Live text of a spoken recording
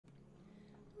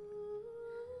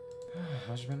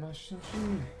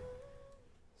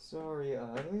Sorry,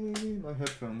 Ali, my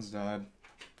headphones died.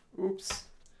 Oops.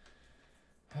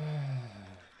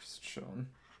 Just chillin'.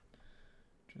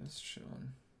 Just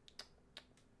chillin'.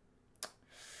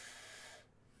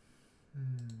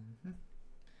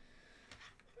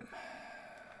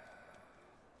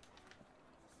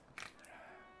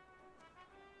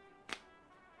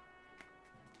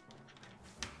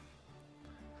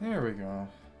 There we go.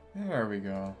 There we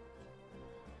go.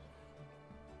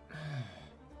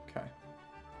 Okay.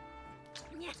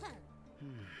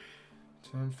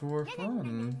 Time for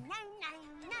fun.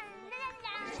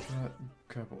 Got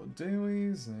a couple of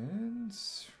dailies and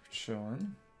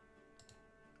chilling.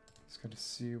 Just gotta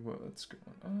see what's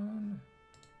going on.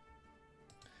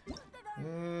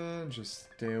 And just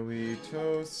daily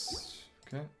toast.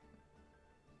 Okay.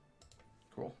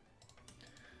 Cool.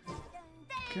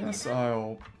 Guess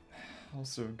I'll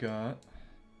also got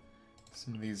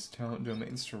some of these talent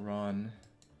domains to run.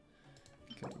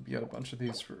 Get a bunch of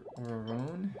these for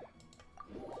Ororon.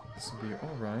 This will be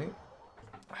alright.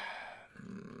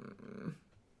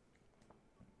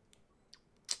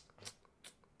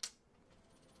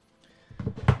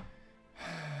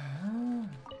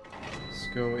 Let's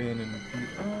go in and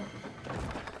beat up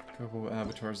a couple of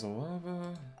avatars of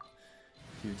lava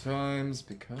a few times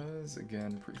because,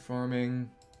 again, pre-farming.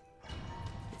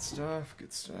 Good stuff,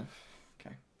 good stuff.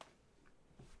 Okay.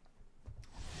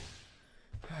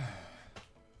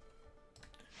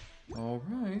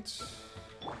 Alright.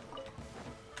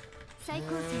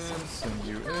 And send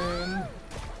you in.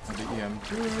 The EM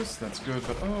boost, that's good,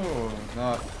 but oh,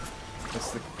 not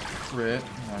just the crit,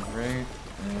 not great.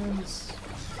 And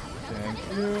thank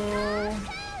you.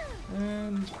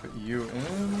 And put you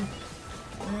in.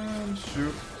 And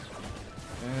shoot.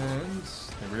 And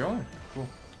there we are. Cool.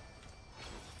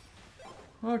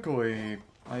 Luckily,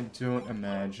 I don't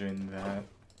imagine that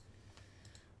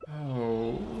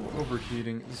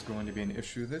overheating is going to be an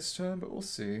issue this time, but we'll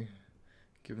see.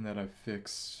 Given that I've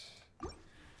fixed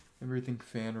everything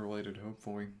fan-related,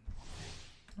 hopefully.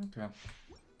 Okay.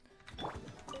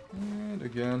 And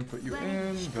again, put you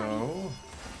in, though.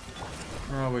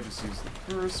 Probably just use the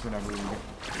burst whenever we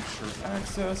ensure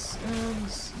access, and...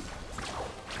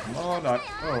 Come on,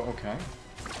 oh, okay.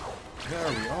 There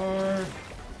we are.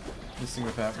 Missing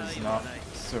with that was not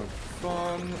so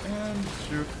fun, and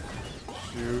shoot.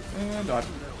 Shoot, and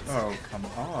oh, come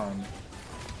on.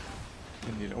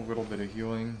 I need a little bit of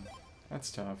healing.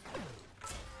 That's tough.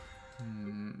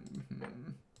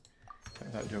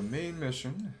 That domain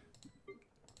mission.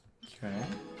 Okay.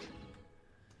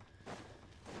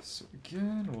 So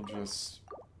again, we'll just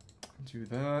do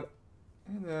that.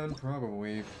 And then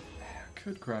probably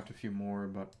could craft a few more,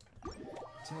 but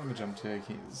damage I'm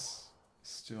taking is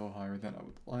still higher than I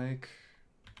would like.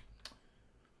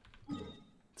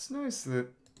 It's nice that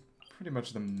pretty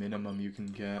much the minimum you can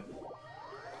get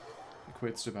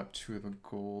equates to about 2 of the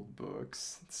gold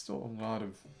books. It's still a lot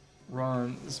of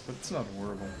runs, but it's not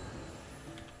horrible.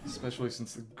 Especially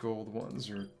since the gold ones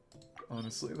are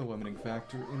honestly the limiting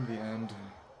factor in the end.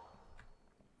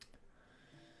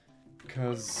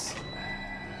 Because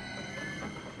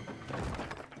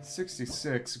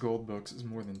 66 gold books is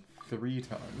more than 3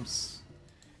 times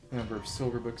the number of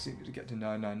silver books you need to get to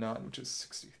 999, which is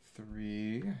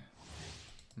 63.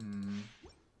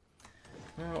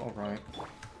 Well, alright.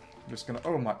 I'm just gonna...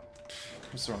 Oh my...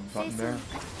 Just throwing a button there.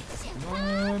 Come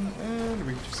on, and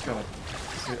we just gotta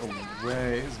stay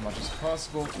away as much as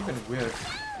possible, even with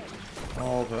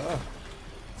all the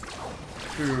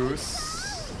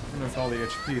boosts. Even with all the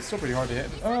HP, it's still pretty hard to hit.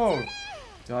 Oh!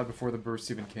 Died before the burst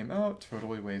even came out.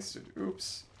 Totally wasted.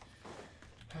 Oops.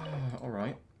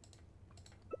 Alright.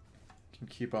 Can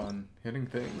keep on hitting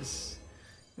things.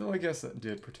 Though I guess that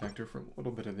did protect her from a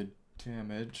little bit of the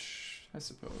damage, I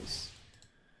suppose.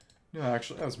 No,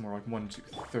 actually, that was more like 1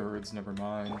 2/3. Never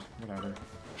mind. Whatever.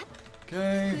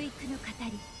 Okay.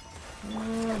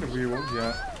 And we will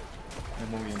get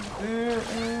Emily in there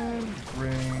and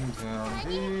bring down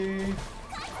the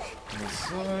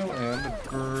missile and the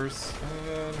burst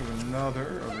and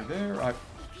another over there.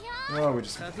 Oh, we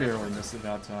just barely missed it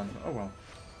that time. Oh well.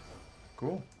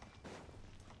 Cool.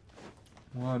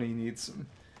 Wani needs some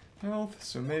health,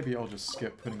 so maybe I'll just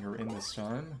skip putting her in this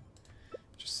time.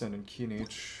 Just send in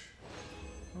Kinich.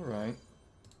 Alright.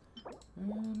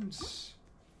 And...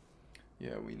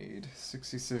 yeah, we need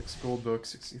 66 gold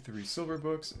books, 63 silver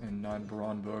books, and 9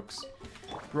 bronze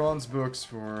books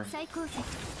for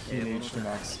Kinich to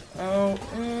max out.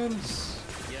 And...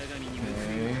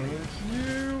 thank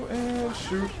you, and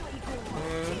shoot.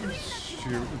 And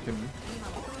shoot, we can...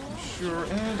 sure,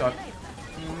 and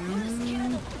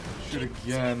shoot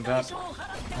again. That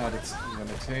had its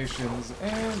limitations.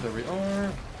 And there we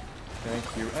are.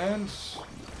 Thank you. And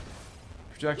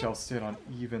projectile stayed on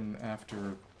even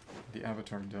after the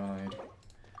avatar died.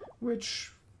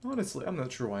 Which, honestly, I'm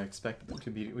not sure why I expected them to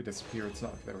immediately disappear. It's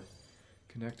not like they were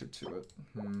connected to it.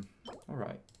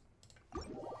 Alright.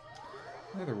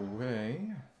 Either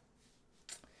way,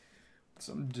 once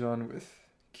I'm done with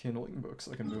kindling books,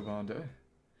 I can move on to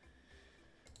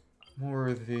more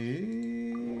of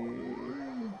the...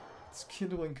 It's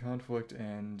kindling conflict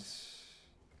and...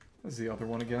 What's the other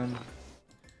one again?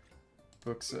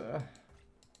 Books,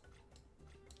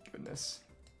 goodness.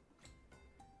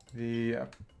 The,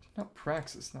 not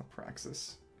praxis. No,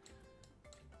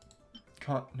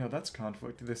 that's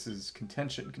conflict. This is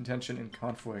contention. Contention and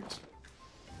conflict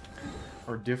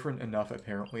are different enough,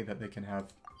 apparently, that they can have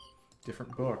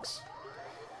different books.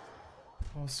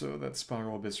 Also, that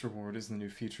Spiral Abyss reward is the new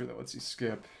feature that lets you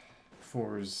skip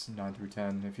 4s 9 through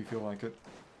 10 if you feel like it.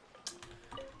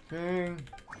 Okay,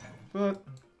 but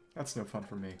that's no fun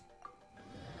for me.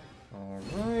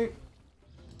 Alright,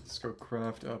 let's go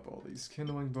craft up all these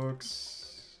kindling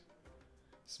books.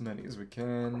 As many as we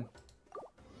can.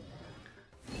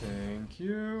 Thank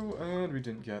you, and we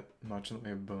didn't get much in the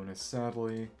way of bonus,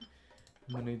 sadly.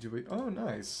 How many do we... Oh,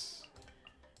 nice!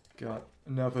 Got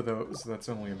enough of those, that's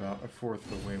only about a fourth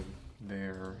of the way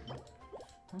there.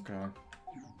 Okay.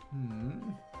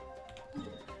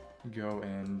 Go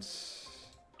and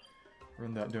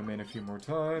run that domain a few more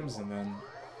times, and then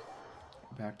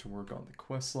back to work on the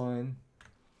quest line.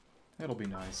 That'll be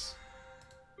nice.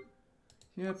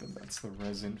 Yep, and that's the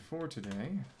resin for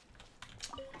today.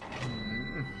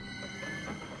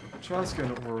 Chasca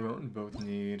and Ororon both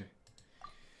need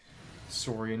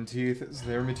Saurian Teeth as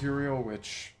their material,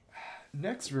 which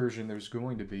next version there's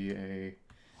going to be a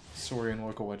Saurian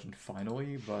local legend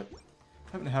finally, but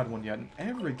haven't had one yet, and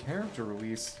every character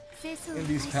release in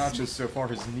these patches so far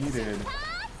has needed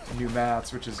new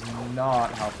mats, which is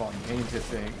not how fun painted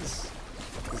things.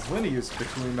 Because Lenny used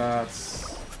Fatui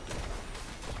mats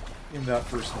in that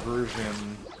first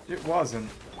version. It wasn't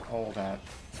all that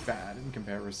bad in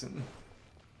comparison.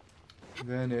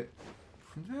 Then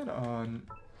from then on,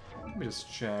 let me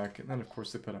just check, and then of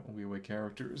course they put out leeway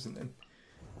characters, and then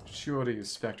Chiori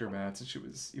used Spectre mats, and she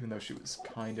was, even though she was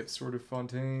kind of sort of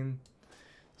Fontaine.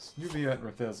 Neuvillette and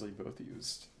Arlecchino both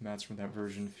used mats from that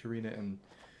version. Furina and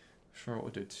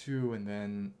Charlotte did too, and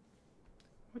then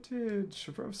what did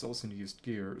Chevreuse also used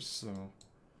gears, so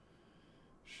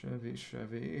Chevy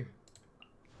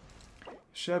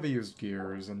used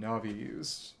gears, and Navia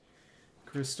used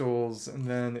crystals, and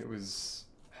then it was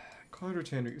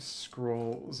Cloudertander used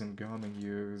scrolls, and Gaming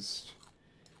used,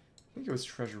 I think it was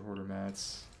treasure hoarder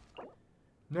mats.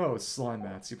 No, it's slime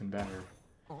mats, even better.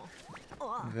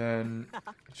 Then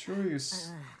Chiori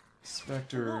used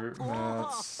Spectre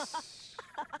mats.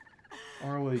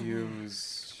 Arla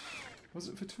used, was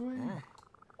it Fatui?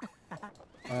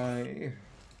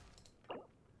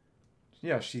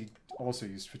 Yeah, she also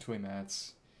used Fatui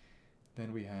mats.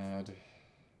 Then we had,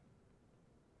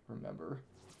 remember,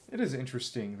 it is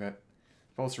interesting that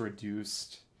we've also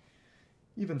reduced,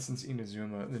 even since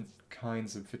Inazuma, the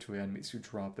kinds of Fatui enemies who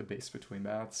drop the base Fatui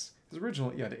mats. Because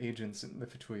originally you had agents and the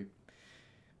Fatui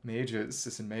mages,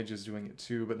 Sisson mages doing it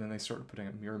too, but then they started putting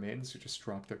up mirror maidens who just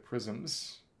dropped their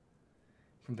prisms.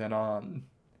 From then on,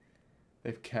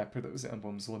 they've kept those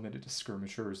emblems limited to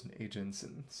skirmishers and agents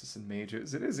and Sisson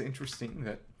mages. It is interesting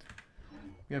that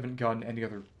we haven't gotten any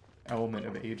other element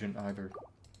of agent either.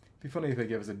 It'd be funny if they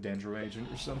gave us a Dendro agent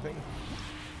or something.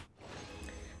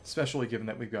 Especially given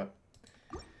that we've got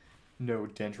no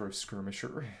Dendro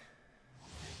skirmisher.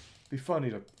 It'd be funny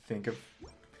to think of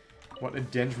what a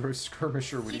Dendro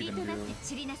skirmisher would even do.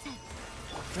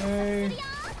 Okay.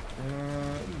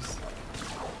 And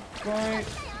fight.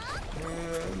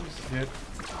 And hit.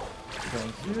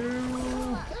 Thank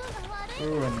you.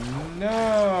 Oh, and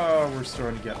now we're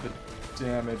starting to get the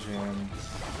damage in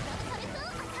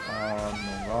on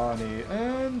Milani,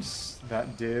 and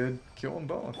that did kill them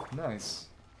both. Nice.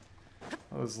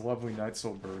 That was lovely Night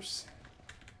Soul bursts.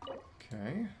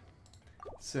 Okay.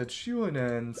 Said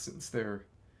Xilonen, since they're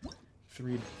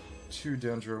 2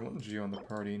 Dendro, 1 Geo on the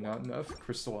party, not enough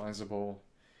crystallizable,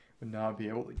 would not be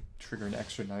able to trigger an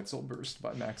extra Night Soul burst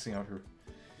by maxing out her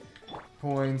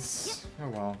points. Oh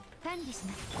well. And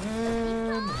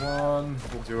 1.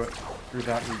 We'll do it. Through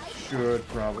that we should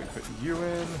probably put you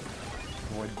in.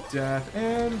 Avoid death.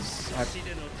 And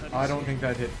I don't think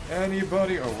that hit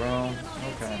anybody. Oh well.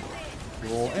 Okay.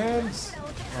 Cool. And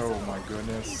oh my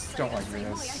goodness. Don't like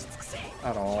this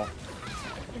at all.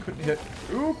 Couldn't hit.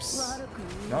 Oops.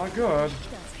 Not good.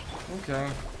 Okay.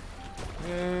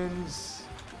 And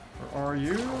where are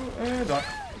you? And up.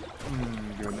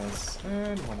 Goodness.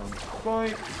 And one more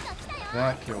fight.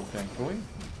 That killed, thankfully.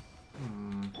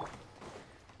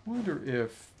 Wonder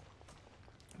if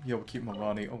I'll be able to keep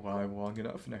Milani alive long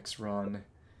enough next run.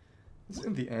 Because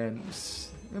in the end,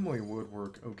 Emily would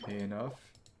work okay enough.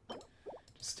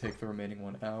 Just take the remaining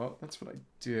one out. That's what I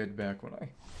did back when I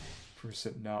first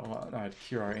hit Natlan. I had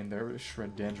Chiori in there to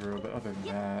shred Dendro, but other than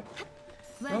that,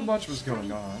 not much was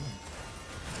going on.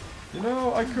 You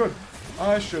know,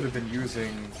 I should have been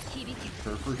using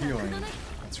her for healing.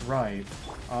 That's right.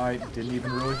 I didn't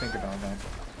even really think about that.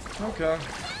 Okay.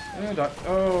 And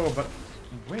oh, but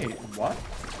wait, what?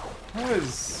 How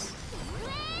is...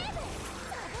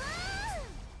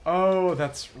 Oh,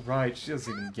 that's right. She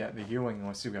doesn't even get the healing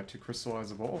unless you got too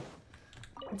crystallizable.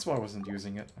 That's why I wasn't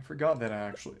using it. I forgot that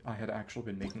I had actually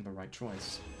been making the right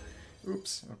choice.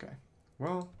 Oops. Okay.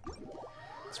 Well,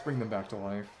 let's bring them back to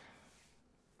life.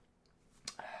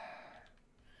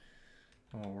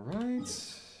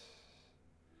 Alright.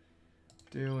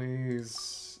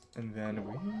 Dailies. And then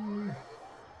we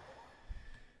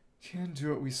can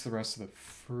do at least the rest of the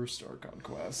first Archon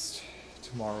Quest.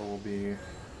 Tomorrow will be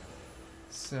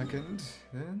second.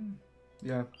 Then,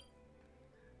 yeah.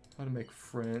 How to make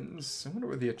friends. I wonder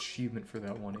what the achievement for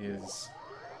that one is.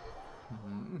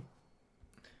 Here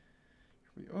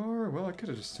we are. Well, I could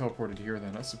have just teleported here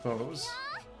then, I suppose.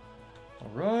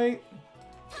 Alright.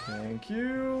 Thank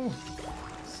you.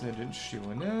 Send in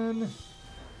Xilonen.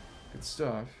 Good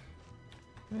stuff.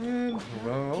 And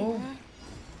hello.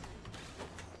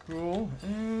 Cool.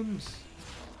 And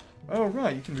oh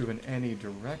right, you can move in any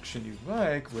direction you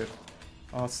like with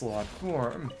Ocelot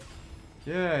form.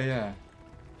 Yeah.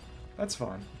 That's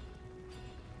fine.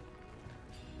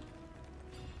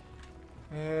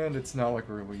 And it's not like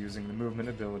we're really using the movement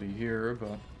ability here,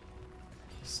 but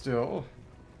still.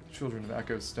 Children of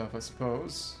Echo stuff, I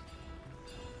suppose.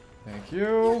 Thank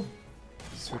you.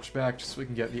 Switch back just so we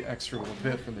can get the extra little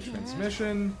bit from the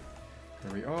transmission.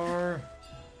 There we are.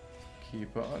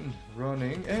 Keep on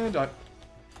running. And if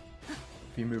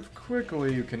you move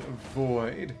quickly, you can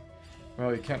avoid.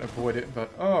 Well, you can't avoid it,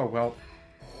 but oh, well.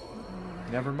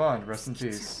 Never mind. Rest in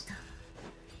peace.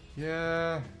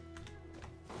 Yeah.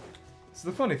 So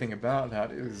the funny thing about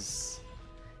that is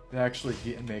it actually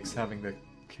makes having the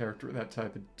character with that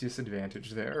type of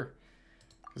disadvantage there.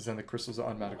 Because then the crystals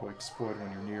automatically explode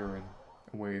when you're near in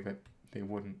a way that they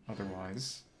wouldn't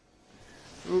otherwise.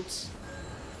 Oops.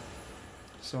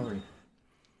 Sorry.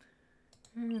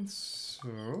 And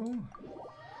so...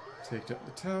 take down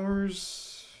the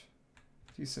towers.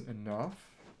 Decent enough.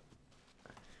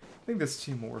 I think this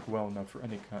team will work well enough for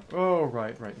any kind... Oh,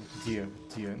 right. Dia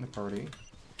in the party.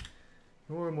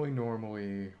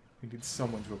 Normally, we need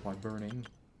someone to apply burning.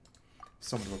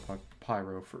 Someone to apply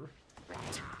pyro for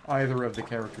either of the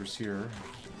characters here.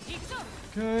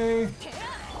 Okay.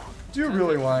 Do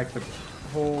really like the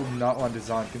whole Natlan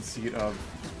design conceit of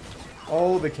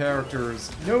all the characters,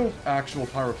 no actual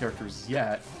pyro characters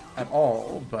yet at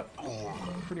all, but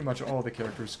pretty much all the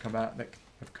characters that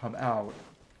have come out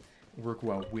work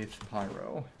well with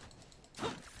pyro.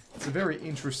 It's a very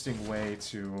interesting way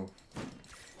to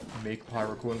make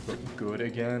pyro quote-unquote good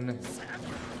again.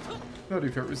 Though to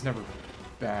be fair, it was never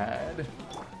bad.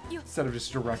 Instead of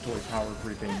just directly power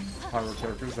creeping pyro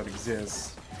characters that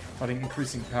exist, but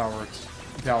increasing power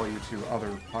value to other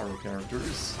pyro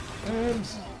characters. And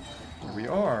here we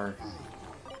are.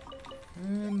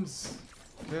 And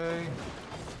okay.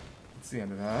 That's the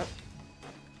end of that.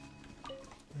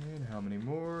 And how many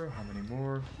more?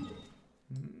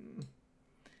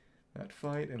 That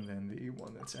fight, and then the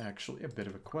one that's actually a bit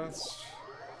of a quest.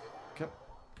 Okay.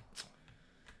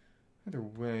 Either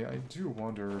way, I do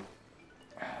wonder...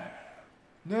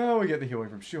 Now we get the healing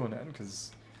from Xilonen,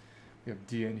 because we have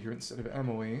Dia in here instead of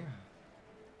Emily.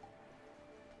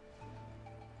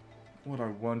 What I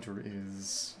wonder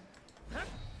is...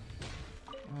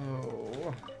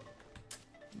 Oh...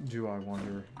 Do I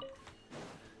wonder?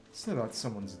 It's not about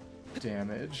someone's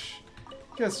damage.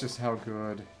 Guess just how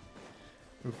good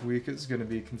of Wika's gonna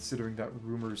be, considering that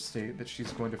rumors state that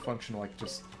she's going to function like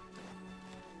just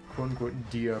quote-unquote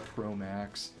Dia Pro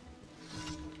Max.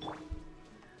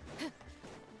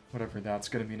 Whatever that's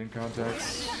gonna mean in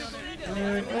context.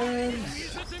 Alright, and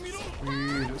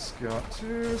we just got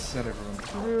to send everyone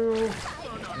through.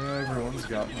 Everyone's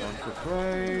got one for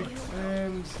prey,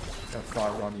 and got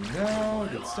fire on you now.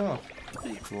 Good stuff.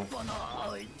 Cool.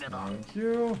 Thank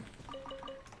you.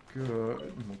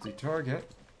 Good. Multi-target.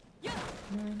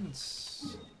 And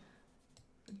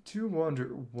I do wonder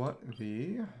what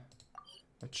the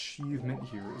achievement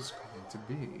here is going to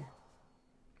be.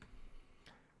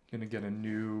 gonna get a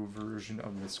new version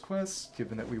of this quest,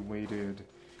 given that we waited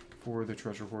for the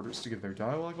treasure hoarders to give their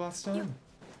dialogue last time?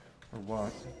 Or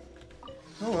what?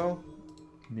 Oh well.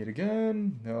 Meet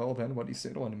again. No, then what do you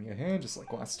say to lending me a hand, just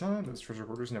like last time? Those treasure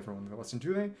hoarders never learn their lesson,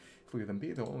 do they? If we leave them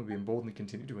be, they'll only be emboldened and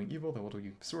continue doing evil. The little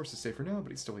source is safer now,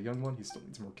 but he's still a young one. He still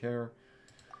needs more care.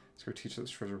 Let's go teach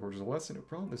those treasure hoarders a lesson. No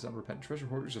problem. Those unrepentant treasure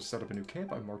hoarders just set up a new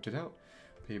camp. I marked it out.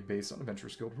 Pay based on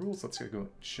Adventurers Guild rules. Let's get going,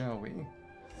 shall we?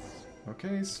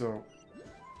 Okay, so...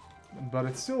 But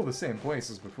it's still the same place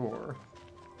as before.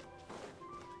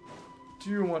 Do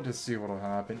you want to see what'll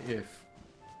happen if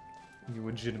you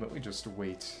legitimately just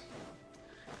wait?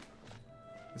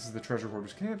 This is the treasure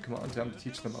hoarders camp. Come on, time to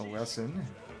teach them a lesson.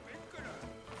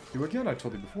 You again, I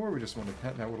told you before, we just want to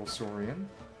pet that little saurian.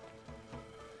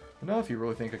 Now, if you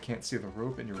really think I can't see the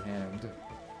rope in your hand.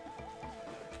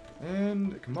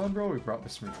 And, come on, bro, we brought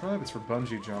this from your tribe. It's for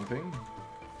bungee jumping.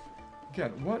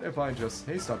 Again, what if I just...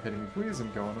 Hey, stop hitting me, please.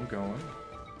 I'm going, I'm going.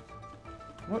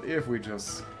 What if we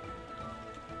just...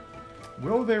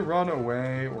 Will they run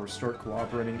away or start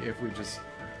cooperating if we just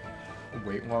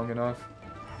wait long enough?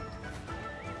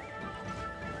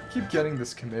 I keep getting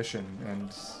this commission,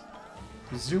 and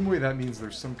presumably that means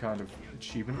there's some kind of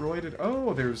achievement related.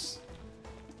 Oh, there's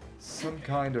some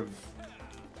kind of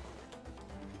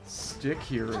stick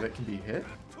here that can be hit?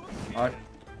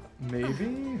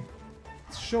 Maybe?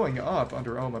 It's showing up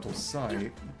under elemental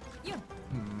sight.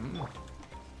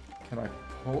 Can I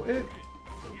pull it?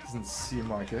 Doesn't seem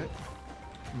like it.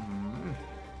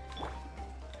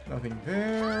 Nothing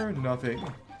there, nothing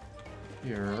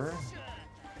here.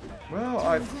 Well,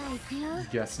 I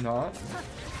guess not.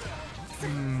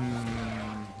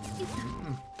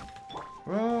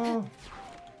 Well,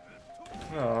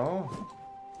 no.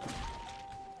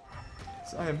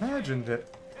 So I imagine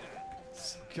that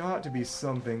it's got to be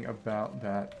something about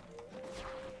that.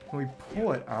 Can we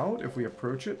pull it out if we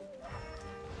approach it?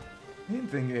 Main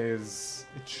thing is,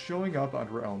 it's showing up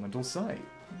under elemental sight.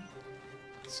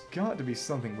 It's got to be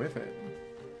something with it.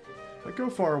 If I go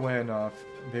far away enough,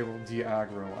 they will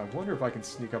de-aggro. I wonder if I can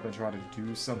sneak up and try to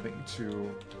do something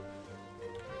to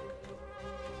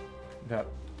that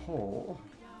pull.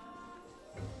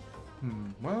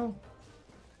 Well,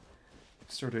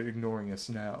 I've started ignoring us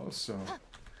now, so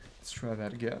let's try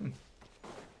that again.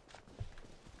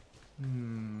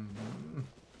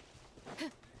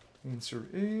 Answer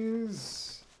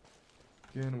is...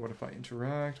 Again, what if I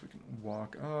interact? We can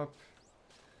walk up.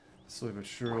 Slowly but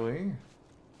surely.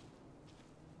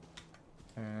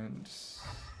 And...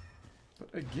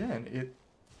 But again, it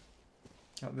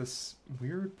got this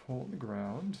weird pull in the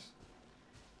ground.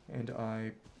 And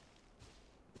I...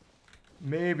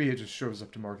 Maybe it just shows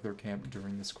up to mark their camp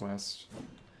during this quest.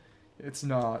 It's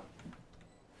not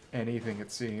anything,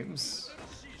 it seems.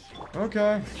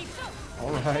 Okay.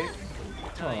 Alright.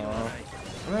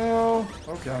 Well,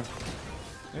 okay.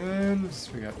 And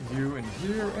we got you in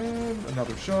here, and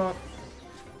another shot.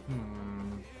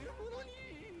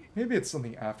 Maybe it's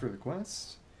something after the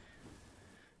quest?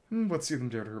 Let's see them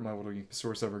dare to hurt my little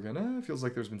Yunkasaurus ever again. Feels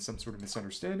like there's been some sort of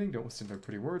misunderstanding. Don't listen to their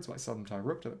pretty words. I saw them tie a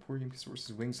rope to that poor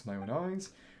Yunkasaurus' wings with my own eyes.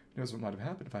 Who knows what might have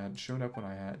happened if I hadn't shown up when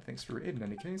I had. Thanks for your aid in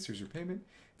any case. Here's your payment.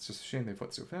 It's just a shame they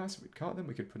fled so fast. If we'd caught them,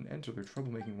 we could put an end to their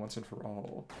troublemaking once and for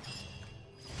all.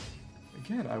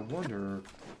 Again, I wonder...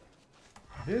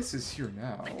 This is here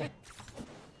now.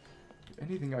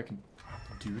 Anything I can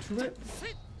do to it?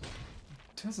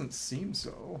 Doesn't seem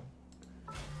so.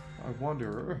 I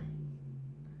wonder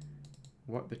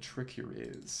what the trick here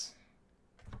is.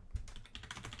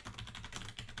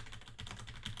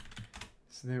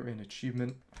 Is there an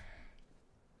achievement?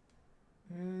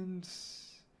 And...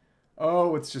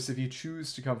 Oh, it's just if you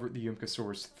choose to comfort the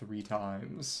Yunkasaurus 3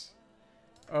 times.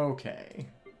 Okay.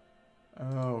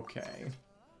 Okay.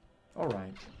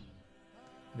 Alright.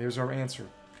 There's our answer.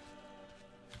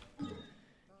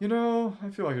 You know, I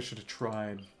feel like I should have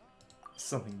tried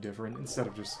something different instead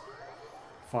of just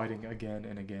fighting again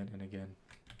and again and again.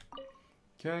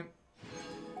 Okay.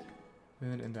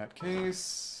 Then in that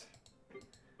case,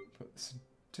 put this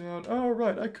down. Oh,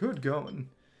 right, I could go and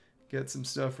get some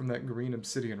stuff from that green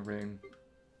obsidian ring.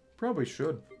 Probably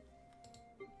should.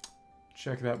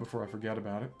 Check that before I forget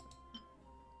about it.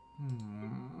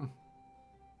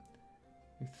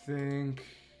 I think...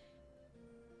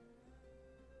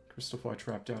 Crystal Fly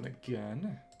Trap down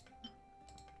again.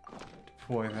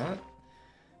 Deploy that.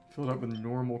 Fill it up with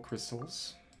normal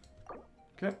crystals.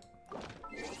 Okay.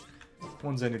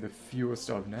 Ones I need the fewest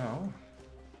of now.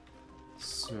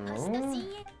 So...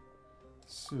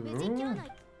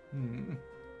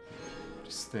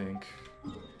 Just think.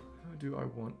 How do I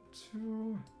want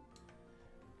to...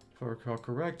 If I recall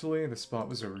correctly, the spot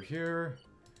was over here.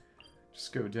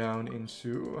 Just go down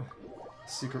into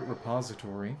secret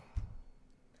repository.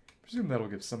 Presume that'll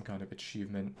give some kind of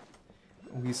achievement.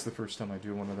 At least the first time I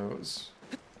do one of those.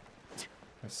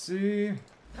 I see.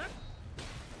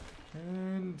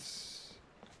 And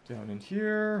down in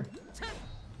here.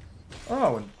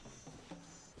 Oh, and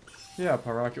yeah,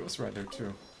 Pyroculus right there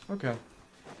too. Okay.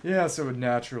 Yeah, so it would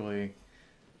naturally...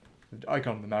 The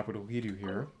icon on the map would lead you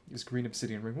here. Use green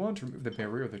obsidian ring 1 to remove the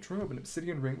barrier of the trove. An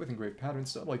obsidian ring with engraved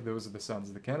patterns not like those of the Sons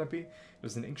of the Canopy. It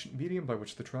is an ancient medium by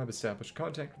which the tribe established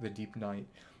contact with the deep night.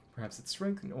 Perhaps its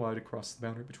strength can allow it to cross the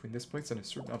boundary between this place and a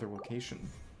certain other location.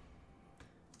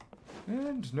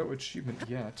 And no achievement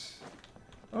yet.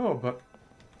 Oh, but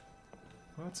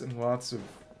lots and lots of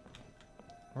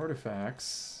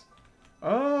artifacts.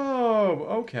 Oh,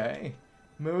 okay.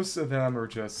 Most of them are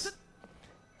just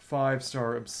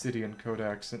 5-star obsidian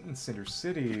codex and Cinder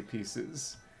City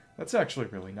pieces. That's actually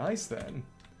really nice then.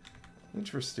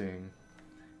 Interesting.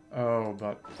 Oh,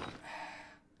 but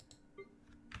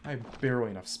I have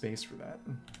barely enough space for that.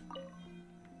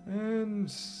 And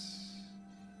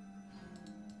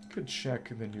could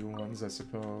check the new ones, I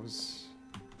suppose.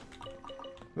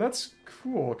 That's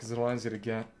cool, because it allows you to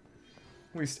get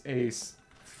at least a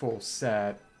full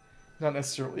set. Not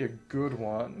necessarily a good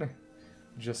one,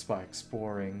 just by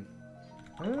exploring.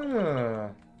 Ah,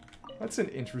 that's an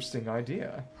interesting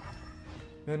idea.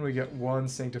 Then we get one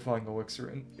Sanctifying Elixir,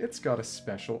 and it's got a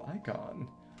special icon.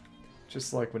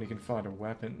 Just like when you can find a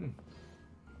weapon.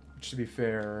 Which, to be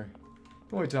fair,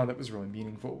 the only time that was really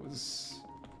meaningful was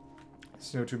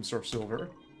Snow Tomb Star Silver.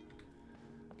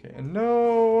 Okay, and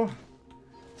no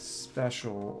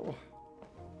special...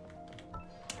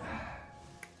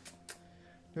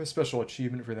 No special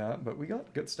achievement for that, but we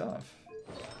got good stuff,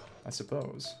 I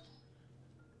suppose.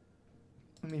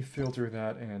 Let me filter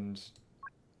that and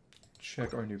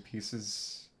check our new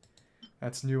pieces.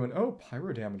 That's new and... Oh,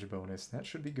 pyro damage bonus. That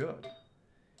should be good.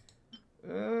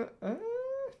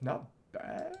 Not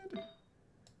bad.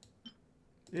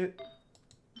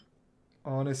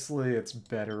 Honestly, it's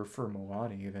better for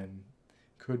Milani than...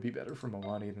 Could be better for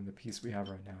Milani than the piece we have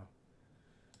right now.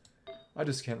 I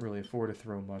just can't really afford to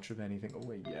throw much of anything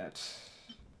away yet.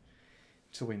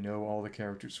 Until we know all the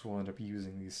characters who will end up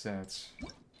using these sets.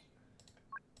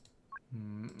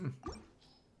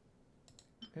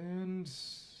 And...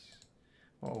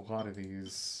 well, a lot of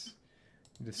these.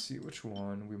 Need to see which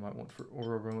one we might want for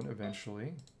Ororon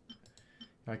eventually.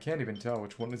 I can't even tell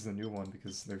which one is the new one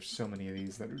because there's so many of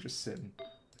these that are just sitting.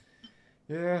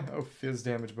 Yeah, oh, fizz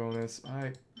damage bonus.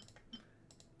 I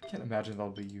can't imagine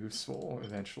that'll be useful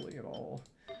eventually at all.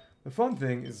 The fun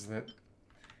thing is that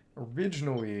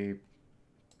originally...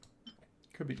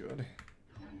 Could be good.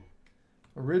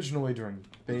 Originally during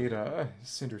beta,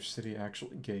 Cinder City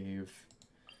actually gave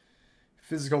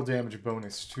physical damage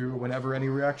bonus too whenever any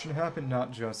reaction happened,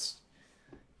 not just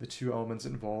the 2 elements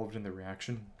involved in the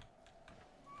reaction.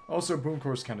 Also, Boom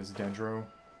Cores count as Dendro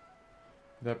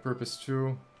for that purpose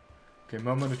too. Okay,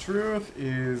 Moment of Truth.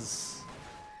 Is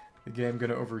the game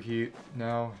gonna overheat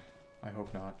now? I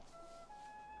hope not.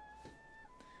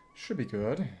 Should be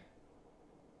good.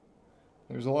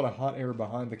 There's a lot of hot air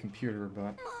behind the computer,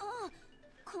 but...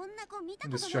 Let me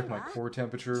just check my core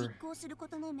temperature.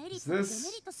 Is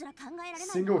this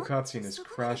single cutscene has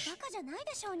crashed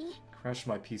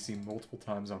my PC multiple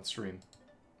times on stream.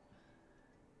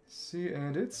 See,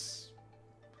 and it's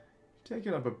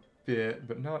taken up a bit,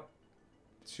 but not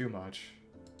too much.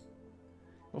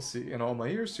 We'll see. In all my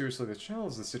ears, seriously, this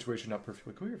challenge is the situation not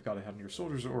perfectly clear. You've got a head on your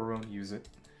shoulders or own, use it.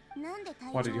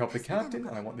 Why did you help the captain?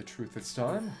 I want the truth this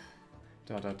time.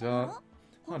 Dot dot dot.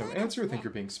 Oh, no answer. Think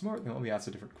you're being smart. Then let me ask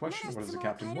a different question. What does the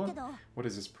captain want? What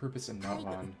is his purpose in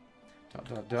Natlan? Dot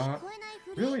dot dot.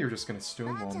 Really? You're just gonna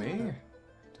stonewall me?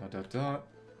 Dot dot dot.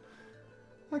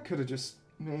 I could have just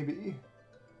maybe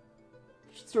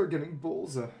should start getting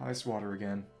bowls of ice water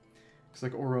again. Looks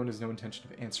like Ororon has no intention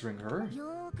of answering her.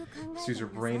 Just use her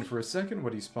brain for a second.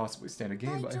 What do you possibly stand to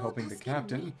gain by helping the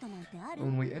captain?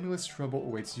 Only endless trouble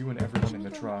awaits you and everyone in the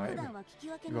tribe.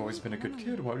 You've always been a good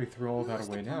kid. Why do you throw all that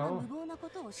away now?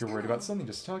 If you're worried about something,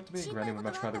 just talk to me. Granny would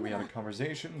much rather we had a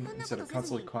conversation instead of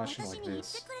constantly clashing like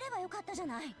this.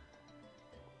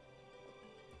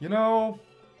 You know,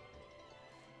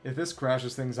 if this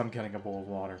crashes things, I'm getting a bowl of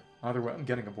water. Either way, I'm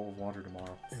getting a bowl of water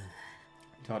tomorrow.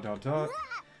 Dot dot dot.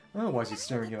 Oh, why is he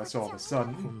staring at us all of a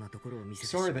sudden?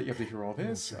 Sorry that you have to hear all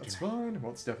this. That's fine.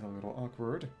 Well, it's definitely a little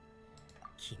awkward.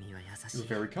 You're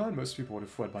very kind. Most people would have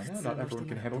fled by now. Not everyone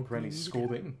can handle Granny's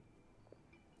scolding.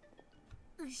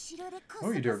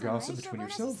 Oh, you dare gossip between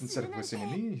yourselves instead of listening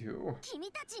to me, you.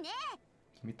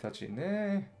 Kimitachi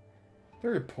ne.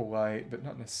 Very polite, but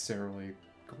not necessarily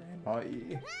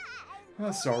grandma-y.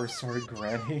 Oh, sorry,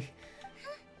 Granny.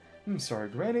 I'm sorry,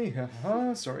 Granny.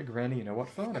 Sorry, Granny. You know what,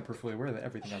 fun? I'm perfectly aware that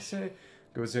everything I say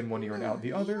goes in one ear and out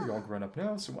the other. You're all grown up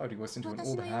now, so why do you listen to an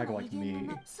old hag like me?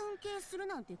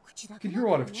 You can hear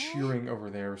a lot of cheering over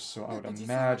there, so I would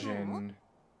imagine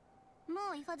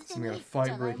some kind of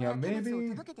fight breaking out,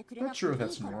 maybe? Not sure if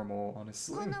that's normal,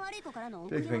 honestly.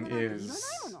 Big thing is,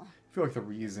 I feel like the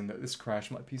reason that this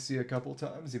crashed my PC a couple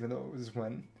times, even though it was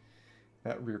when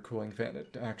that rear cooling fan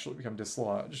had actually become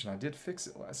dislodged, and I did fix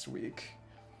it last week.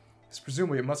 So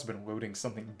presumably it must have been loading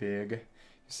something big. You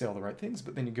say all the right things,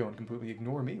 but then you go and completely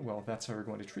ignore me. Well, if that's how you're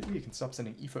going to treat me, you can stop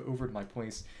sending Aoife over to my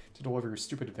place to deliver your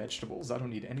stupid vegetables. I don't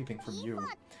need anything from you.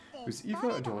 Who's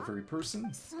Aoife, a delivery person?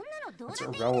 That's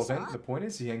irrelevant. The point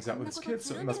is, he hangs out with his kids,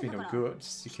 so he must be no good.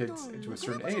 See kids to a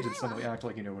certain age and suddenly act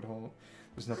like you know it all.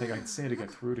 There's nothing I can say to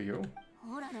get through to you.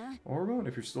 Ororon,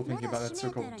 if you're still thinking about that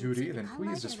so-called duty, then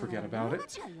please just forget about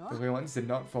it. The Leylands did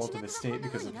not fall to the state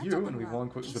because of you, and we've long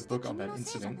closed the book on that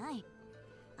incident.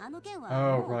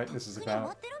 Oh, right, this is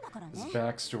about his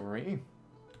backstory.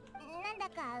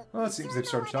 Well, it seems they've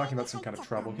started talking about some kind of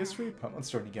tribal history. Puntland's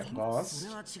starting to get lost.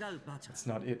 That's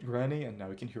not it, Granny, and now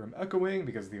we can hear him echoing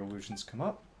because the illusions come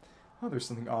up. Oh, there's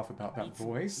something off about that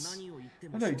voice.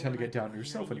 I know you tend to get down on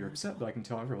yourself when you're upset, but I can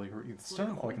tell I really hurt you this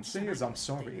time. All I can say is I'm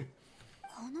sorry.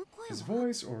 His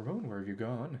voice, Ororon, where have you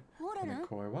gone?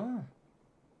 Konekoiwa?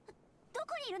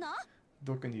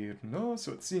 Dokoniruno?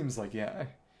 So it seems like, yeah.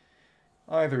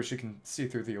 Either she can see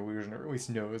through the illusion, or at least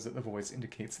knows that the voice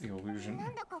indicates the illusion.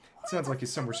 It sounds like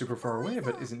he's somewhere super far away,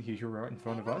 but isn't he here right in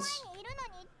front of us?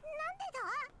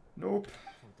 Nope.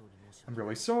 I'm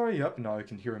really sorry. Yep, now I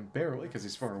can hear him barely because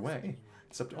he's far away.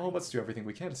 It's up to all of us to do everything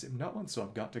we can to save Natlan, so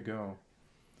I've got to go.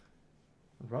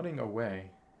 Running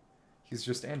away. He's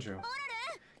just Anjo.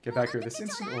 Get back here this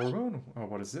instant, Ororon. Oh,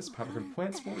 what is this? Powder from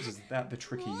plant spores? Is that the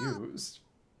trick he used?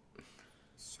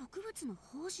 Shokubutsu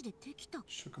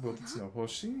no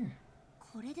Hoshi?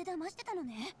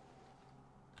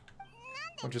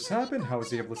 What just happened? How was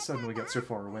he able to suddenly get so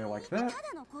far away like that?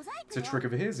 It's a trick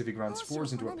of his. If he ground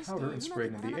spores into a powder and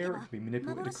sprayed it in the air, it can be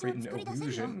manipulated to create an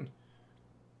illusion.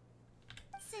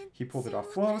 He pulled it off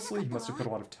flawlessly. He must have put a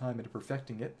lot of time into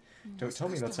perfecting it. Don't tell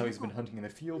me that's how he's been hunting in the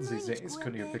fields these days.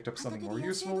 Couldn't he have picked up something more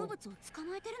useful?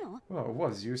 Well, it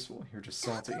was useful. You're just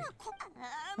salty.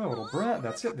 Oh, little brat,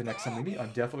 that's it. The next time we meet,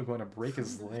 I'm definitely going to break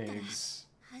his legs.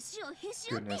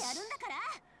 Goodness.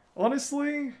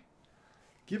 Honestly,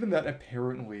 given that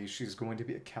apparently she's going to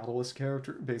be a Catalyst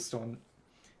character based on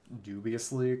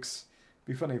dubious leaks,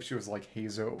 it'd be funny if she was like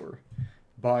Hazo or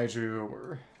Baiju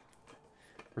or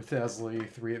Thesli.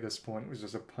 3 at this point was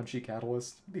just a punchy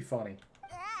Catalyst. It'd be funny.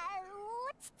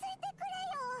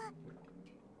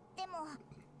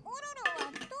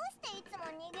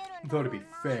 Though to be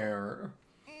fair,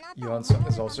 Yonsa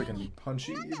is also going to be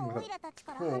punchy even with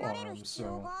a full arm,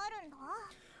 so...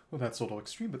 Well, that's a little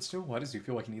extreme, but still, why does he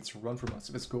feel like he needs to run from us?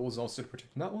 If his goal is also to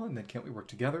protect Natlan, then can't we work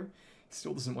together? He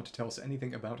still doesn't want to tell us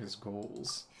anything about his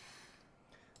goals.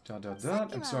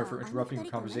 I'm sorry for interrupting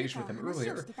your conversation with him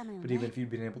earlier, but even if you'd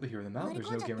been able to hear them out,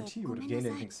 there's no guarantee you would have gained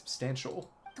anything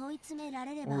substantial.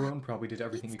 Ororon probably did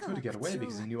everything he could to get away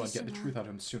because he knew I'd get the truth out of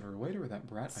him sooner or later, that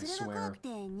brat, I swear.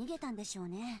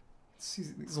 See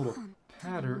these little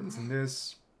patterns in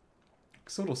this.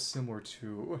 It's a little similar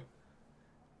to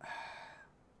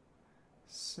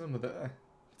similar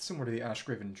to the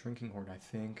Ashgraven Drinking Horn, I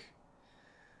think.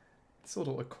 It's a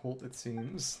little occult, it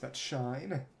seems, that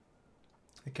shine.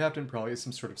 The captain probably has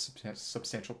some sort of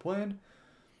substantial plan.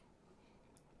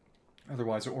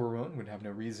 Otherwise, Ororon would have no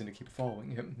reason to keep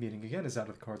following him. Meeting again is out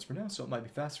of the cards for now, so it might be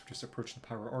faster just to approach the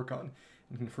Power Archon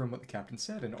and confirm what the captain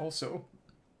said. And also,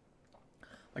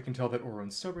 I can tell that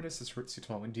Ororon's stubbornness has hurt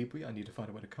Citlali deeply. I need to find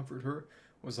a way to comfort her.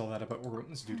 What was all that about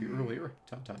Ororon's duty earlier?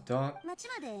 We've got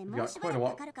quite a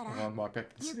long walk back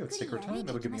to the city. Let's take our time.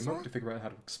 It'll give me a moment to figure out how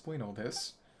to explain all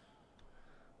this.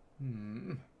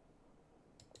 Come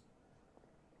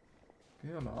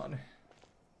on.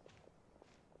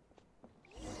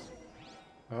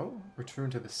 Oh,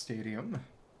 return to the stadium.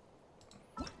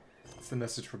 It's the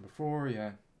message from before,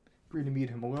 yeah. Agree to meet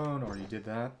him alone, already did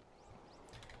that.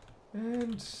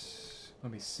 And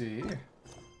let me see.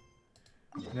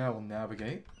 Now we'll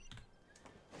navigate.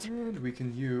 And we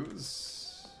can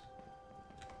use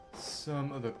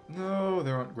some of the... No,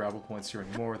 there aren't gravel points here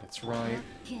anymore, that's right.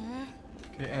 Okay,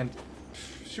 and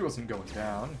she wasn't going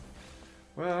down.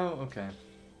 Well, okay.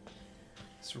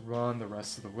 Let's run the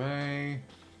rest of the way.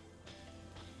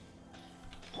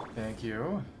 Thank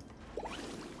you.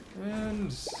 And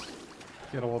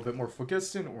get a little bit more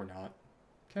Phlogiston, or not.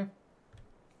 Okay.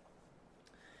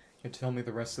 And tell me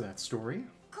the rest of that story.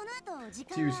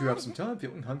 Do you two have some time?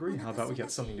 Feeling hungry? How about we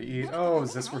get something to eat? Oh,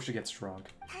 is this where she gets drunk?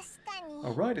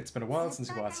 Alright, it's been a while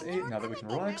since we last ate. Now that we can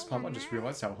relax, Paimon just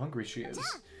realized how hungry she is.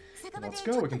 Then let's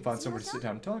go. We can find somewhere to sit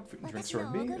down and talk. Food and drinks are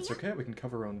on me. It's okay. We can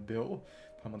cover our own bill.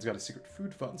 Paimon's got a secret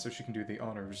food fund, so she can do the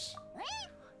honors.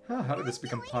 Huh, how did this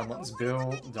become Paimon's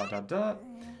bill? ...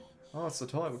 Oh,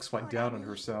 Citlali looks quite down on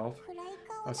herself.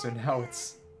 So now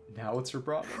it's her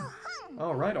problem.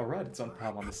 Alright, it's on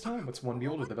Paimon this time. What's one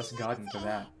meal to the best guide into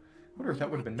that? I wonder if that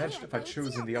would have been mentioned if I'd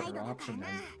chosen the other option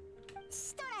then.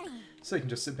 So you can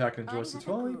just sit back and enjoy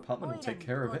Citlali. Paimon will take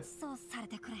care of it.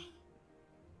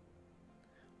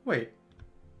 Wait.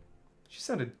 She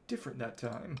sounded different that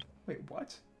time. Wait,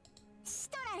 what?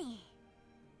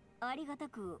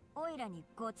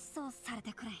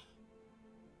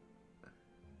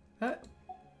 That...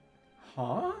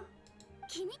 Huh?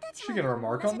 She get a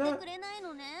remark on that?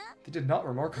 They did not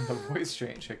remark on the voice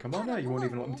change. Hey, come on now, you won't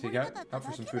even let me take out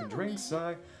for some food and drinks.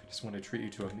 I just want to treat you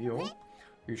to a meal.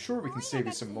 Are you sure we can save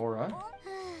you some more, huh?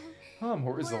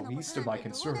 More is the least of my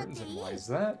concerns, and why is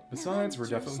that? Besides, we're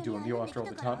definitely doing a meal after all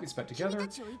the time we spent together.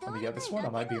 Let me get this one, I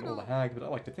might be an old hag, but I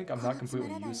like to think I'm not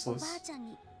completely useless.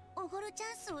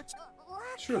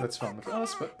 Sure, that's fine with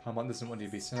us, but Paimon doesn't want you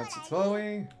to be sad,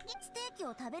 Citlali.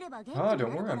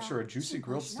 Don't worry, I'm sure a juicy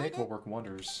grilled steak will work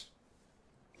wonders.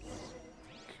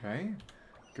 Okay,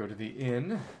 go to the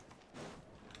inn.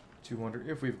 To wonder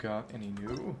if we've got any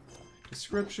new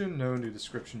description. No new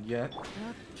description yet.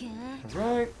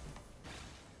 Alright.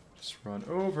 Just run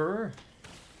over.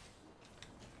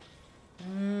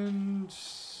 And...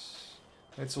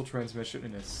 Nightsoul transmission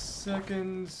in a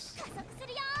second.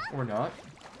 Or not.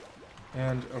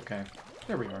 And, okay.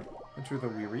 There we are. Enter the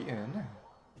Weary Inn.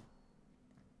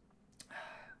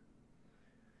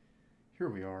 Here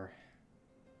we are.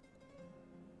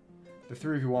 The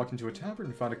three of you walk into a tavern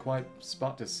and find a quiet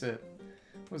spot to sit.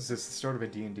 What is this, the start of a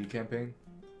D&D campaign?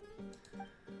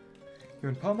 You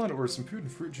and Paimon order some food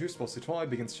and fruit juice while Citlali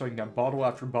begins chugging down bottle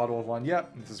after bottle of wine.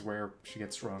 Yep, this is where she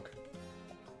gets drunk. ...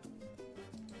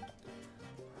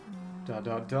 what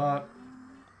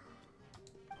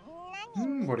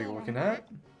are you looking at?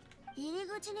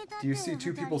 Do you see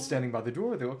two people standing by the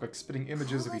door? They look like spitting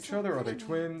images of each other. Are they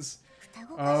twins?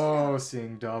 Oh,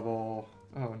 seeing double.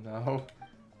 Oh no.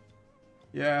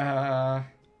 Yeah.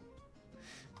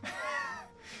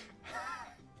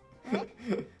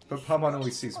 But Paimon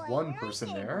only sees one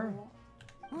person there.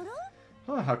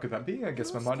 Oh, how could that be? I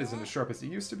guess my mind isn't as sharp as it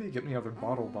used to be. Get me another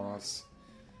bottle, boss.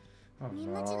 Oh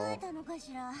no.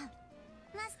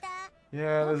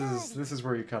 Yeah, this is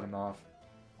where you cut him off.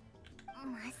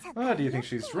 Do you think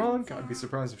she's drunk? I'd be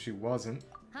surprised if she wasn't.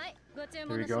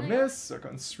 There you go, miss. Suck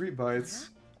on street bites.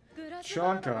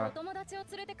 Chonka.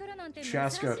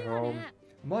 Chasca at home.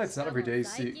 My, it's not every day you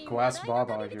see Glass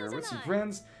Baba here with some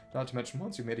friends, not to mention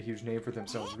ones who made a huge name for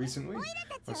themselves recently.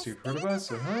 Most you've heard of us,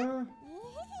 huh?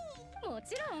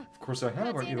 Of course I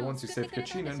have. Aren't you the ones who saved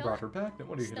Kachina and brought her back? No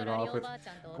wonder you hit it off with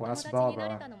Glass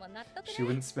Baba. She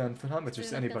wouldn't spend time with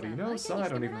just anybody you know, so I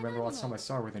don't even remember the last time I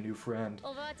saw her with a new friend.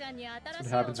 That's what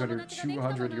happens when you're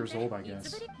 200 years old, I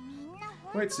guess.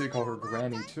 Wait, so you call her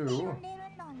Granny too?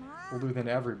 Older than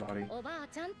everybody.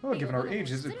 Well, given our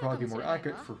ages, it'd probably be more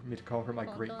accurate for me to call her my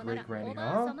great-great-granny,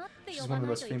 huh? She's one of the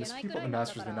most famous people at the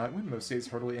Masters of the Nightwind. Most days,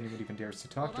 hardly anyone even dares to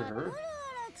talk to her.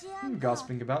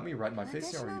 Gossiping about me right in my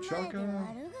face now, are you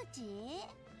Chonka?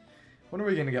 When are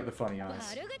we gonna get the funny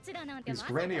eyes? Because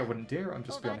Granny, I wouldn't dare. I'm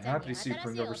just beyond happy to see you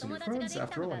bring over some new friends.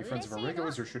 After all, any friends of our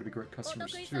regulars are sure to be great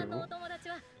customers too.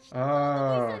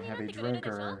 Oh, heavy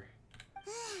drinker.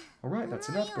 Alright, that's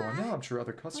enough. Go on now. I'm sure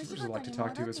other customers would like to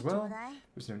talk to you as well.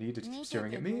 There's no need to keep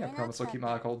staring at me. I promise I'll keep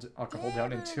my alcohol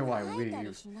down until I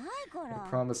leave. The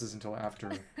promise is until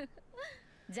after.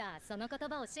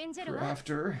 For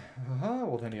after.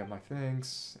 Well then you have my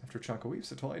thanks. After Chonka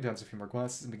weeps, Citlali downs a few more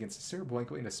glasses and begins to stare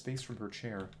blankly into space from her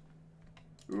chair.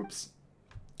 Oops.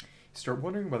 You start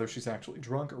wondering whether she's actually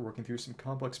drunk or working through some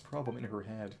complex problem in her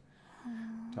head. ...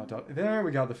 There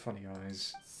we got the funny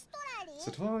eyes.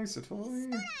 Citlali.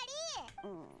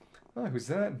 Who's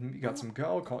that? You got some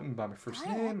gal calling me by my first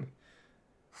name.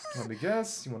 Let me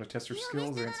guess, you want to test your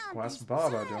skills against Glass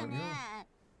Baba, don't you?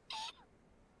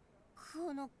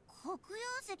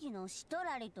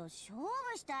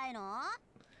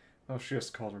 Oh, she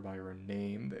just called her by her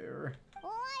name there.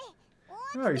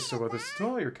 Oh, you still with us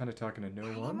still? You're kind of talking to no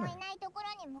one.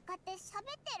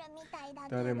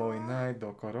 Daremo inai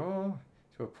dokoro.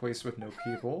 To a place with no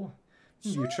people.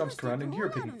 You chumps around in here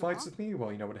picking fights with me.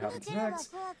 Well, you know what happens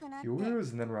next. You lose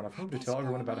and then run off home to tell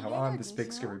everyone about how I'm this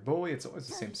big scary bully. It's always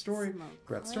the same story.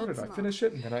 Grad started, I finish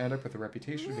it, and then I end up with a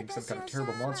reputation of being some kind of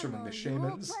terrible monster among the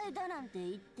shamans.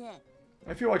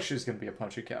 I feel like she's gonna be a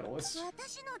punchy catalyst.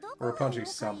 Or a punchy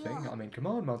something. I mean, come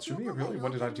on, Monster Me, really?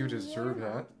 What did I do to deserve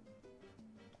that?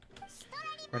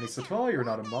 Rennie Citlali, you're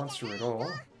not a monster at all.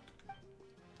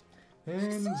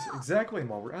 And exactly, and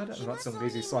while we're at it, I'm not some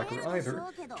lazy slacker either.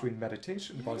 Between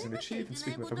meditation, advising the chief, and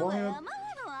speaking with the Waya,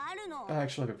 I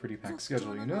actually have a pretty packed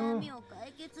schedule, you know?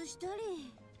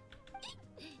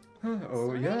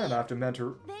 Oh yeah, and I have to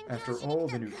mentor after all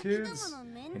the new kids. A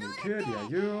new kid, yeah,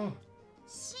 you.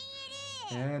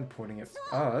 And pointing at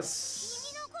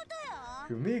us.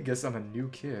 Who me? Guess I'm a new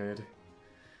kid.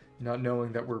 Not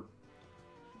knowing that we're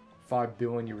 5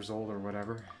 billion years old or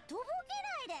whatever.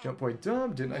 Don't play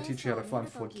dumb, didn't I teach you how to find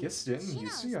phlogiston? You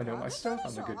see, I know my stuff,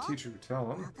 I'm a good teacher to tell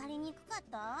them.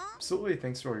 Absolutely,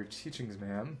 thanks for all your teachings,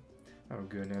 ma'am. Oh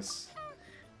goodness.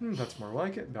 That's more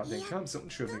like it. About dang time, something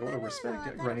showed me a little respect.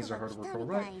 Yeah, grannies are hard to work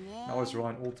alright. I always rely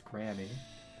on old granny.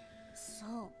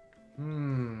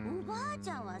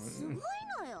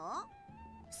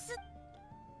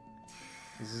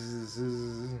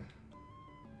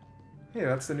 Hey,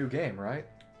 that's the new game, right?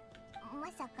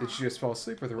 Did she just fall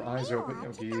asleep with her eyes open?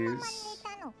 No geez.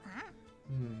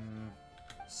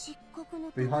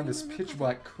 Behind this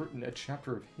pitch-black curtain, a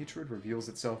chapter of hatred reveals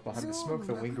itself behind the smoke,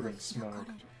 the lingering smoke.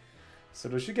 So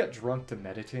does she get drunk to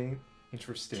meditate?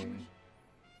 Interesting.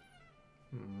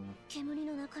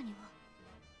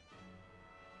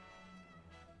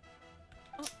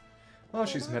 Oh,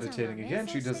 she's meditating again.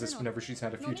 She does this whenever she's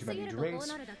had a few too many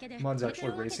drinks. Mine's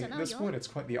actually racing at this point. It's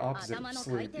quite the opposite of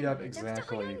sleep. Yep,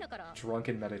 exactly.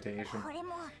 Drunken meditation.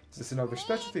 Is this another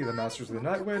specialty of the Masters of the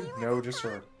Nightwind? No, just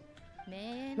her.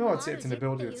 No, I'd say it's an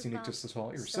ability that's unique to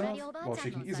Citlali herself. While she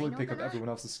can easily pick up everyone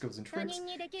else's skills and tricks,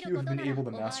 few have been able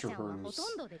to master hers.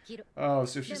 Oh,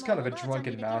 so she's kind of a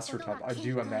drunken master type. I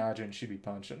do imagine she'd be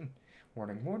punching.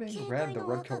 Warning, warning, red, the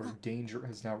red-colored danger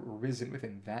has now arisen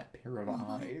within that pair of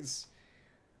eyes.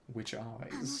 Which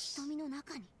eyes?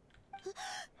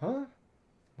 Huh?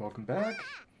 Welcome back.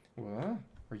 What?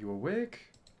 Are you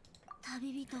awake?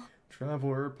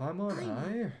 Traveler, Paimon,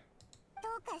 aye?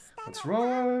 What's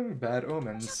wrong? Bad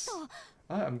omens.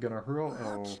 I'm gonna hurl.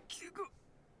 Oh.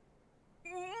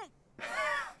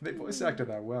 They voice acted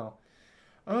that well.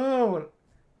 Oh,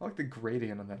 I like the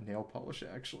gradient on that nail polish,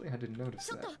 actually. I didn't notice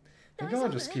that. Maybe I'll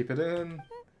just keep it in.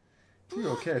 Ooh,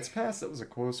 okay, it's past. That was a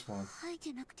close one.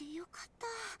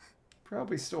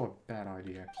 Probably still a bad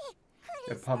idea.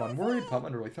 If Paimon worried,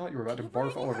 Paimon really thought you were about to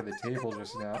barf all over the table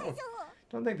just now.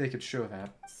 Don't think they could show that.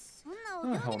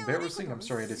 Oh, how embarrassing. I'm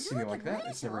sorry I had to see me like that.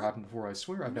 It's never happened before, I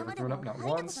swear. I've never thrown up, not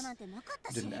once. I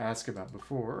didn't ask about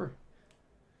before.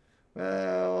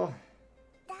 Well...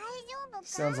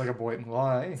 Sounds like a blatant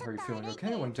lie. Are you feeling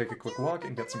okay? I want to take a quick walk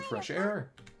and get some fresh air.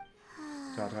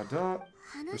 Dot dot dot.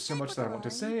 There's so much that I want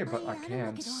to say, but I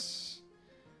can't.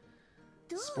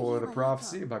 Spoil the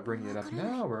prophecy by bringing it up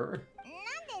now, or...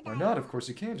 Why not? Of course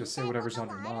you can. Just say whatever's on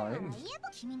your mind.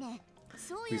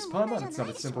 Please, Paimon, it's not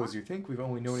as simple as you think. We've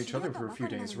only known each other for a few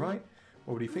days, right?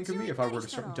 What would you think of me if I were to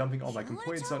start dumping all my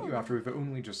complaints on you after we've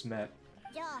only just met?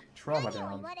 Trauma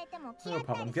down. Oh,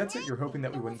 Paimon gets it. You're hoping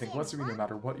that we wouldn't think less of you no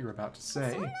matter what you're about to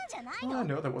say. Oh,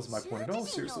 no, that wasn't my point at all.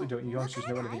 Seriously, don't you youngsters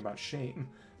know anything about shame?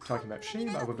 Talking about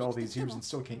shame, I've lived all these years and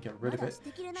still can't get rid of it.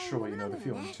 Surely you know the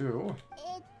feeling, too.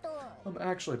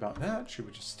 Actually, about that, she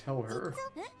would just tell her.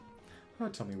 Oh,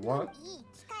 tell me what?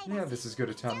 Yeah, this is good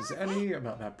a time as any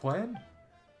about that plan.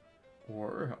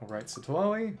 Or, alright,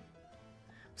 Citlali.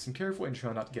 Listen carefully and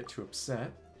try not to get too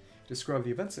upset. Describe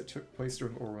the events that took place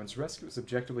during Ororon's rescue as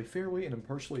objectively, fairly, and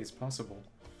impartially as possible.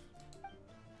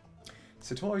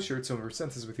 Citlali shared some of her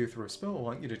senses with you through a spell,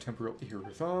 allowing you to temporarily hear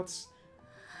her thoughts.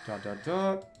 Dot dot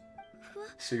dot.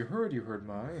 So you heard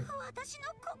my...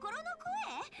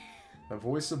 The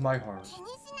voice of my heart.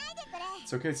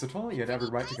 It's okay, Citlali, you had every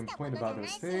right to complain about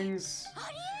those things.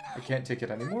 I can't take it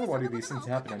anymore. Why do these things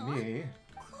happen to me?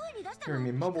 Hearing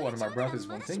me mumble under my breath is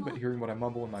one thing, but hearing what I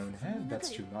mumble in my own head, that's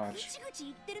too much.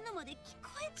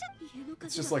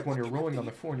 It's just like when you're rolling on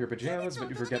the floor in your pajamas, but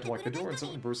you forget to lock the door and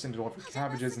someone bursts into all of your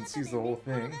cabbages and sees the whole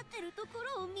thing.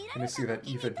 Can I see that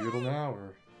Aoife doodle now,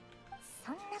 or...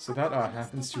 So that,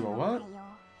 happens to a what?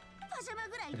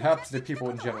 It happens to people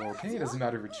in general, okay? It doesn't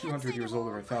matter if you're 200 years old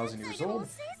or 1,000 years old.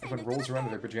 Everyone rolls around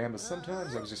in their pajamas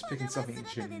sometimes. I was just picking something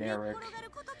generic.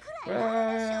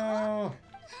 Well...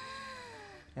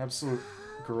 Absolute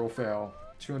girl fail.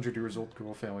 200 years old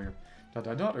girl failure.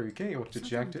 Are you gay? You look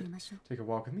dejected. Take a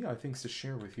walk with me. I have things to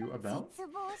share with you about.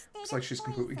 Looks like she's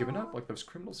completely given up, like those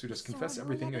criminals who just confess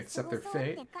everything and accept their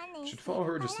fate. Should follow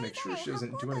her just to make sure she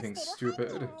doesn't do anything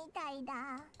stupid.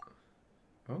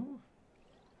 Oh?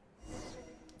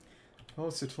 Oh,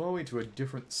 Citlali to a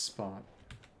different spot.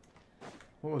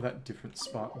 What would that different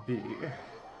spot be?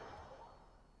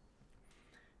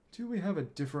 Do we have a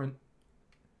different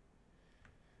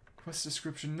quest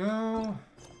description? No.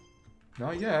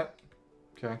 Not yet.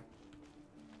 Okay.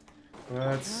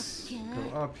 Let's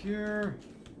go up here.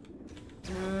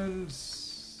 And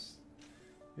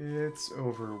it's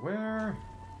over where?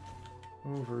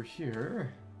 Over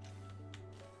here.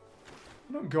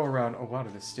 I don't go around a lot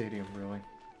of this stadium, really.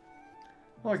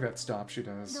 I like that stop she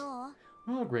does.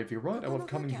 Well, great view, right? I love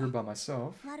coming here by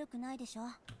myself.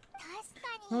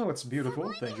 Oh, it's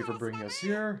beautiful. Thank you for bringing us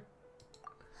here.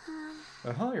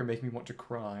 Aha, you're making me want to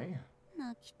cry.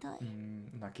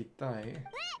 Nakitai.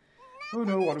 Oh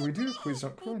no, what do we do? Please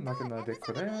don't cry.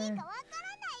 Nakanadekure.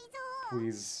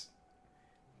 Please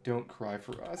don't cry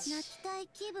for us.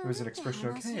 It was an expression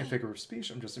okay, a figure of speech.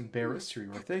 I'm just embarrassed here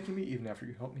you are thanking me even after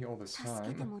you helped me all this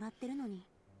time.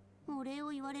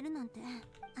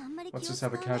 Let's just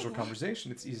have a casual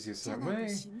conversation. It's easiest that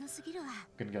way.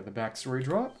 Gonna get the backstory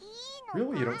drop?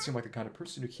 Really? You don't seem like the kind of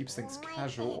person who keeps things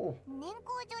casual.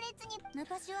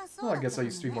 Well, I guess I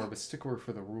used to be more of a stickler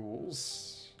for the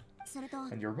rules.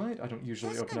 And you're right, I don't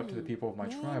usually open up to the people of my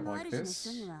tribe like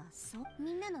this.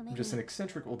 I'm just an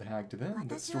eccentric old hag to them.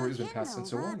 That story's been passed on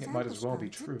so long, it might as well be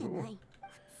true.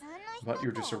 But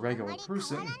you're just a regular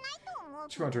person.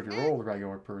 200-year-old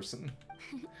regular person.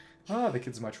 Ah, the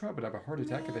kids in my tribe would have a heart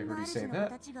attack if they heard you say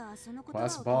that.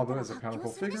 Class Baba is a powerful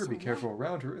figure, be careful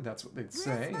around her, that's what they'd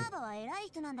say.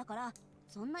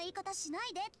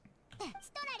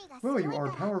 Well, you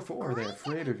are powerful, are they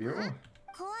afraid of you?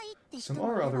 Some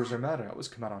are, others are mad at us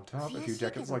come out on top. A few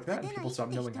decades like that and people stop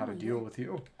knowing how to deal with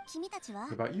you.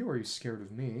 What about you? Are you scared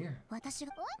of me?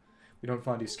 We don't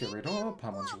find you scary at all.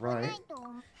 Pamon's right.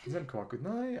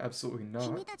 Absolutely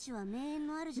not.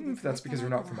 If that's because you're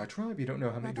not from my tribe, you don't know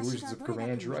how many delusions of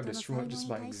grandeur I've destroyed just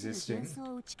by existing.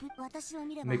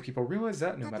 Make people realize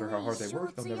that no matter how hard they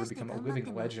work, they'll never become a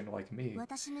living legend like me. What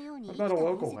about a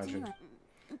local legend?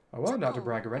 Oh, well, not to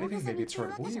brag or anything, maybe it's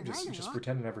hard to believe, just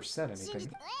pretend I never said anything.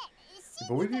 I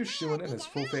believe you, Xilonen has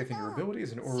full faith in your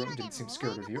abilities, and Ororon didn't seem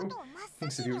scared of you.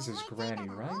 Thinks of you as his granny,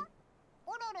 right?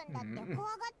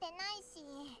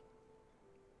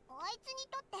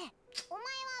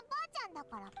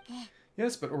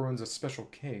 Yes, but Ororon's a special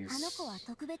case.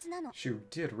 She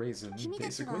did raise him,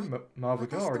 basically.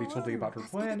 Mavuka already told you about her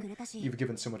plan. You've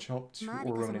given so much help to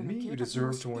Ororon and me, you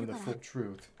deserve to learn the full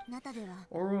truth.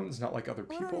 Ororon's not like other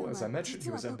people. As I mentioned, he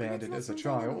was abandoned as a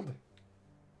child.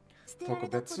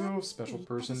 Tokobetsu, special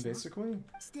person, basically.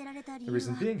 The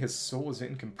reason being, his soul is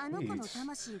incomplete.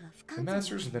 The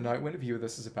Masters of the Night Wind view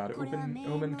this as a bad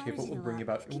omen capable of bringing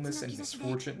about illness and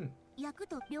misfortune.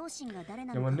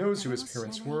 No one knows who his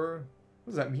parents were.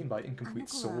 What does that mean by incomplete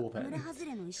soul, then?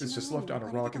 He was just left on a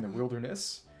rock in the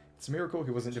wilderness. It's a miracle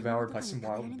he wasn't devoured by some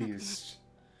wild beast.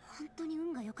 I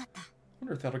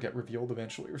wonder if that'll get revealed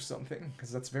eventually or something,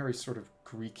 because that's very sort of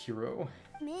Greek hero.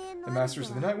 The Masters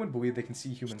of the Night Wind believe they can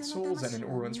see human souls, and in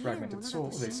Ororon's fragmented soul,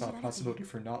 they saw a possibility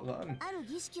for Natlan.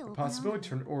 A possibility to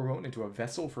turn Ororon into a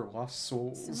vessel for lost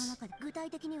souls.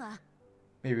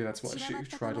 Maybe that's why she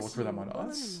tried to look for them on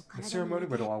us. The ceremony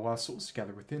would allow lost souls to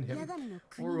gather within him.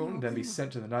 Ororon would then be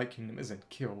sent to the Night Kingdom as in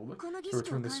killed, to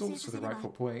return the souls to the rightful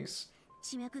place.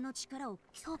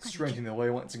 Strengthening the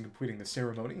ley lines and completing the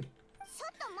ceremony.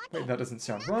 Wait, that doesn't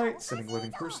sound right. Sending a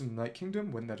living person to the Night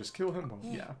Kingdom, wouldn't that just kill him? Well,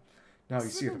 yeah. Now you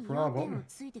see the problem.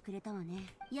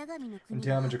 When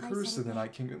damage occurs to the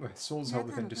Night Kingdom, the souls held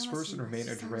within disperse and remain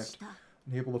adrift.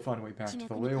 Unable to find a way back to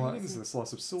the ley lines, this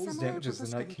loss of souls damages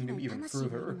the Night Kingdom even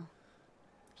further.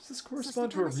 Does this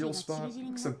correspond to a real spot?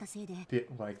 Looks a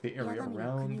bit like the area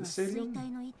around the stadium.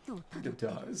 I think it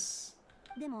does.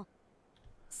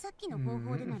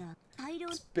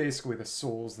 It's basically the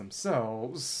souls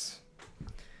themselves.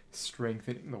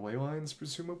 Strengthening the ley lines,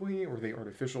 presumably, or the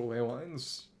artificial ley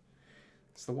lines.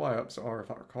 So the Y-ups are,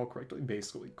 if I recall correctly,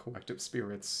 basically collective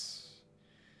spirits.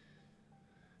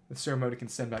 The ceremony can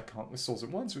send back countless souls at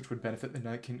once, which would benefit the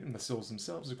Night Kingdom and the souls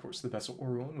themselves. Of course, the vessel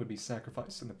Ororon would be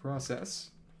sacrificed in the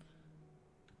process.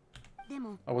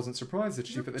 I wasn't surprised that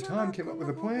Chief at the time came up with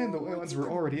a plan. The ley lines were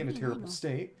already in a terrible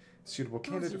state. A suitable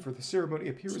candidate for the ceremony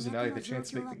appears, and now you have the chance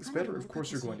to make things better. Of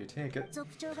course you're going to take it.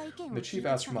 When the Chief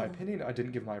asked for my opinion, I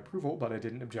didn't give my approval, but I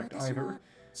didn't object either.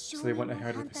 So they went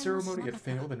ahead with the ceremony. It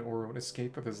failed, and Ororon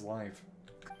escaped with his life.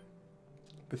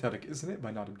 Pathetic, isn't it,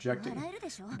 by not objecting? I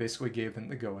basically gave them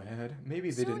the go-ahead.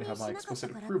 Maybe they didn't have my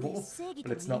explicit approval,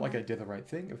 but it's not like I did the right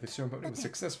thing. If the ceremony was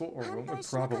successful, Ororon would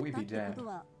probably be dead.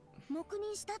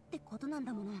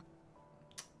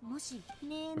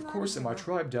 Of course, in my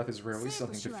tribe, death is rarely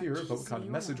something to fear, but what kind of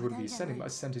message would it be sending by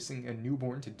sentencing a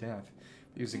newborn to death,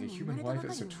 using a human life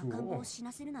as a tool?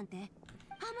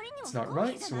 It's not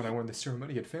right, so when I learned the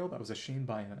ceremony had failed, I was ashamed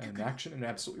by an action and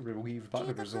absolutely relieved by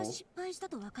the result.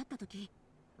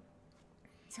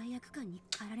 The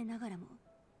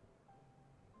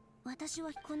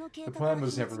plan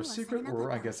was never a secret, or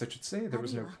I guess I should say, there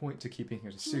was no point to keeping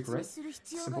it a secret.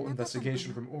 Simple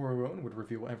investigation from Ororon would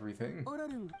reveal everything.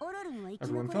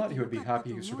 Everyone thought he would be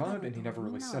happy he survived, and he never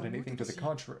really said anything to the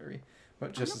contrary.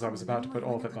 But just as I was about to put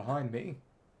all of it behind me...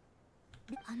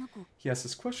 He asked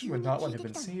this question when Natlan had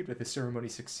been saved if the ceremony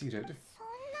succeeded.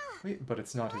 Wait, but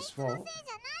it's not his fault.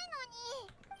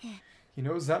 He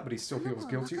knows that, but he still feels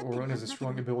guilty. Ororon has a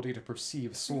strong ability to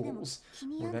perceive souls.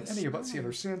 More than any of us, he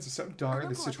understands just how dire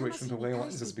the situation with the ley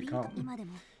lines has become.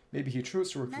 Maybe he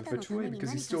chose to work with Fatui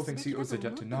because he still thinks he owes a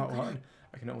debt to Natlan.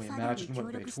 I can only imagine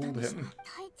what they told him.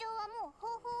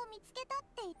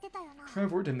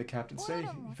 Trevor, didn't the captain say?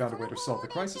 He found a way to solve the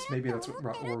crisis. Maybe that's what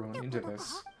brought Ororon into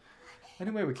this.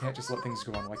 Anyway, we can't just let things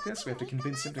go on like this. We have to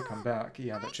convince him to come back.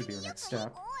 Yeah, that should be our next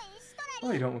step.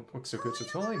 Oh, you don't look so good,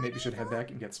 Citlali. Maybe you should head back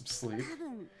and get some sleep.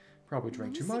 Probably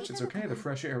drank too much. It's okay. The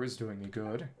fresh air is doing me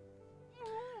good.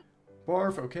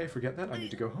 Barf. Okay, forget that. I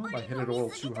need to go home. I hit it a little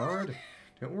too hard.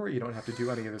 Don't worry, you don't have to do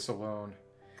any of this alone.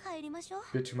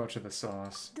 Bit too much of the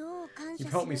sauce.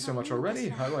 You've helped me so much already.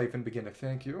 How do I even begin to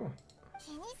thank you?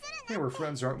 Hey, we're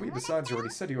friends, aren't we? Besides, I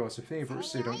already said you owe us a favor,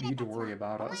 so you don't need to worry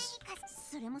about us.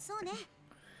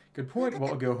 Good point. Well,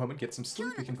 I'll go home and get some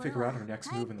sleep. We can figure out our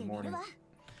next move in the morning.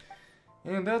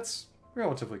 And that's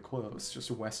relatively close, just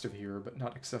west of here, but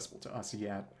not accessible to us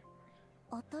yet.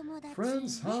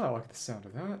 Friends? Huh, I like the sound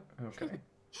of that. Okay.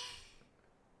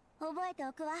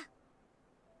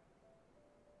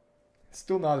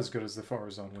 Still not as good as the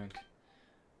Farazan Wink.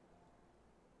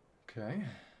 Okay.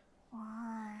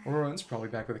 Ororon's probably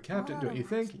back with the captain, don't you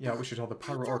think? Yeah, we should tell the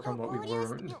Pyro Archon what we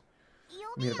learned.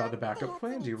 You mean about the backup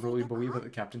plan? Do you really believe what the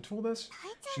captain told us?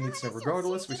 She needs to know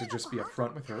regardless, we should just be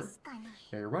upfront with her.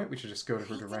 Yeah, you're right, we should just go to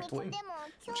her directly.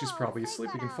 But she's probably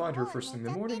asleep, we can find her first thing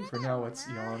in the morning. For now, let's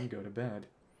yawn, go to bed.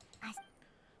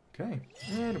 Okay,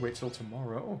 and wait till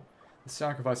tomorrow. The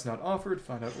sacrifice not offered,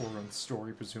 find out Ororon's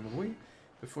story, presumably.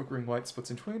 The flickering light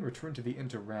splits in twain, return to the inn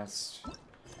to rest.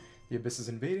 The abyss is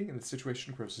invading, and the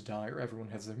situation grows dire. Everyone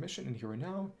has their mission, and here and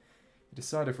now, you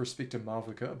decide to first speak to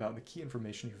Malvika about the key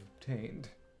information you've obtained.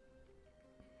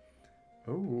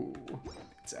 Oh,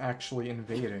 it's actually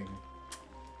invading.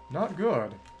 Not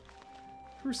good.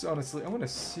 First, honestly, I want to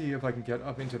see if I can get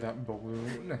up into that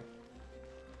balloon,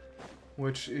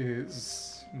 which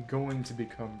is going to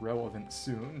become relevant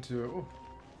soon, too.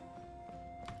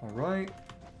 Alright.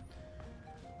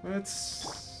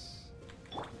 Let's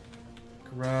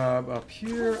grab up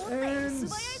here and...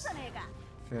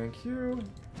 Thank you.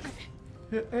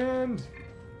 And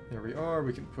there we are.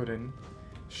 We can put in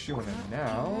Xilonen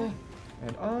now.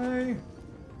 And I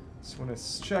just want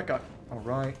to check out.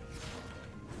 Alright.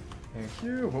 Thank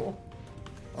you. We'll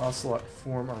Ocelot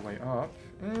form our way up.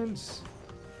 And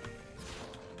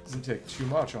doesn't take too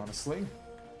much, honestly.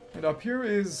 And up here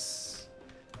is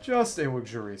just a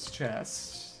luxurious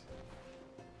chest.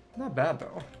 Not bad,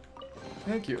 though.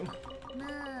 Thank you.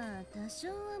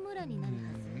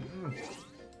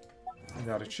 And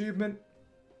that achievement.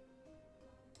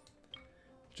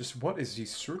 Just what is he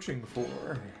searching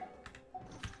for?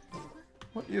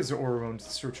 What is Ororon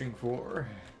searching for?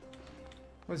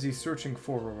 What is he searching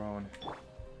for, Ororon?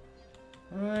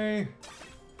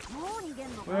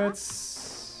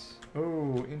 Let's...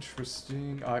 Oh,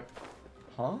 interesting.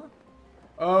 Huh?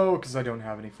 Oh, because I don't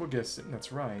have any Phlogiston.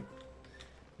 That's right.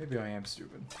 Maybe I am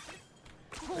stupid.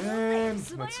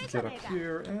 And let's get up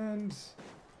here, and...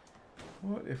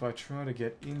 What if I try to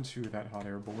get into that hot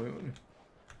air balloon?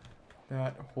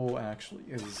 That hole actually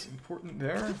is important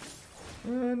there.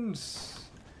 And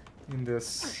in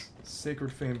this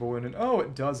Sacred Flame balloon, and oh,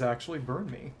 it does actually burn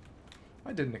me.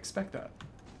 I didn't expect that.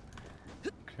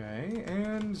 Okay,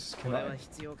 and can I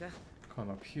climb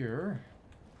up here?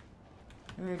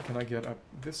 And can I get up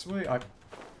this way? I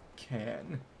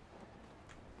can.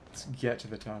 Let's get to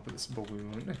the top of this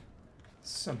balloon.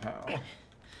 Somehow.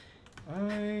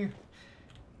 I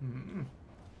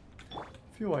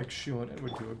feel like Xilonen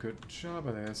would do a good job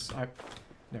of this.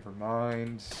 Never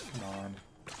mind. Come on.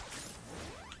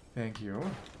 Thank you.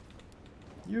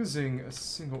 Using a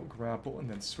single grapple and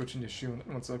then switching to Xilonen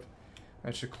once I've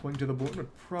I should cling to the balloon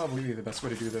would probably be the best way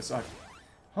to do this.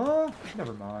 Huh?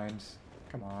 Never mind.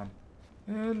 Come on.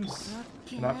 And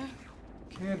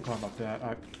can climb up that.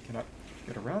 Can I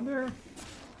get around there?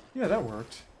 Yeah, that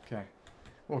worked. Okay.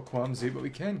 A little clumsy, but we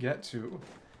can get to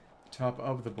the top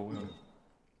of the balloon.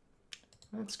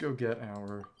 Let's go get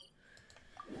our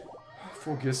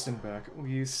full Giston back, at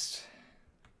least.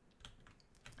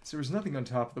 So there's nothing on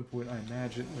top of the balloon, I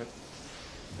imagine, but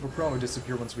it'll probably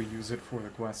disappear once we use it for the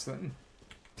quest, then.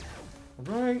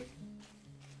 Alright.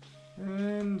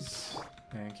 And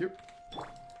thank you.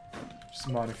 Just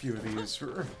mod a few of these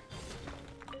for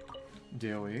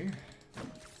daily.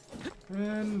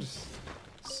 And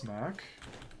smack.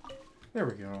 There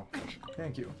we go.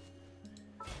 Thank you.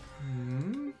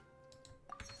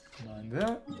 Mind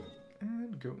that.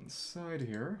 And go inside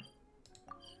here.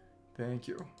 Thank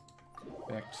you.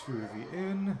 Back to the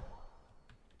inn.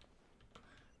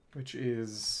 Which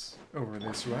is over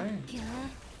this way.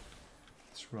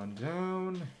 Let's run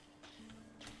down.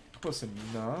 Close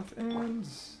enough. And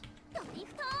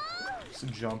just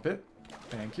jump it.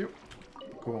 Thank you.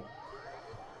 Cool.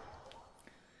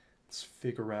 Let's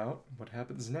figure out what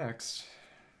happens next.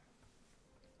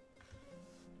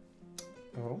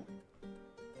 Oh.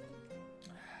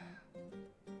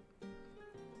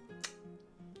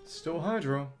 Still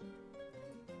Hydro.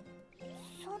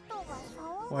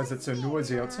 Why is it so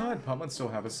noisy outside? Pop must still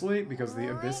have asleep because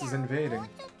the abyss is invading.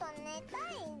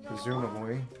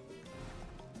 Presumably.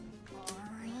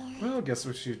 Well, I guess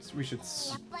we should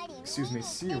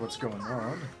see what's going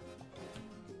on.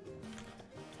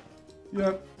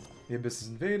 Yep. The abyss is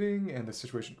invading, and the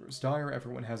situation grows dire.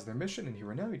 Everyone has their mission, and here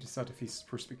and now you decide to feast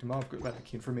first speak to Mavka about the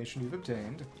key information you've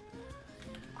obtained.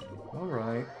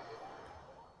 Alright.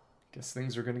 Guess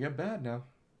things are gonna get bad now.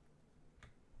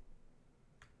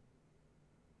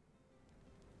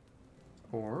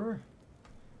 Or...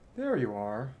 there you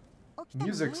are.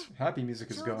 Happy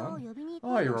music is gone.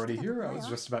 Oh, you're already here? I was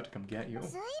just about to come get you.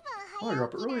 Oh, you're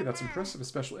up early? That's impressive,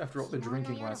 especially after all the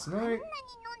drinking last night.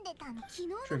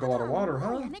 Drink a lot of water,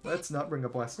 huh? Let's not bring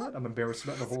up last night. I'm embarrassed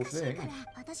about the whole thing.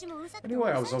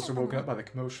 Anyway, I was also woken up by the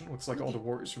commotion. Looks like all the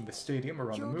warriors from the stadium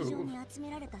are on the move.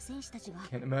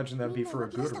 Can't imagine that'd be for a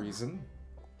good reason.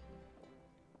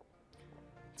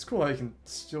 It's cool how you can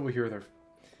still hear their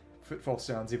footfall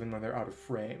sounds even though they're out of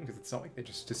frame, because it's not like they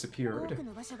just disappeared.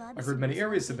 I've heard many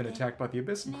areas have been attacked by the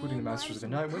Abyss, including the Masters of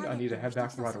the Nightwind. I need to head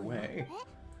back right away.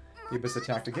 The Abyss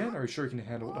attacked again? Are you sure you can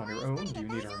handle it on your own? Do you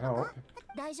need our help?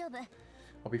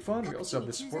 I'll be fine. We also have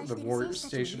the support of the warriors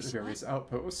stationed at various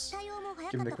outposts.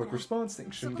 Given the quick response,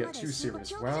 things shouldn't get too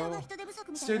serious. Well,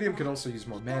 the stadium could also use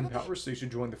more manpower, so you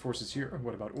should join the forces here.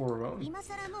 What about Ororon?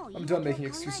 I'm done making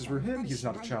excuses for him. He's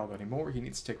not a child anymore. He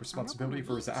needs to take responsibility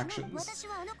for his actions.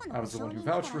 I was the one who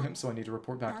vouched for him, so I need to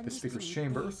report back to the Speaker's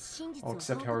Chamber. I'll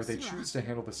accept however they choose to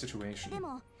handle the situation.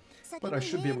 But I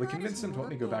should be able to convince him to let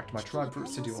me go back to my tribe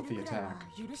first to deal with the attack.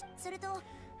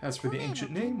 As for the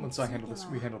ancient name, once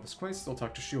we handle this quest, I'll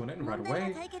talk to Xilonen right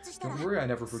away. Don't worry, I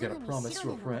never forget a promise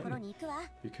to a friend.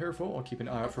 Be careful, I'll keep an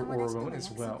eye out for Ororon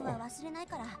as well.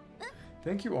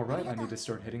 Thank you, alright, I need to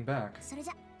start heading back.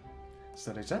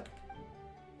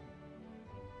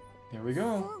 There we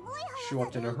go. She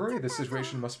left in a hurry, this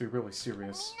situation must be really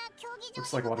serious.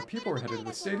 Looks like a lot of people are headed to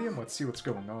the stadium, let's see what's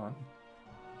going on.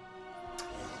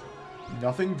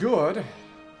 Nothing good.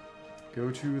 Go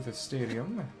to the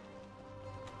stadium.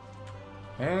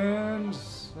 And...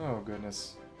 oh,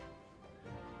 goodness.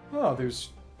 Oh, there's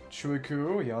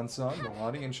Chuiku, Yansan,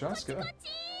 Milani, and Chasca.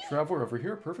 Traveler over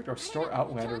here. Perfect. Our star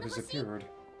outlander has appeared.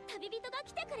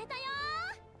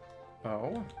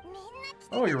 Oh?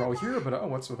 Oh, you're all here, but oh,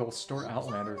 what's with the whole star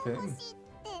outlander thing?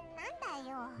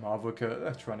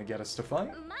 Mavka trying to get us to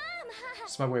fight?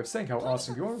 It's my way of saying how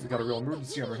awesome you are. We've got a real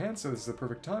emergency on our hands, so this is the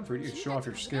perfect time for you to show off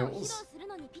your skills.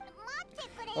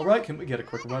 Alright, can we get a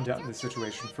quick rundown of the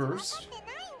situation first?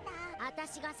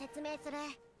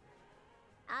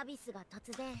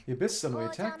 The Abyss suddenly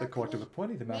attacked the Collective of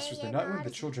 20, the Masters of the Nightwind, the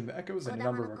Children of the Echoes, and a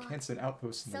number of Arcansan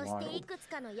outposts in the wild.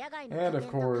 And of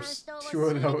course, 2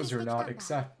 of those are not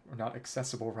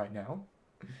accessible right now.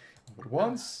 All at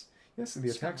once, yes, and the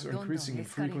attacks are increasing in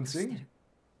frequency.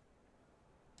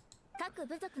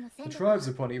 The tribes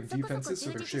have plenty of defenses,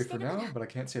 so they're safe for now, but I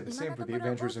can't say the same for the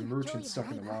Avengers and merchants stuck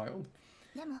in the wild.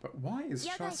 But why is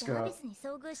Chasca...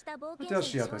 what does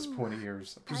she have those pointy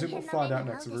ears? I presume we'll find out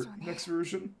next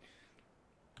version.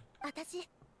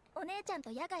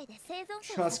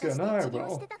 Chasca and I,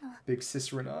 well, Big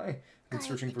Sister and I, have been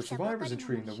searching for survivors and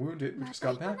treating the wounded. We just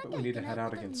got back, but we need to head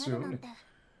out again soon.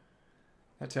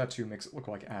 That tattoo makes it look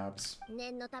like abs.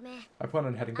 I plan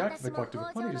on heading back to the Collective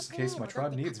of Plenty just in case my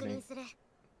tribe needs me.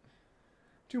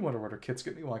 Do wonder what her kit's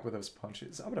gonna be like with those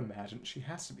punches. I would imagine she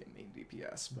has to be a main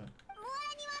DPS, but...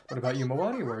 What about you,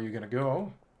 Moani? Where are you gonna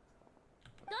go?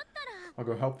 I'll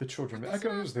go help the children of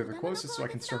Echoes. They're the closest, so I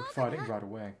can start fighting right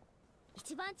away.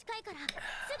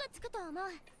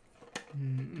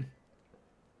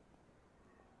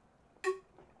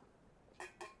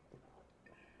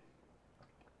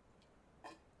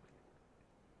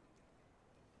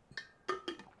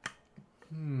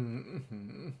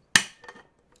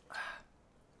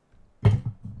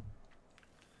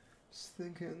 Just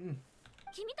thinking...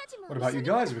 What about you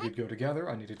guys? We could go together.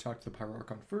 I need to talk to the Pyro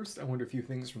Archon first. I wonder a few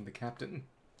things from the captain.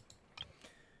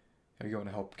 Are you going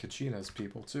to help Kachina's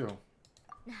people, too?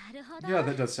 Yeah,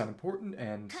 that does sound important,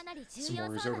 and some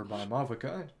worries over by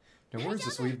Mavuka. No worries,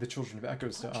 just leave the Children of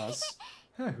Echoes to us.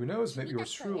 Huh, who knows, maybe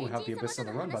yours truly will have the Abyss on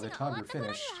the run by the time you're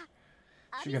finished.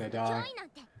 She's gonna die.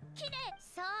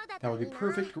 That would be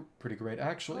perfect, pretty great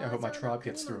actually. I hope my tribe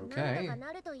gets through okay.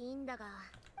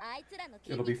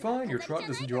 It'll be fine, your tribe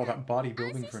doesn't do all that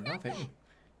bodybuilding for nothing.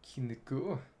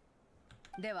 Kiniku.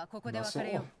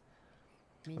 Muscle.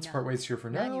 Let's part ways here for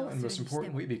now, and most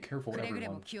importantly, be careful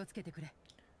everyone.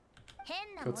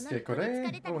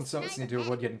 Oh, and so need to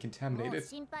avoid getting contaminated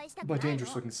by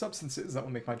dangerous looking substances. That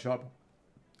will make my job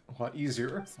a lot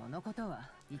easier.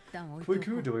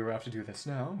 Quiku, do we have to do this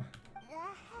now?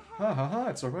 Ha ha ha,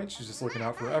 it's alright, she's just looking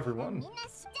out for everyone.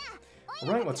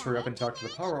 Alright, let's hurry up and talk to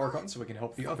the Power Archon so we can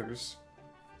help the others.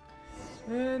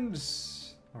 And...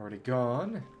 already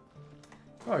gone.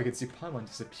 Oh, I can see Paimon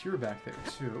disappear back there,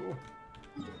 too.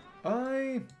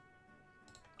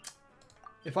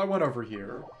 If I went over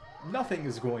here, nothing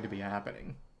is going to be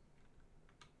happening.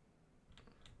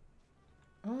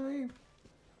 I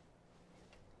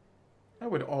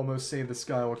would almost say the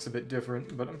sky looks a bit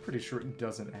different, but I'm pretty sure it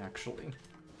doesn't actually.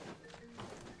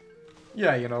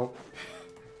 Yeah, you know...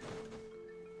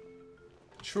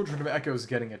 Children of Echoes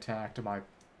getting attacked to my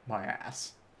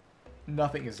ass.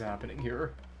 Nothing is happening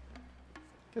here.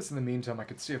 Guess in the meantime I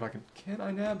could see if I can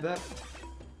I nab that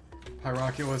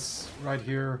Pyroculus right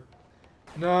here?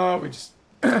 No, we just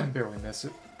barely miss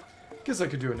it. Guess I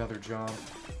could do another jump.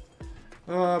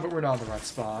 But we're not in the right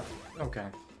spot. Okay.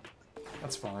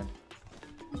 That's fine.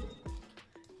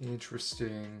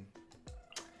 Interesting.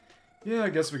 Yeah, I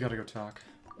guess we gotta go talk.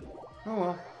 Oh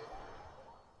well.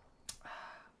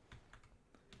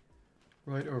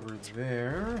 Right over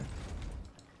there.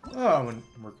 Oh, and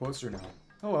we're closer now.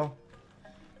 Oh well.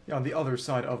 Yeah, on the other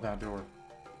side of that door.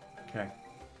 Okay.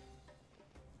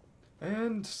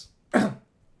 And...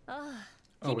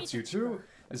 oh, it's you too?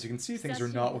 As you can see, things are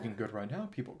not looking good right now.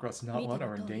 People across Natlan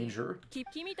are in danger.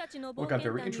 Look, I'm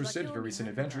very interested in your recent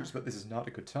adventures, but this is not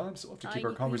a good time, so we'll have to keep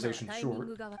our conversation short.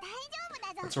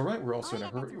 That's alright, we're also in a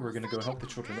hurry. We're gonna go help the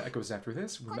Children of Echoes after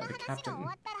this. We met the captain.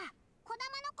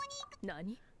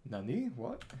 Nani?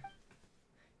 What?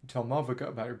 You tell Mavuka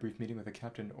about your brief meeting with the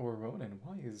captain Ororon, and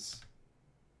why is...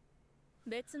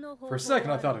 For a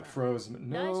second I thought it froze, but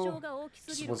no,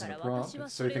 this wasn't a prompt.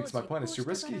 So he thinks my plan is too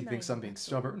risky, he thinks I'm being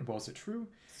stubborn. Well, is it true?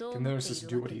 Can Gnosis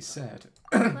do what he said?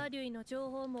 I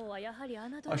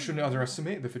shouldn't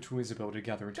underestimate the Fatui's ability to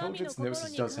gather intelligence.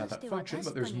 Gnosis does have that function,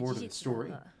 but there's more to the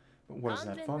story. But what is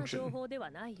that function?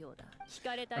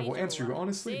 I will answer you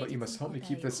honestly, but you must help me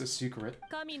keep this a secret.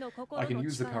 I can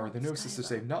use the power of the Gnosis to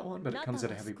save Natlan, but it comes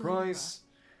at a heavy price.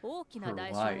 Her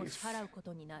life.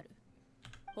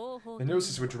 The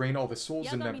Gnosis would drain all the souls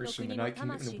and members from the Night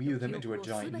Kingdom and weave them into a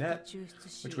giant net,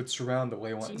 which would surround the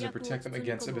ley lines and protect them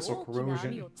against abyssal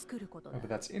corrosion. Oh, but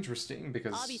that's interesting,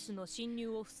 because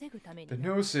the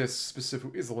Gnosis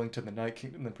specifically is linked to the Night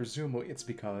Kingdom, and presumably it's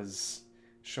because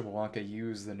Shabalanka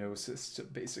used the Gnosis to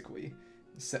basically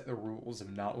set the rules of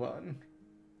Natlan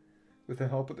with the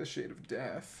help of the Shade of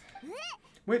Death.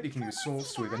 Wait, you can use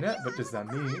souls to weave a net, but does that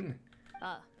mean...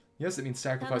 Yes, it means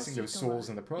sacrificing those souls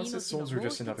in the process. Souls are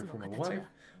just another form of life.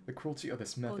 The cruelty of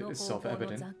this method is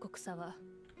self-evident.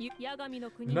 The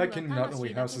Night Kingdom not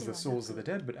only houses the souls of the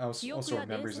dead, but also our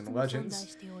memories and the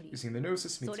legends. Using the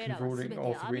Gnosis means converting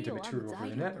all three into material over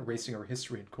the net, erasing our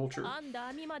history and culture.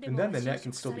 And then the net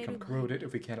can still become corroded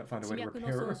if we cannot find a way to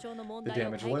repair the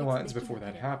damaged ley lines before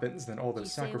that happens, then all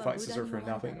those sacrifices are for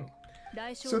nothing.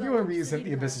 So the only reason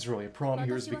the Abyss is really a problem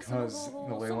here is because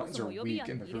the ley lines are weak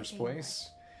in the first place.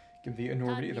 Given the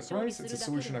enormity of the price, it's a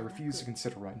solution I refuse to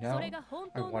consider right now.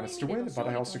 I want us to win, but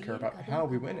I also care about how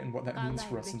we win and what that means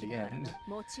for us in the end.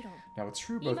 Now it's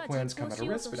true, both plans come at a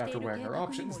risk, but after weighing our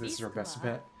options, this is our best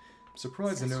bet. I'm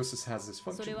surprised the Gnosis has this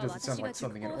function. It doesn't sound like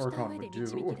something an Archon would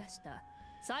do.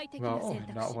 Well,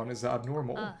 not one is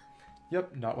abnormal.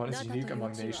 Yep, Natlan is unique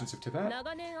among the nations of Tibet.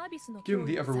 Given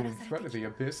the ever-looming threat of the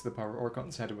Abyss, the Power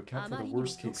Archons had to account for the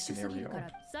worst-case scenario.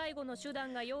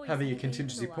 Having a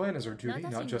contingency plan is our duty,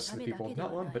 not just to the people of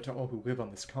Natlan, but to all who live on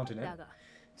this continent.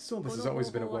 Still, this has always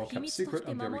been a well-kept secret.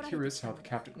 I'm very curious how the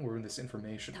captain learned this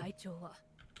information.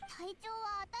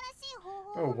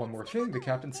 Oh, one more thing. The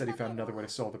captain said he found another way to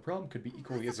solve the problem. Could be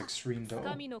equally as extreme, though.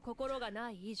 Without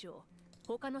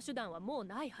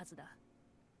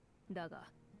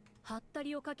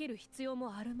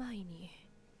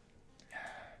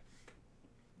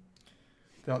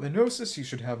the Gnosis, he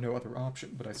should have no other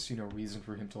option, but I see no reason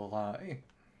for him to lie.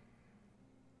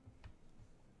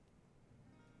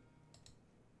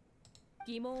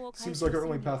 Seems like our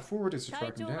only path forward is to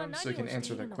track him down, so he can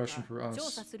answer that question for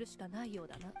us.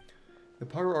 The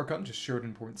Pyro Archon just shared an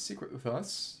important secret with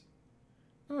us.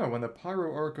 Oh, when the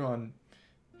Pyro Archon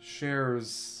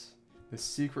shares the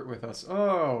secret with us.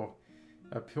 Oh!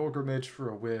 A pilgrimage for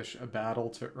a wish, a battle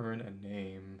to earn a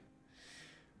name.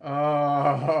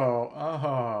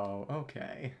 Oh,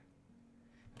 okay.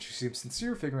 She seems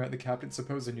sincere, figuring out the captain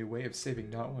suppose a new way of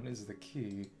saving Natlan is the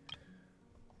key.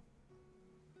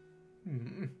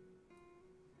 When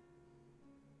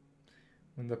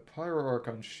the Pyro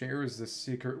Archon shares the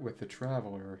secret with the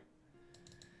Traveler,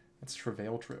 that's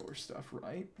Travail Trailer stuff,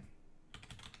 right?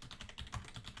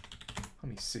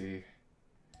 Let me see.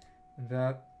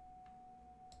 That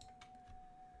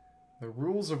the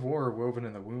rules of war are woven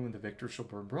in the womb, the victor shall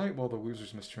burn bright, while the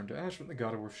losers must turn to ash. When the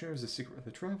God of War shares the secret with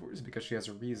the Travelers, because she has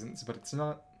her reasons, but it's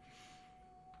not.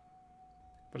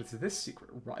 But it's this secret,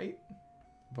 right?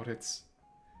 But it's.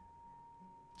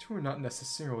 Two are not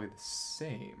necessarily the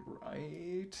same,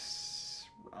 right?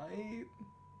 Right?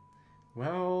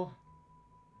 Well.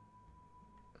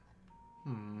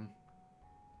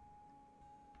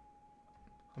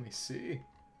 Let me see.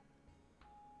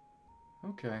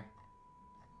 Okay.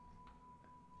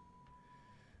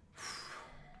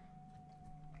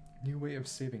 New way of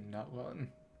saving Natlan.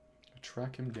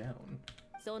 Track him down.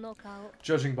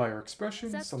 Judging by her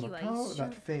expression, Sonokao,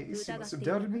 that face, he must have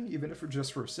doubted me, even if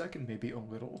just for a second, maybe a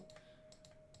little.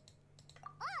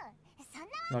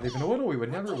 Not even a little, we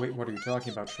would never. Wait, what are you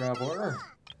talking about, Traveler?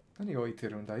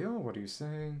 What are you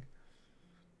saying?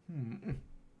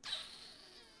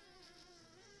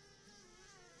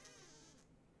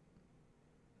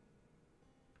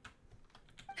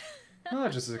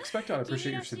 Just as expected, I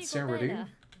appreciate your sincerity.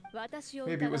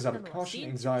 Maybe it was out of caution,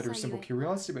 anxiety, or simple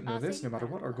curiosity, but know this, no matter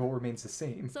what, our goal remains the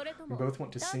same. We both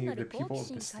want to save the people of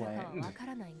this land.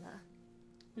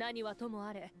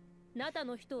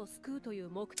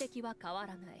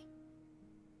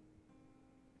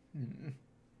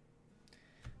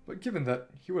 But given that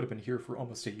he would have been here for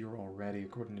almost a year already,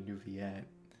 according to Neuvillette,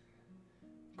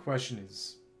 the question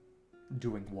is,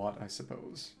 doing what, I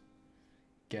suppose?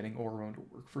 Getting Ororon to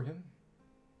work for him?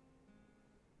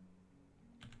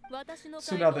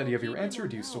 So now that you have your answer,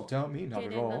 do you still doubt me? Not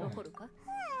at all.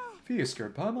 If you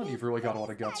scared Paimon, you've really got a lot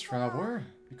of guts, Traveler.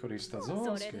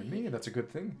 Scared me, that's a good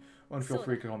thing. Oh, and feel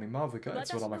free to call me Mavika,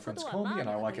 it's what all my friends call me, and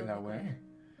I like it that way.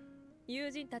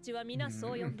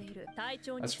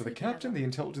 As for the captain, the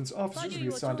intelligence officers we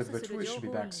assigned to the Fatui should be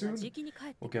back soon.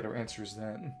 We'll get our answers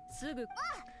then.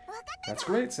 That's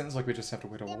great, sounds like we just have to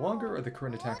wait a little longer, or the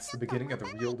current attack's the beginning of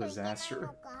the real disaster.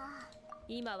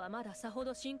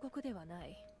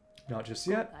 Not just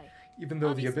yet. Even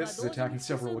though the Abyss is attacking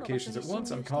several locations at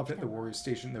once, I'm confident the warriors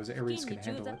stationed in those areas can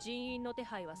handle it.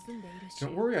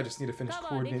 Don't worry, I just need to finish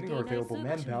coordinating our available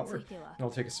manpower, and I'll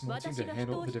take a small team to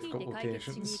handle the difficult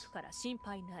locations.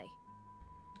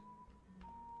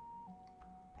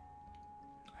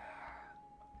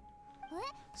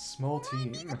 Small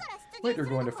team. Wait, you're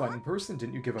going to fight in person?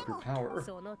 Didn't you give up your power?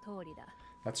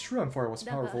 That's true, I'm far less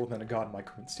powerful than a god in my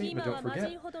current state, but don't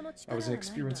forget, I was an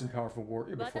experienced and powerful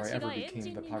warrior before I ever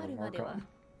became the Pyro Archon.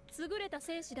 I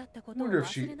wonder if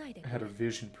she had a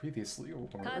vision previously, or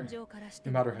no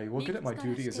matter how you look at it, my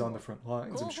duty is on the front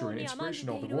lines. I'm sure an inspiration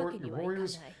to all the your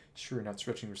warriors. Sure you're not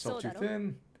stretching yourself too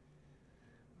thin.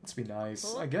 Let's be nice,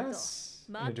 I guess.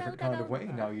 In a different kind of way.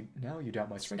 Now you doubt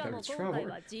my strength against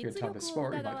Traveler. You had time to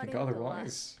spar, you might think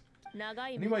otherwise.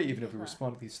 Anyway, even if we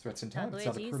respond to these threats in time, it's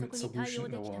not a permanent solution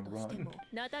in the long run.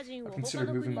 I've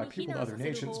considered moving my people to other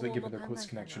nations, but given their close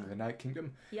connection to the Night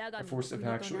Kingdom, a forced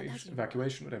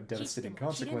evacuation would have devastating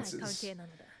consequences.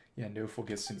 Yeah, no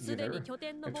Fulgiston either.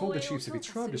 I've told the chiefs of each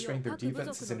tribe to strengthen their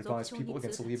defenses and advise people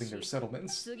against leaving their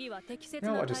settlements.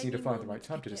 Now I just need to find the right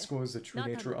time to disclose the true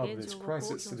nature of this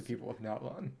crisis to the people of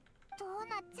Natlan.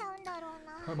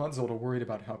 Paimon's a little worried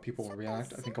about how people will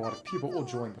react. I think a lot of people will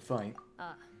join the fight.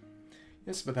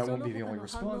 Yes, but that won't be the only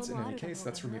response. In any case,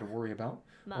 that's for me to worry about.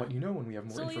 I'll let you know when we have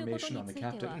more information on the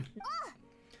captain.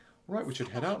 Alright, we should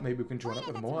head out. Maybe we can join up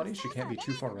with Moani. She can't be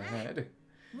too far ahead.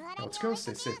 Now let's go.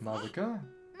 Stay safe, Malvika.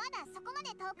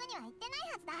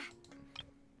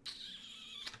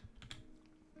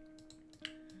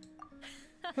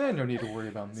 And no need to worry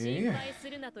about me.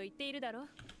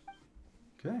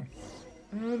 Okay.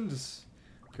 And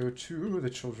go to the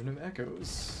Children of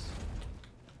Echoes.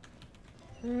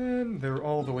 And they're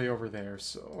all the way over there,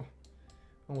 so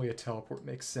only a teleport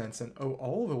makes sense. And oh,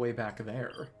 all the way back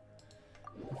there.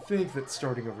 I think that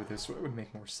starting over this way would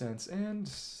make more sense. And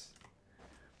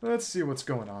let's see what's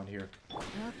going on here.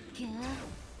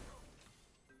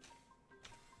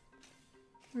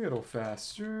 A little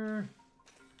faster.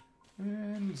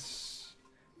 And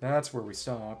that's where we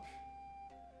stop.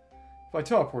 If I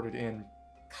teleported in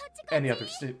any other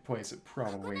place, it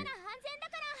probably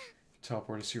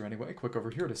teleport us here anyway. Quick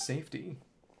over here to safety.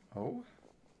 Oh.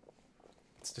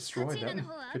 Let's destroy them.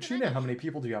 Kachina, how many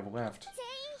people do you have left?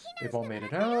 They've all made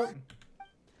it out.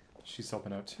 She's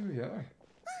helping out too, yeah.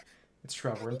 It's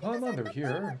Traveler and Paimon, they're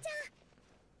here.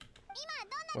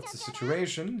 What's the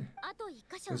situation?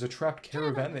 There's a trapped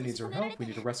caravan that needs our help. We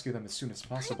need to rescue them as soon as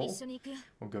possible.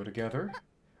 We'll go together.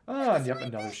 Ah, and yep,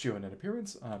 another Xilonen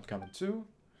appearance. I'm coming too.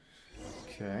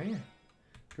 Okay.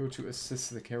 Go to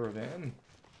assist the caravan.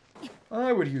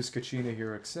 I would use Kachina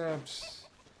here, except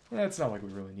it's not like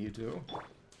we really need to.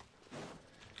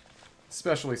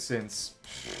 Especially since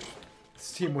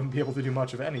this team wouldn't be able to do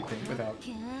much of anything without...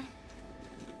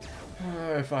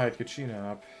 if I had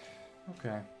Kachina up.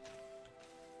 Okay.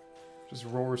 Just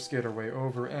roller skate our way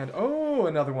over, and oh,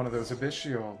 another one of those Abyss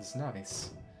Shields.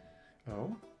 Nice.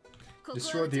 Oh.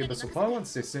 Destroyed the Abyssal Pylon.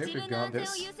 Stay safe, we've got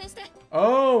this.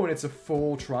 Oh, and it's a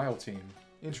full trial team.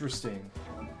 Interesting.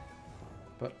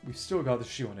 But we've still got the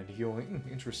shield and healing.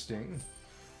 Interesting.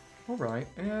 Alright,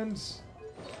 and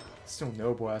still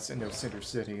no Bless and no Cinder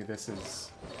City. This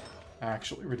is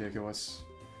actually ridiculous.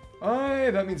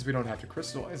 That means we don't have to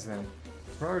crystallize them.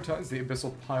 Prioritize the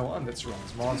Abyssal Pylon that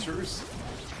surrounds monsters.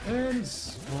 And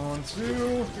 1, 2,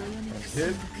 and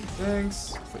hit.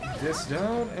 Thanks. Put this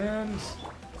down, and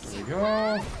there we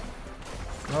go.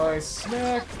 Nice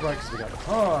smack. Right, because we got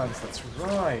pawns. That's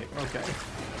right. Okay.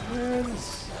 And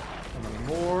how many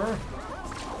more?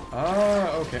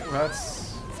 Okay.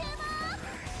 Let's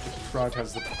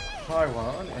prioritize the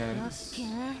pylon and see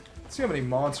how many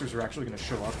monsters are actually going to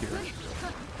show up here.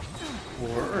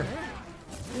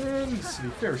 And to be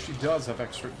fair, she does have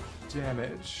extra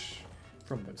damage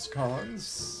from those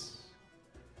cons.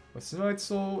 What's Night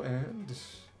Soul and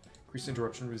increased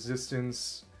interruption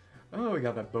resistance. Oh, we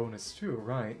got that bonus too,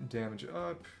 right? Damage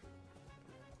up.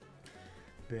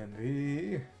 Then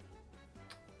the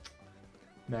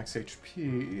max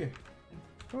HP.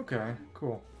 Okay,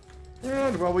 cool.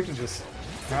 And well, we can just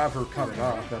have her cut it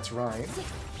off. That's right.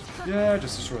 Yeah,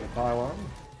 just destroy the pylon.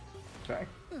 Okay.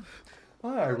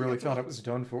 I really thought it was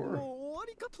done for.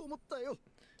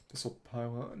 Abyssal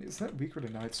Pylon. Is that weaker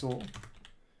to Night Soul?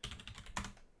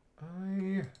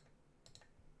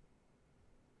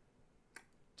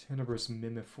 Tenebrous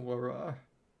Mimiflora.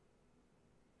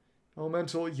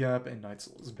 Elemental, yep, and Night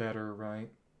Soul is better, right?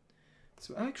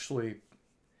 So actually,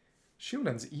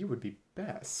 Xilonen's E would be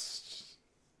best,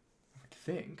 I would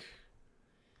think.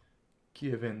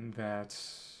 Given that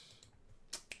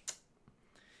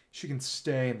she can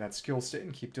stay in that skill state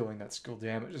and keep dealing that skill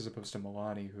damage, as opposed to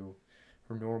Milani, who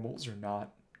her normals are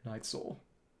not Night Soul.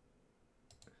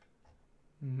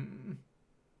 And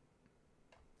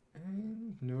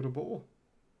notable.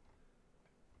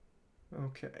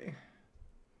 Okay.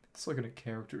 Let's look at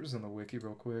characters on the wiki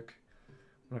real quick.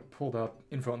 When I pulled up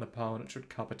info on the Pylon, it showed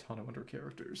Capitano under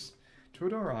characters.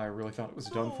 Todar, I really thought it was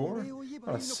done for.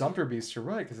 Oh, Sumter Beast, you're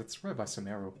right, because it's right by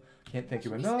Sumeru. Can't thank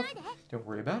you enough. Don't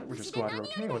worry about it, we're just glad you're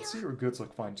okay. Let's see, your goods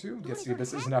look fine too. Yes, the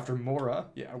Abyss isn't after Mora.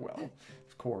 Yeah, well,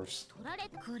 of course.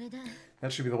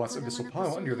 That should be the last Abyssal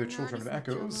Pylon near the Children of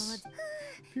Echoes.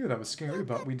 Phew, that was scary,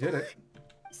 but we did it.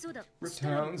 Rift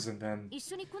Hounds, and then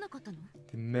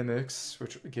the Mimics,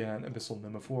 which again, Abyssal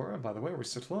Mimiflora. By the way, we're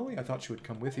Citlali. I thought she would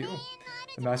come with you.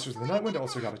 The Masters of the Nightwind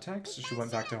also got attacked, so she went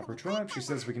back to help her tribe. She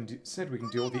says we can deal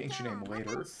with the ancient name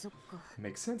later. It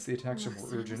makes sense, the attacks are more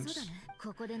urgent.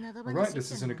 Alright,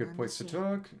 this isn't a good place to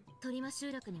talk.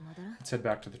 Let's head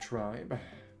back to the tribe.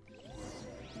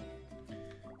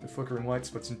 The flickering light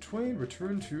splits in twain.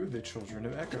 Return to the Children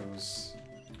of Echoes.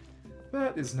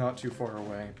 That is not too far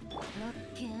away.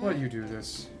 Let you do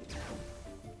this.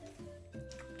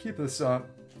 Keep this up.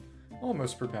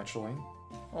 Almost perpetually.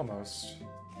 Almost.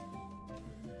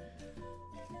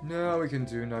 Now we can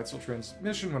do Night's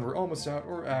transmission when we're almost out,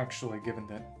 or actually, given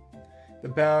that the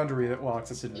boundary that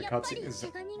locks us into the cutscene is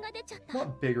a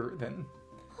lot bigger than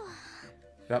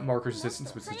that marker's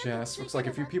distance would suggest. Looks like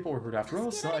a few people were hurt after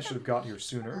all, so I should have got here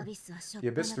sooner. The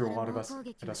abyss threw a lot of us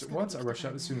at us at once. I rushed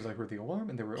out as soon as I heard the alarm,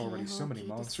 and there were already so many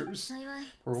monsters.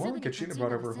 For a while, Kachina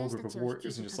brought over a whole group of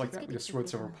warriors, and just like that, we destroyed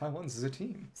several pylons as a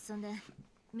team.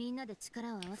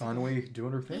 Finally,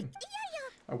 doing her thing.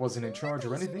 I wasn't in charge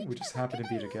or anything, we just happened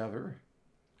to be together.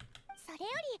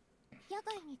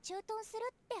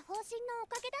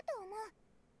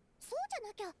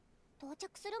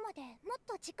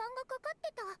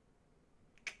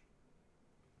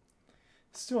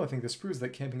 Still, I think this proves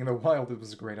that camping in the wild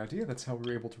was a great idea. That's how we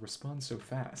were able to respond so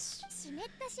fast.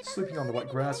 Sleeping on the wet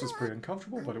grass was pretty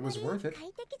uncomfortable, but it was worth it.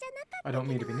 I don't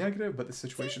mean to be negative, but the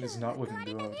situation is not looking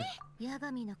good.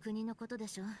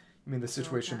 I mean the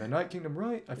situation in the Night Kingdom,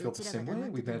 right? I feel the same way.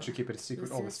 We managed to keep it a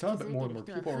secret all this time, but more and more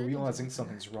people are realizing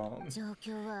something's wrong.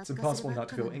 It's impossible not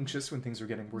to feel anxious when things are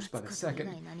getting worse by the second,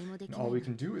 and all we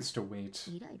can do is to wait.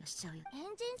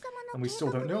 And we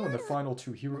still don't know when the final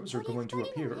two heroes are going to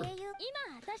appear.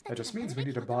 That just means we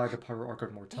need to buy the Pyro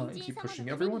Archon more time, keep pushing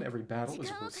everyone, every battle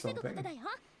is worth something.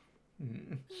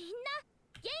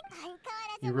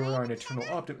 You really are an eternal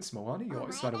optimist, Moani. You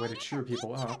always find a way to cheer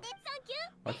people up.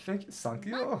 I think, thank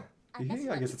you.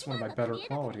 I guess it's one of my better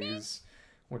qualities.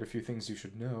 What a few things you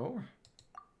should know.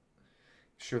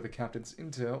 Share the captain's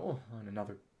intel on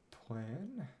another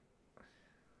plan.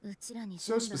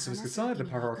 So specific aside, the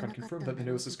Pyro Archon confirmed that the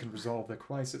Gnosis can resolve the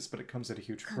crisis, but it comes at a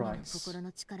huge price.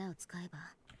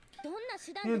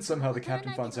 And somehow the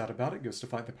captain finds out about it, goes to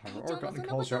fight the Pyro Archon, and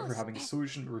calls her out for having a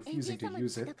solution but refusing to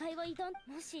use it.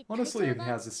 Honestly, if he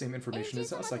has the same information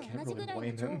as us, I can't really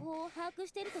blame him.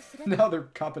 Now they're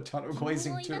Capitano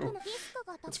glazing too.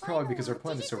 That's probably because our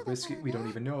plan is so risky, we don't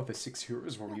even know if the 6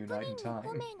 heroes will reunite in time.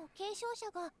 I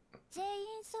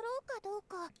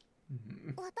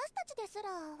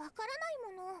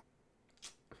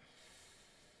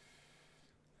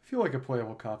feel like a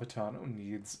playable Capitano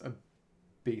needs a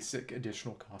basic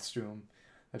additional costume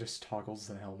that just toggles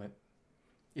the helmet.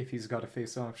 If he's got a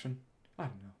face option. I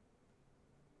don't know.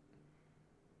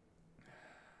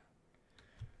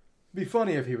 It'd be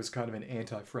funny if he was kind of an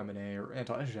anti-Fremine or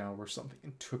anti-Zhao or something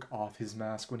and took off his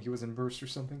mask when he was in burst or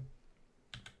something.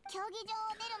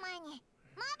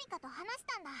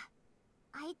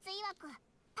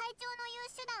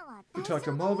 We talked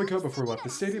to Malvika before we left the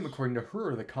stadium. According to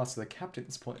her, the cost of the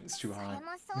captain's plane is too high.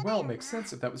 Well, it makes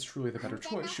sense. If that was truly the better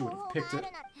choice, she would have picked it.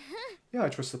 Yeah, I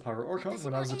trust the Pyro Archon.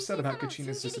 When I was upset about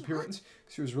Kachina's disappearance,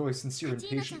 she was really sincere and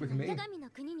patient with me.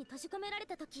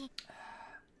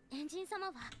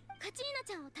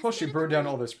 Plus, she burned down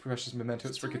all those precious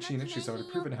mementos for Kachina. She's already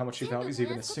proven how much she values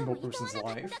even a single person's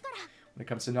life. When it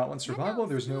comes to Natlan's survival,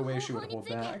 there's no way she would hold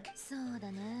back.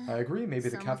 I agree, maybe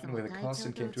the captain with the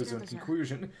constant came to his own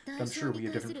conclusion, but I'm sure we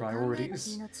have different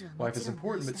priorities. Life is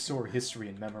important, but so are history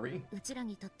and memory. I'm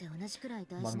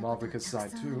on Malvika's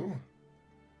side too.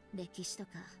 It'd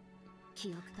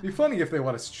be funny if they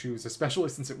let us choose, especially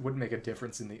since it wouldn't make a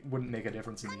difference in the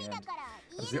end.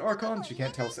 As the Archon, she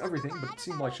can't tell us everything, but it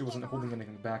seemed like she wasn't holding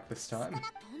anything back this time.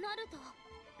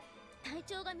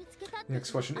 The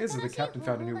next question is, if the captain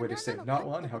found a new way to save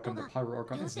Natlan, how come the Pyro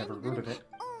Archon has never heard of it?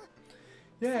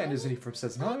 Yeah, and isn't he from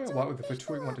Seznaya? Why would the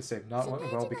Fatui want to save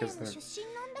Natlan? Well, because they're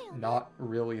not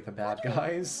really the bad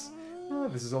guys. Oh,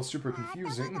 this is all super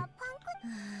confusing.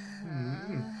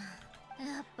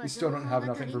 We still don't have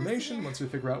enough information. Once we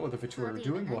figure out what the Fatui are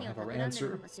doing, we'll have our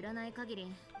answer.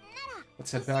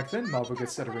 Let's head back then. Malvika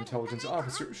said her intelligence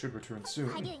officer should return soon.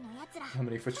 How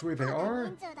many Fatui there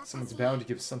are? Someone's bound to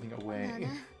give something away.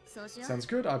 Sounds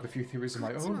good. I have a few theories of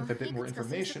my own. With a bit more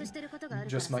information,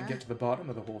 just might get to the bottom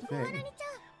of the whole thing.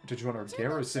 To join our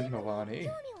garrison,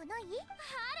 Moani.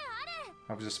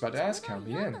 I was just about to ask, count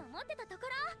me in.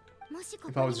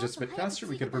 If I was just a bit faster,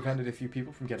 we could have prevented a few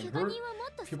people from getting hurt.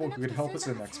 People who could help us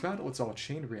in the next battle. It's all a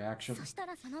chain reaction.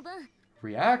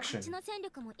 Reaction?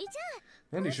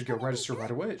 Then you should go register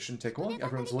right away. It shouldn't take long.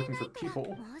 Everyone's looking for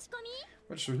people.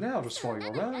 Register now. Just follow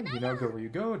you around. You know, go where you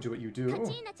go. Do what you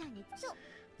do.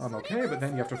 I'm okay, but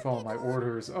then you have to follow my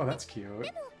orders. Oh, that's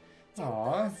cute.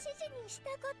 Aww.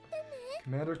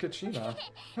 Commander Kachina.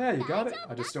 Hey, you got it.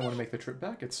 I just don't want to make the trip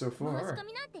back. It's so far.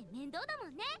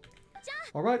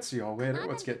 Alright, see y'all later.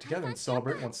 Let's get together and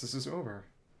celebrate once this is over.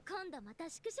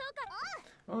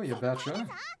 Oh, you betcha.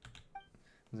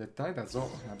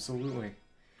 Absolutely.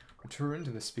 Return to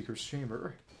the speaker's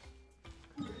chamber.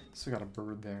 So got a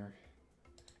bird there.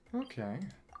 Okay.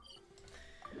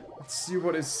 Let's see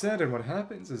what is said and what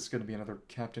happens. Is it going to be another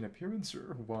captain appearance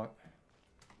or what?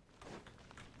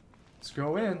 Let's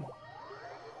go in.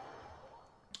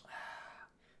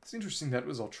 It's interesting that it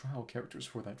was all trial characters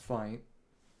for that fight.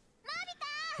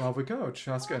 Off we go.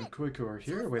 Chasca and Kuiku are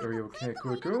here. Wait, are you okay,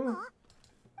 Kuiku?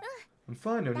 I'm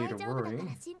fine, no need to worry.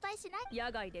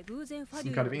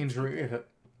 Some kind of injury that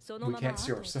we can't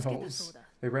see ourselves.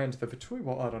 They ran to the Fatui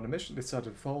while out on a mission. They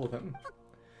decided to follow them.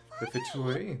 The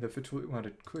Fatui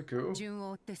wanted Kuiku.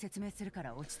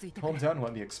 Calm down and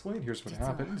let me explain. Here's what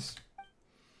happened.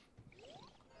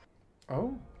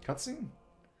 Oh? Cutscene?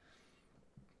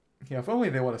 Yeah, if only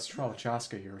they let us trial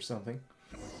Chasca here or something.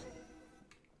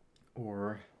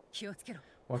 Or...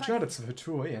 watch out, it's the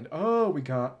Fatui, and oh, we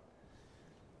got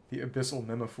the Abyssal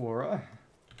Mimiflora.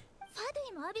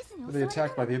 Were they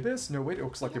attacked by the Abyss? No, wait, it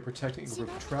looks like they're protecting a group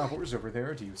of travelers over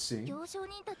there, do you see?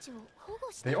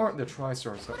 They aren't the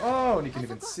Tri-Stars, though. Oh, and you can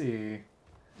even see.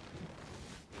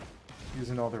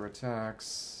 Using all their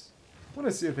attacks. I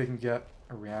want to see if they can get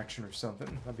a reaction or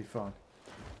something. That'd be fun.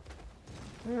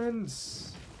 And...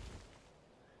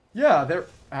 yeah, they're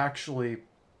actually...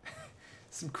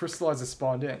 some crystallized have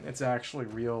spawned in. It's actually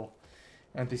real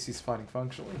NPCs fighting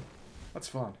functionally. That's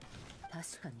fun.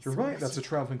 You're right, that's a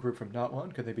traveling group from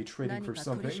Natlan. Could they be trading for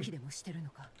something?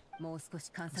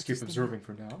 Let's keep observing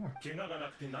for now.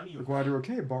 We're glad you're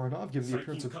okay. Baranov, given the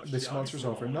appearance of this monster's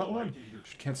over in Natlan,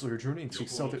 should cancel your journey and seek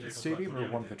shelter at the stadium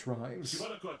or one of the tribes.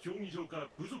 I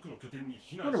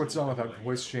wonder what's on with that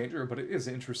voice changer, but it is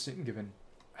interesting given...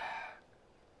 I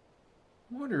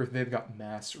wonder if they've got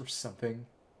masks or something.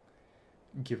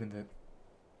 Given that...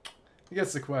 I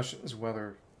guess the question is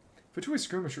whether... Fatui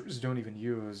skirmishers don't even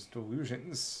use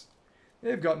delusions.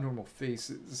 They've got normal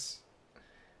faces. I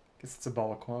guess it's a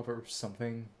balaclava or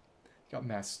something. Got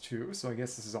masks too, so I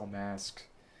guess this is all masked.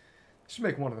 Should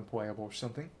make one of them playable or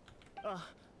something.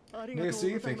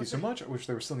 Nancy, thank you so much. I wish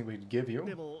there was something we could give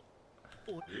you.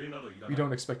 We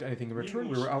don't expect anything in return.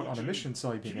 We were out on a mission,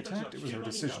 saw you being attacked. It was our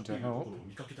decision to help.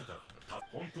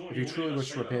 If you truly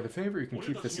wish to repay the favor, you can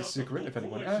keep this a secret. If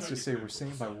anyone asks, just say we're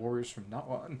saved by warriors from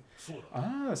Natlan.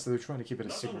 Ah, so they're trying to keep it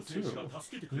a secret too.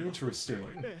 Interesting.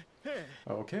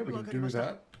 Okay, we can do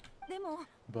that.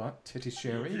 But, Titty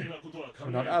Sherry, we're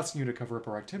not asking you to cover up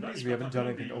our activities. We haven't done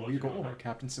anything illegal. Our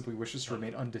captain simply wishes to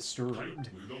remain undisturbed.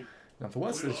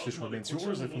 Nonetheless, this decision remains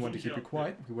yours. If we wanted to keep it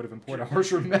quiet, we would have employed a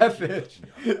harsher method.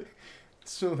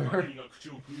 So they're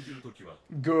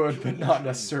good, but not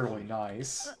necessarily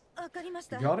nice.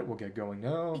 You got it? We'll get going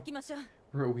now.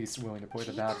 We're at least willing to play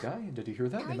the bad guy. Did you hear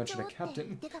that? They mentioned a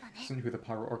captain. Isn't who the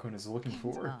Pyro Archon is looking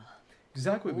for.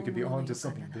 Exactly, we could be on to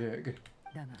something big.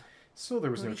 So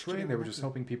there was no trade, they were just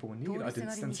helping people in need. I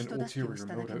didn't sense an ulterior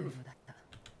motive.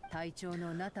 I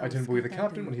didn't believe the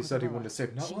captain when he said he wanted to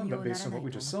save Natlan, but based on what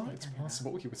we just saw, it's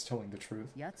possible he was telling the truth.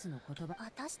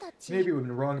 Maybe we've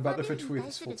been wrong about the Fatui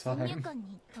this whole time.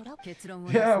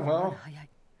 Yeah, well...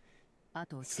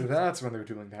 so that's when they're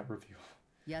doing that review.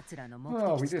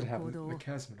 Well, we did have the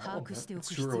chasm and all, but it's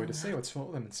too early to say. Let's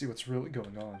follow them and see what's really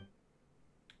going on.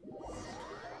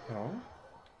 Oh?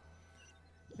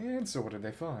 And so what did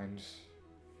they find?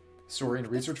 Saurian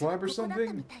research lab or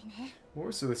something?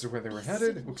 Or so this is where they were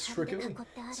headed. It looks tricky.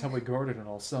 It's heavily guarded on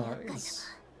all sides.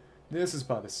 This is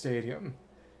by the stadium.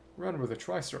 Around where the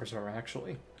Tri-Stars are,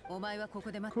 actually.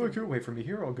 Kuiku, wait for me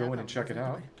here. I'll go in and check it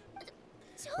out.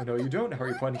 Oh, no, you don't. How are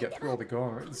you planning to get through all the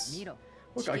guards?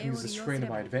 Look, I can use this train to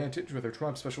my advantage. With their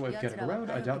tribe special way of getting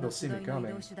around, I doubt they'll see me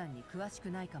coming.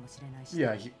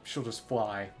 Yeah, she'll just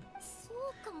fly.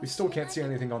 We still can't see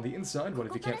anything on the inside, but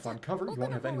if you can't find cover, you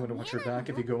won't have anyone to watch your back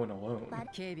if you go in alone.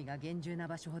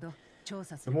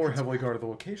 The more heavily guarded the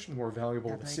location, the more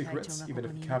valuable the secrets. Even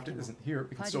if the captain isn't here,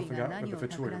 we can still figure out what the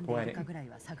Fatui are planning.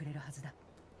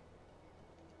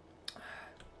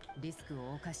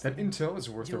 That intel is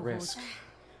worth the risk.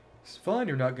 It's fine,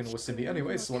 you're not going to listen to me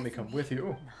anyway, so let me come with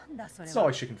you. It's not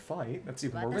like she can fight. That's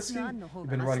even more risky. You've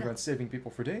been running around saving people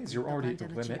for days. You're already at the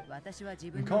limit.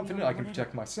 I'm confident I can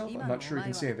protect myself. I'm not sure you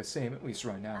can say the same, at least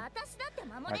right now.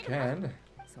 I can.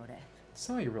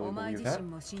 So you really believe that?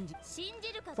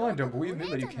 Fine, don't believe me,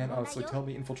 but you can't honestly tell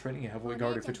me infiltrating a heavily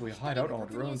guarded Fischl hideout on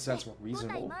your own sounds more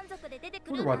reasonable.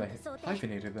 Wonder why they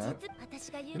hyphenated that.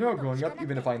 You know, growing up,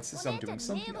 even if I insist on doing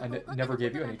something, I never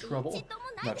gave you any trouble.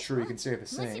 I'm not sure you can say the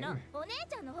same.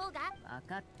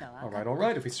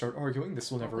 Alright, if we start arguing,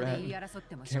 this will never end.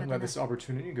 Can't let this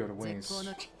opportunity go to waste.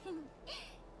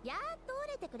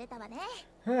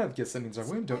 I guess that means I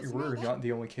win. Don't you worry, you're not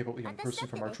the only capable young person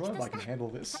from our tribe. I can handle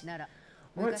this.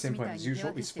 Alright, same plan as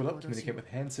usual. We split up, communicate with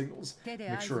hand signals,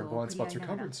 make sure our blind spots are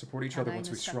covered, support each other once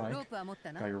we strike.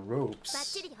 Got your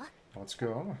ropes. Let's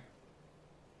go.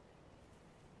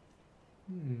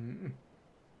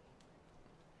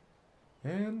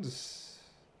 And...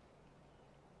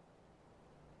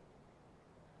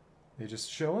 They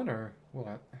just chilling or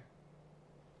what?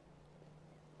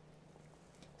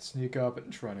 Sneak up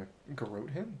and try to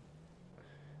garrote him?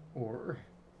 Or...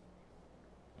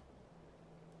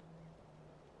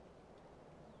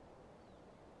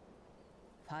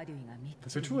 The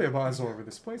Fatui have eyes all over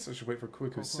this place. I should wait for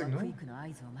Kuiku's signal.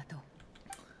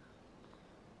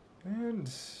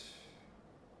 And...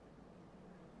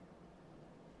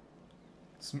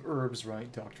 some herbs,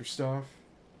 right? Doctor stuff.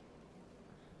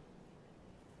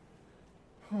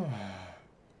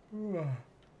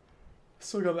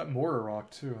 Still got that mortar rock,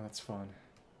 too. That's fun.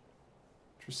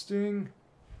 Interesting.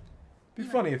 Be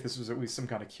funny if this was at least some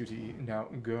kind of QTE. Now,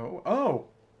 go. Oh!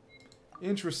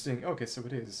 Interesting. Okay, so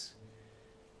it is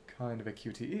kind of a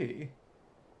QTE.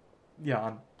 Yeah,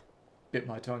 I bit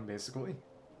my tongue, basically.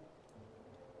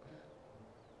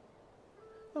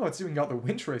 Oh, it's even got the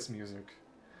wind trace music.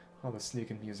 All the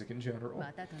sneaking music in general.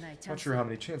 Not sure how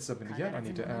many chances I'm gonna get. I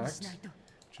need to act.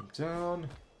 Jump down.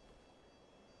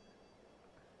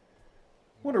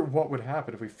 Wonder what would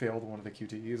happen if we failed one of the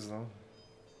QTEs,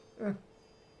 though.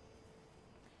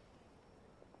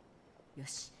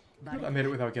 I made it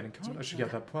without getting caught. I should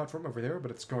get that platform over there, but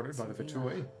it's guarded by the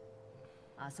Fatui.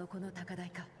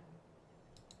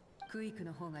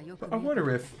 But I wonder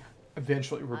if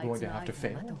eventually we're going to have to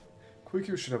fail.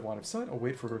 Kuiku should have line of sight. I'll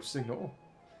wait for her signal.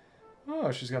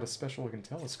 Oh, she's got a special looking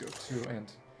telescope too,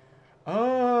 and...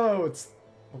 oh, it's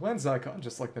a lens icon,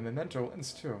 just like the Memento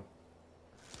lens too.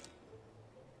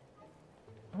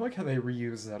 I like how they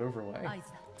reuse that overlay.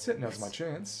 It's hitting as my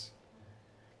chance.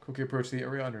 Quickly approach the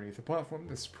area underneath the platform.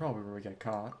 This is probably where we get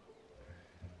caught.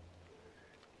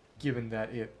 Given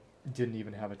that it didn't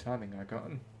even have a timing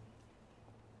icon.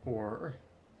 Or...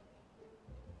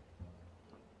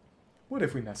 what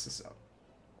if we mess this up?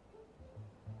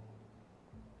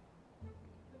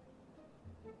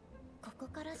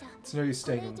 It's no use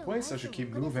staying in place. I should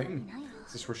keep moving.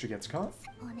 Is this where she gets caught?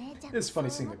 It's funny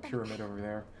seeing the pyramid over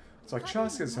there. It's like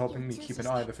Chasca is helping me keep an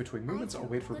eye on the Fatui movements. I'll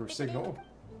wait for her signal.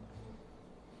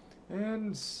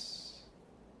 And...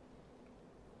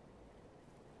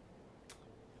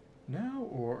 now,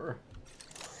 or...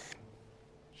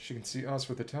 she can see us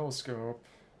with the telescope.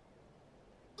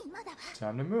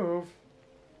 Time to move.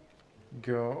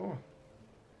 Go.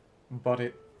 But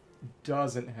it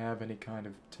doesn't have any kind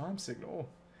of time signal.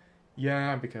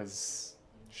 Yeah, because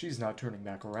she's not turning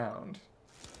back around.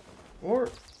 Or...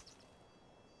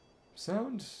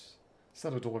 sound? Is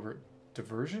that a deliberate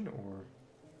diversion, or...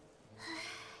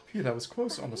 phew, that was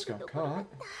close. Almost got caught.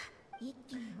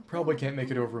 Probably can't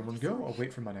make it over in one go. I'll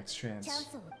wait for my next chance.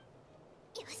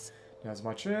 Now's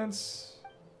my chance.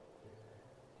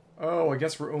 Oh, I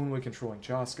guess we're only controlling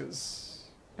Chasca's.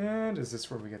 And is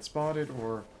this where we get spotted,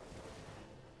 or...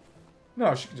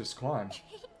 no, she can just climb.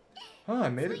 Ah, I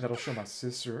made it. That'll show my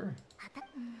sister.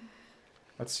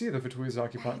 Let's see, the Fatui is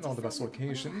occupying all the best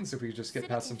locations. If we just get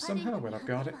past them somehow, well, I've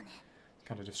got it.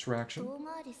 Kind of distraction.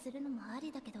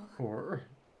 Or...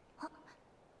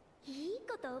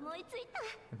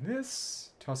 and this,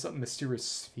 toss up mysterious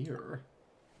sphere.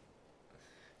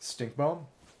 Stink bomb.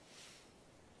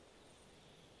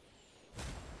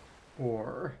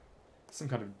 Or some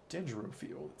kind of dendro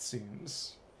field, it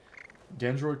seems.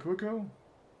 Dendroid Kuiko?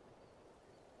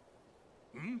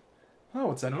 Oh,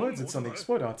 what's that noise? It's something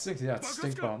explode. Oh, it stinks. Yeah, it's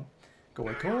stink bomb. Go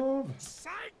away, Cove.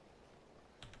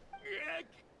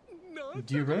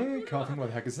 D-Ray? Coughing, what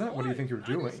the heck is that? What do you think you're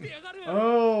doing?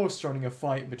 Oh, starting a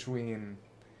fight between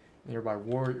nearby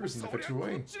warriors and the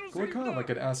Fatui. Goikov, I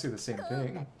could ask you the same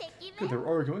thing. Good, they're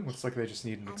arguing. Looks like they just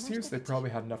need an excuse. They probably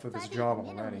had enough of this job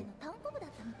already.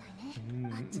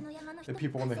 The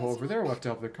people on the hill over there left to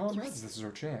help their comrades. This is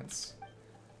our chance.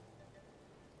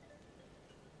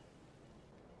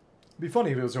 It'd be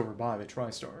funny if it was over by the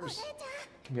Tri-Stars.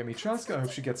 Can get me Chasca. I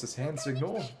hope she gets this hand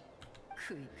signal.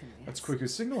 That's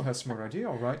Kuiku's signal. Has a smart idea.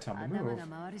 Alright, time to move.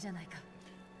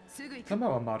 Tama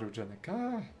wa maru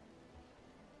janaka.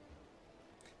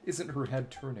 Isn't her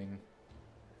head turning?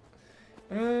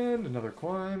 And another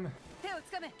climb.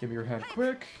 Give me your hand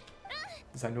quick.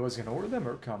 Is that noise gonna order them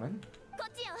or coming?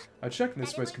 I checked and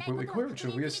this way is completely clear. It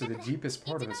should lead us to the deepest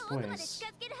part of this place.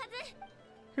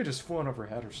 You're just flown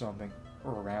overhead or something.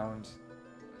 Or around.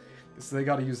 So they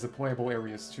gotta use the playable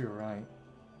areas too, right?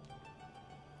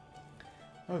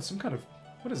 Oh, some kind of...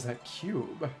 what is that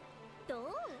cube?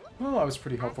 Well, I was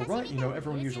pretty helpful, right? You know,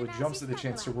 everyone usually jumps at the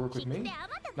chance to work with me.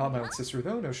 Not my own sister,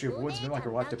 though. No, she avoids me like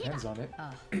her life depends on it.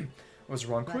 I was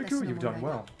wrong, Kuiku. You've done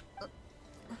well.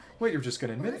 Wait, you're just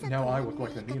gonna admit it? Now I look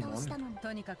like the mean one.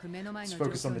 Let's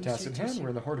focus on the task at hand. We're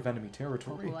in the heart of enemy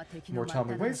territory. The more time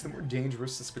we waste, the more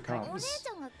dangerous this becomes.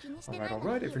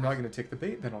 Alright, if you're not gonna take the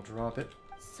bait, then I'll drop it.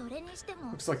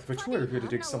 Looks like the Fatui are here to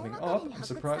dig something up. I'm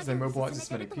surprised they mobilized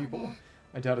this many people.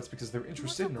 I doubt it's because they're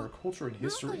interested in our culture and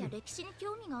history.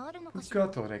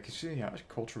 Yeah,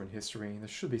 culture and history. There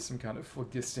should be some kind of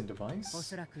phlogiston device.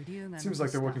 Seems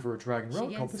like they're looking for a dragon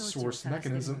relic called the source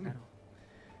mechanism.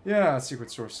 Yeah,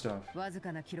 secret source stuff.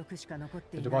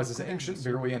 The device is ancient,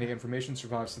 barely any information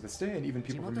survives to this day, and even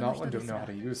people from Natlan don't know how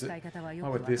to use it.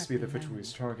 How would this be the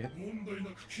Fatui's target?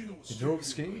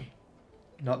 Inovsky?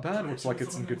 Not bad, looks like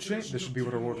it's in good shape. This should be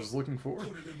what our lord is looking for.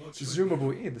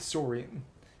 Presumably, the Saurian.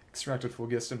 Extracted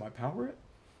phlogiston by power it?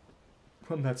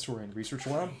 From that Saurian research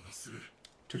lab?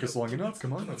 Took us long enough,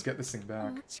 come on, let's get this thing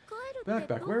back.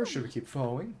 Back where? Should we keep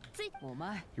following?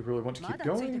 You really want to keep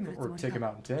going, or take him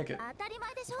out and take it?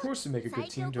 Of course we make a good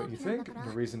team, don't you think?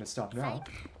 No reason to stop now.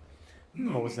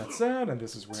 What was that sound? And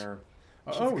this is where...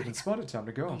 Uh-oh, we've been spotted, time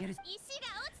to go.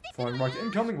 Flying mark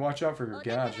incoming, watch out for your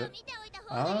gadget.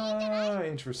 Ah,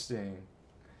 interesting.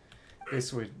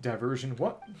 Basically, diversion.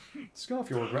 What? Scoff,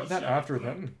 you'll regret that after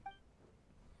then.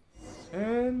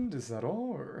 And is that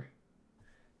all, or...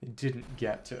 They didn't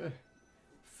get to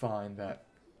find that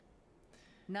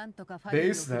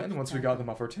base then. Once we got them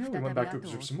off our tail, we went back to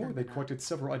observe some more. They collected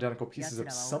several identical pieces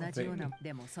of something.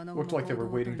 Looked like they were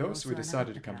waiting though, so we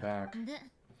decided to come back.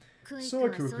 So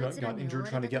Kazuha got injured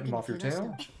trying to get them off your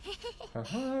tail?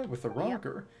 With the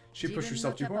rocker. She pushed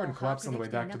herself too hard and collapsed on the way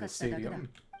back to the stadium.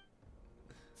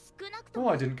 Well,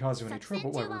 I didn't cause you any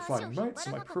trouble while we were fighting right, so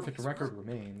my perfect record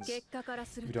remains.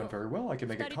 You've done very well. I can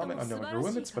make a comment on knowing her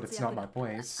limits, but it's not my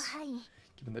place.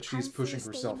 Given that she's pushing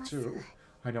herself too.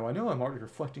 I know, I'm already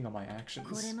reflecting on my actions.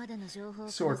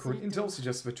 So our current intel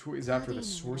suggests Fatui is after the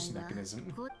source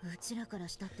mechanism.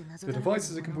 The device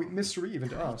is a complete mystery even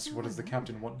to us. What does the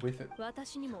captain want with it?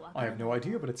 I have no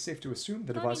idea, but it's safe to assume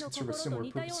the device could serve a similar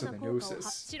purpose to the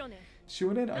Gnosis.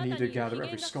 Xilonen, I need to gather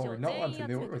every scholar not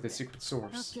unfamiliar with the secret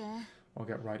source. I'll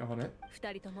get right on it.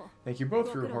 Thank you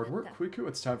both for your hard work. Quiku,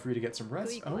 it's time for you to get some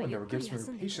rest. Oh, and there were gifts from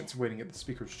your patients waiting at the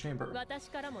speaker's chamber.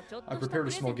 I prepared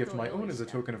a small gift of my own as a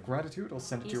token of gratitude. I'll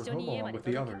send it to your home along with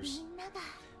the others.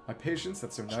 My patients,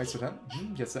 that's so nice of them.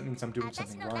 Yes, that means I'm doing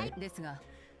something right.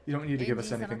 You don't need to give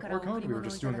us anything, Archon. We were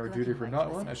just doing our duty for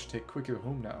Natlan. I should take Quiku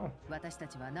home now.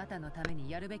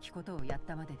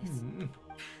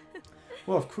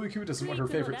 Well, if Quiku doesn't want her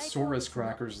favorite Sora's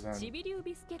crackers, then...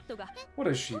 What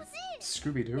is she?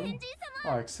 Scooby-Doo?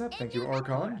 I accept, thank you,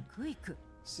 Archon.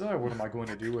 So, what am I going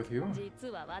to do with you?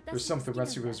 There's some of the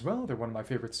rest of you as well. They're one of my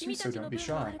favorites too, so don't be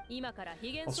shy.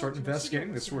 I'll start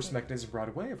investigating the source mechanism right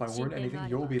away. If I learn anything,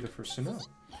 you'll be the first to know.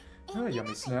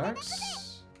 Yummy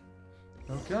snacks.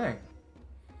 Okay.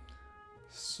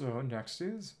 So, next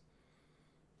is...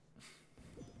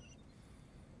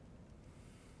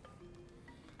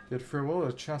 Bid farewell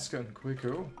to Chasca and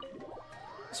Quiku.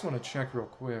 Just want to check real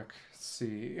quick. Let's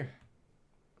see.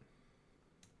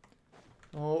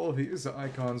 All these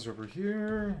icons over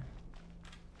here.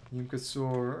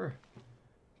 Yunkasaur,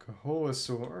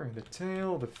 Kaholasaur, the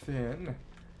tail, the fin,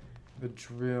 the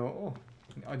drill.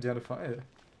 Identify the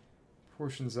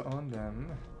portions on them.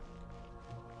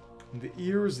 And the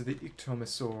ears of the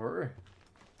Ictomasaur.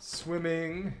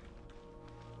 Swimming.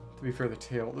 To be fair, the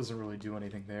tail doesn't really do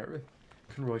anything there.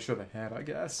 Couldn't really show the head, I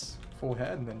guess. Full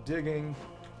head, and then digging.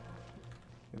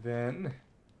 And then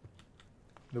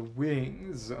the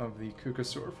wings of the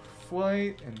Kukasaur for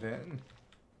flight, and then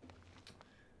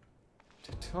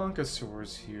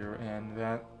Tatankasaur's here, and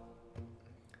that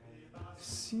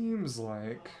seems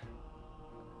like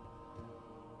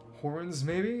horns,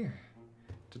 maybe?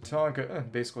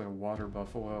 Tatanka, basically a water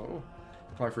buffalo.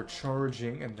 Probably for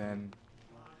charging, and then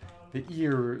the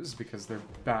ears, because they're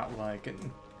bat-like, and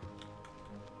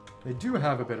they do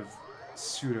have a bit of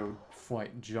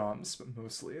pseudo-flight jumps, but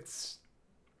mostly it's...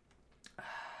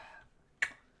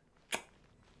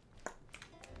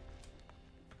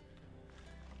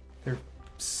 They're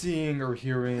seeing or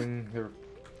hearing their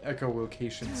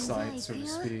echolocation sight, so to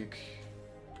speak.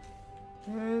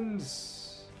 And...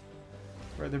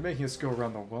 Right, they're making us go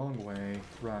around the long way.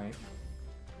 Right.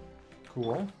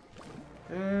 Cool.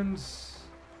 And...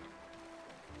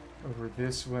 over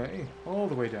this way. All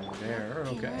the way down there.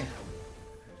 Okay.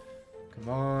 Come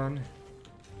on.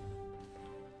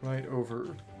 Right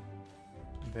over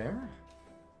there?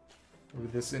 Over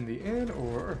this in the inn,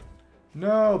 or...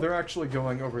 No, they're actually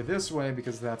going over this way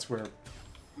because that's where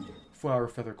Flower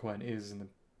Feather Quen is in the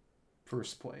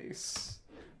first place.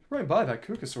 Right by that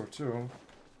Kukasaur, too.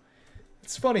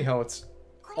 It's funny how it's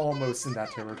almost in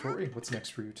that territory. What's next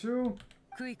for you two?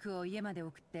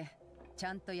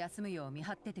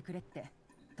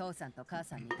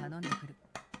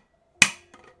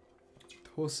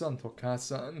 Tosan to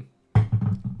Kasan.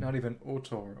 Not even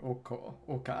Oto or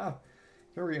Oka.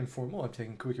 Very informal. I'm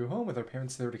taking Kuikyu home with our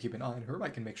parents there to keep an eye on her. I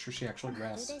can make sure she actually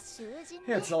rests.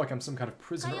 Hey, it's not like I'm some kind of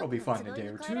prisoner. I'll be fine in a day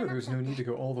or two. There's no need to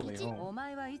go all the way home.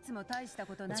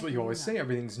 That's what you always say.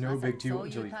 Everything's no big deal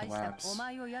until you collapse.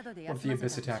 What if the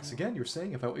abyss attacks again? You're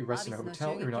saying if I let you rest in a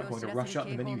hotel, you're not going to rush out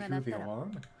the minute you hear the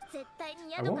alarm?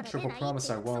 I won't. Triple promise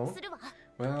I won't.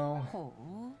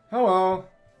 Well... Hello!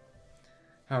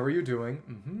 How are you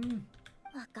doing?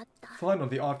 Fine, on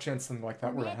the off chance something like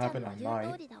that were to happen, I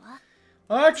might.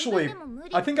 Actually,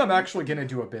 I think I'm actually gonna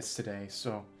do Abyss today,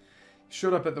 so...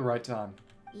 Showed up at the right time.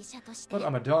 But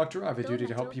I'm a doctor, I have a duty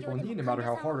to help people in need, no matter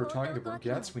how hard or tiring the work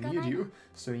gets. We need you,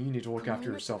 so you need to look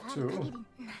after yourself too.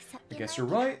 I guess you're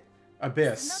right.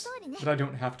 Abyss. But I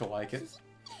don't have to like it.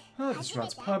 This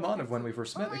reminds Paimon of when we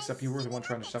first met, except you were the one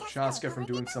trying to stop Chasca from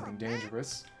doing something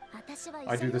dangerous.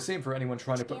 I do the same for anyone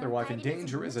trying to put their life in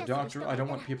danger. As a doctor, I don't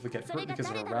want people to get hurt because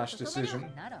of a rash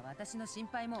decision.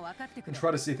 And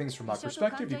try to see things from my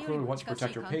perspective. You clearly want to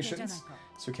protect your patients.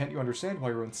 So can't you understand why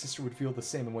your own sister would feel the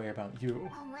same way about you?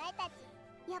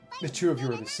 The two of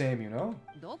you are the same, you know?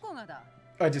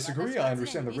 I disagree. I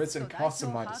understand the risks and costs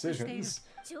of my decisions.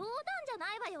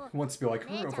 Who wants to be like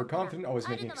her, overconfident, always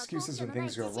making excuses when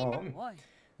things go wrong?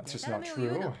 That's just not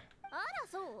true.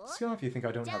 Scott, if you think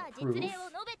I don't have proof.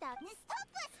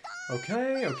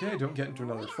 Okay, don't get into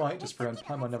another fight. Just pretend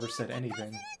Paimon never said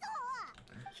anything.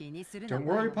 Don't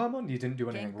worry, Paimon, you didn't do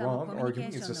anything wrong.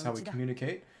 Arguing is just how we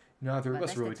communicate. Neither of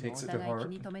us really takes it to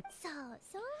heart.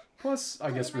 Plus,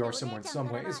 I guess we are similar in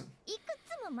some ways.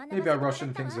 Maybe I rush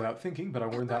into things without thinking, but I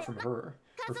learned that from her.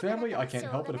 For family, I can't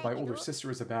help it if my older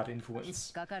sister is a bad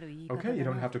influence. Okay, you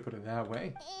don't have to put it that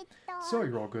way. So,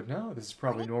 you're all good now? This is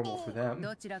probably normal for them.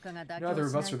 Neither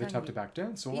of us are the type to back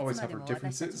down, so we'll always have our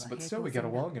differences, but still we get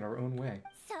along in our own way.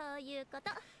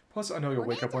 Plus, I know you'll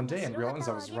wake up one day and realize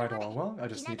I was right all along. I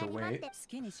just need to wait.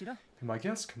 Be my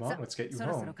guest, come on, let's get you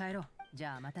home.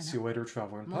 See you later,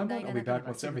 Traveler and Paimon. I'll be back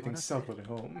once everything's settled at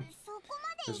home.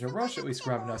 There's no rush, at least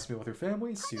grab a nice meal with your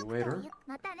family. See you later.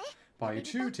 Bye, you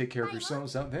two. Take care of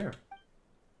yourselves out there.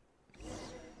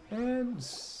 And...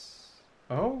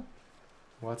 oh?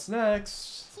 What's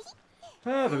next?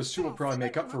 Those two will probably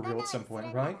make up for real at some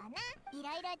point, right?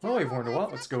 Well, we've learned a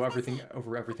lot. Let's go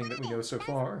over everything that we know so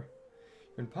far.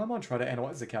 When Paimon try to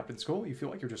analyze the captain's goal, you feel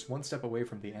like you're just one step away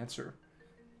from the answer.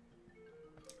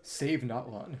 Save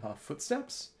Natlan.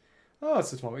 Footsteps? Oh,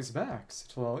 Citlali's back.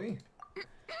 Citlali.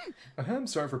 Ahem,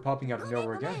 sorry for popping out of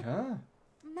nowhere again, huh?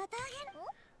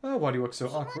 Oh, why do you look so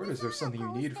awkward? Is there something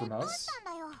you need from us?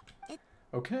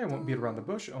 Okay, I won't beat around the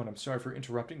bush. Oh, and I'm sorry for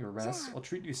interrupting your rest. I'll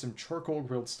treat you to some charcoal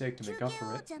grilled steak to make up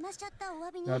for it.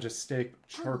 Not just steak,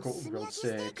 charcoal grilled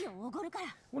steak.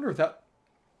 I wonder if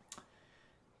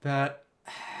I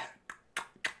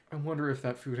wonder if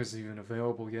that food is even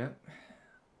available yet.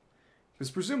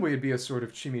 Because presumably it'd be a sort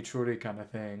of chimichurri kind of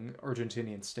thing,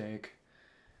 Argentinian steak.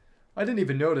 I didn't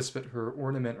even notice, but her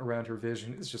ornament around her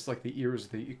vision is just like the ears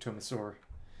of the Ictonosaur,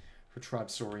 her tribe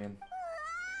saurian.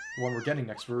 The one we're getting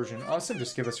next version. Awesome,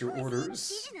 just give us your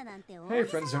orders. Hey,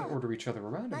 friends don't order each other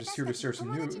around. I'm just here to share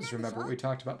some news. Remember what we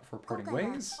talked about before parting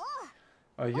ways?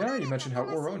 Yeah, you mentioned how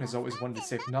Ororon has always wanted to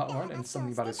save Natlan and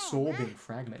something about his soul being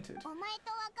fragmented.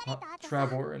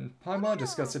 Traveler and Paimon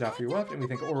discussed it after you left, and we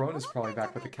think Ororon is probably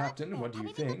back with the captain. What do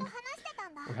you think?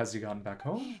 Or has he gotten back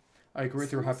home? I agree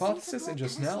with your hypothesis, and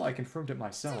just now I confirmed it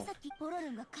myself.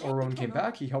 Ororon came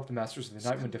back. He helped the Masters of the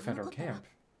Nightwind defend our camp.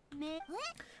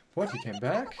 What? He came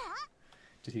back?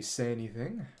 Did he say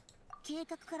anything?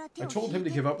 I told him to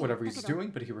give up whatever he's doing,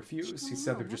 but he refused. He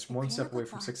said they're just one step away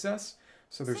from success,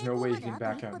 so there's no way he can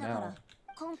back out now.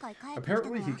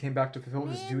 Apparently, he came back to fulfill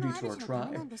his duty to our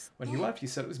tribe. When he left, he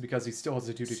said it was because he still has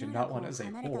a duty to Natlan as a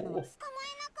whole.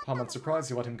 Paimon's surprised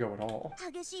he let him go at all.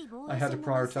 I had to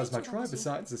prioritize my tribe,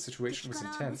 besides, the situation was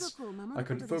intense. I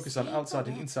couldn't focus on outside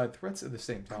and inside threats at the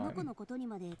same time.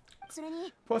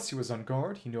 Plus, he was on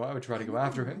guard. He knew I would try to go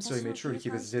after him, so he made sure to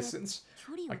keep his distance.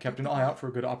 I kept an eye out for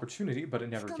a good opportunity, but it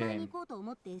never came.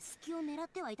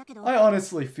 I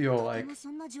honestly feel like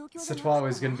Citlali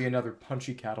is going to be another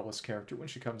punchy Catalyst character when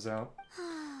she comes out.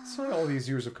 So all these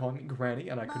years of calling me Granny,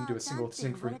 and I couldn't do a single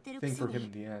thing for him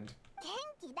in the end.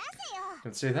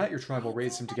 Don't say that, your tribe will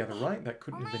raise him together, right? That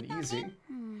couldn't have been easy. ...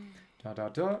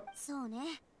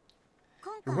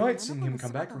 You're right, seeing him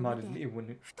come back reminded me of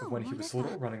when he was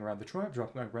little, running around the tribe,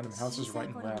 dropping by random houses right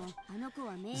and left.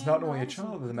 He's not only a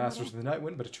child of the Masters of the Night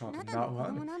Wind, but a child of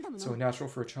Natlan, so natural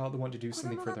for a child to want to do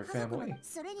something for their family.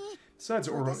 Besides,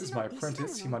 Ororon is my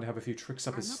apprentice. He might have a few tricks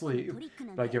up his sleeve,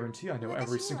 but I guarantee I know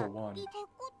every single one.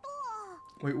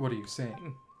 Wait, what are you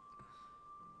saying?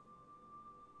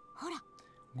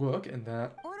 Look, and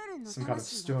that, some kind of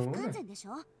stone.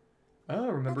 Oh,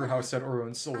 remember how I said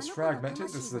Ororon's soul is fragmented?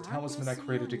 This is the talisman I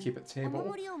created to keep it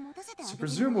stable. So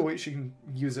presumably she can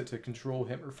use it to control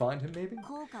him or find him, maybe?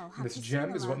 And this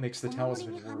gem is what makes the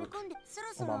talisman work.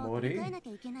 Omamori.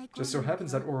 Just so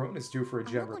happens that Ororon is due for a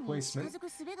gem replacement.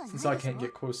 Since I can't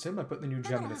get close to him, I put the new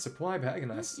gem in his supply bag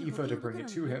and asked Aoife to bring it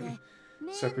to him.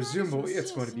 So presumably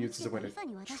it's going to be used as a way to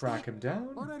track him down.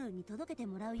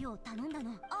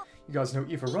 You guys know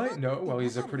Aoife, right? No, well,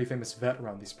 he's a pretty famous vet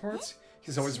around these parts.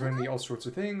 He's always bringing me all sorts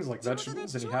of things, like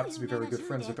vegetables, and he happens to be very good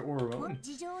friends with Ororon.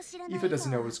 Aoife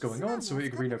doesn't know what's going on, so he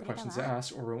agreed, no questions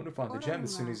asked, Ororon to find the gem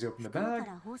as soon as he opened the bag.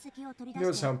 He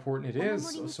knows how important it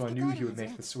is, so I knew he would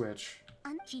make the switch.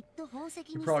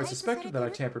 He probably suspected that I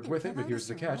tampered with it, but here's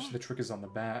the catch, the trick is on the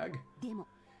bag.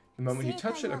 The moment he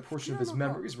touched it, a portion of his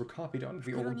memories were copied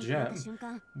onto the old gem,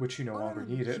 which he no longer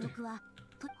needed.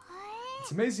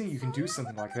 It's amazing you can do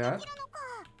something like that.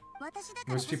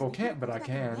 Most people can't, but I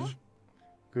can.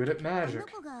 Good at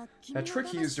magic. That trick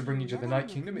he used to bring you to the Night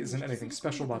Kingdom isn't anything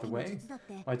special, by the way.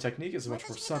 My technique is much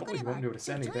more subtle, you won't notice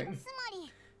anything.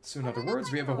 So in other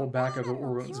words, we have a whole backup of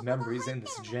Ororon's memories in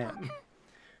this gem.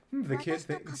 The kid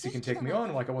thinks he can take me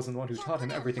on like I wasn't the one who taught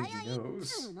him everything he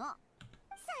knows.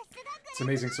 It's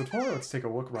amazing so far, let's take a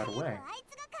look right away.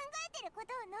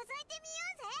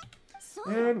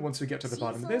 And once we get to the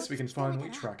bottom of this, we can finally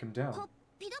track him down. ...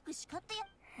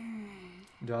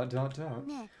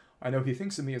 I know he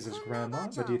thinks of me as his grandma,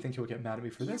 but do you think he'll get mad at me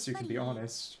for this? You can be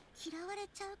honest.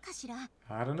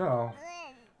 I don't know.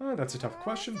 That's a tough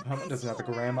question. Pama doesn't have a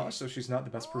grandma, so she's not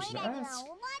the best person to ask.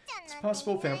 It's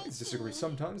possible families disagree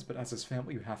sometimes, but as his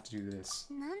family, you have to do this.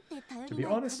 To be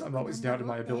honest, I've always doubted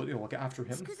my ability to look after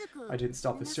him. I didn't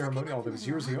stop the ceremony all those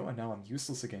years ago, and now I'm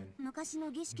useless again.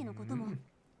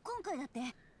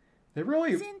 They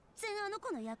really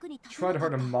tried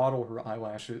hard to model her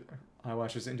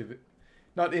eyelashes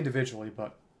not individually,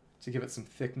 but to give it some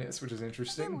thickness, which is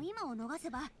interesting.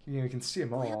 You can see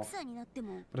them all.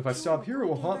 But if I stop here, it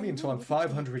will haunt me until I'm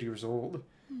 500 years old.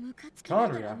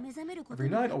 Conria. Every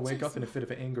night I'll wake up in a fit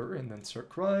of anger, and then start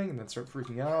crying, and then start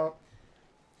freaking out.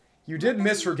 You did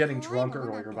miss her getting drunk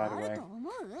earlier, by the way.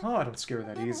 I don't scare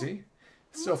that easy.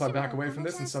 Still, if I back away from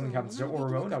this and something happens to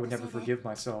Ororon, I would never forgive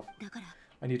myself.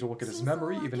 I need to look at his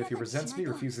memory, even if he resents me,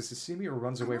 refuses to see me, or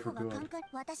runs away for good.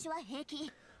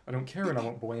 I don't care and I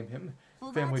won't blame him.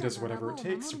 Family does whatever it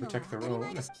takes to protect their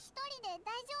own.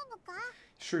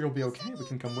 Sure you'll be okay? We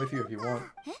can come with you if you want.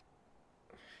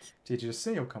 Did you just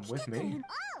say you'll come with me?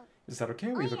 Is that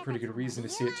okay? We have a pretty good reason to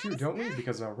see it too, don't we?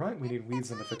 Because, right, we need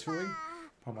weeds on the Fatui.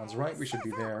 Pamon's right, we should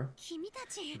be there.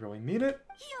 You really mean it?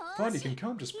 Fine, you can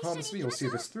come, just promise me you'll see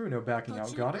this through, no backing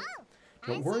out, got it?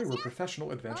 Don't worry, we're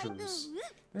professional adventurers.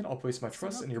 Then I'll place my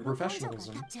trust in your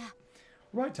professionalism.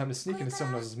 Right, time to sneak into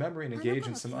someone else's memory and engage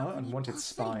in some unwanted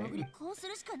spying.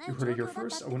 You heard it here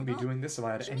first, I wouldn't be doing this if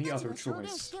I had any other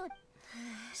choice.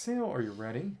 Sail, are you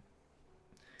ready?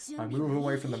 I move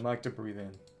away from the mic to breathe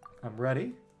in. I'm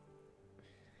ready.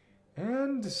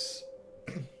 And...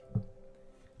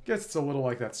 guess it's a little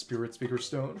like that Spirit Speaker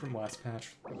Stone from last patch.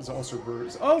 That was also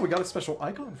hers. Oh, we got a special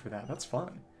icon for that. That's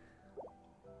fun.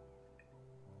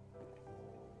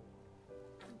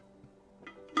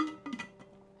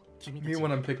 Me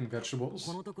when I'm picking vegetables.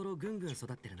 Look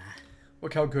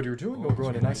how good you're doing. We'll grow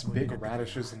into nice big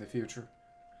radishes in the future.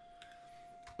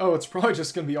 Oh, it's probably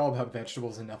just going to be all about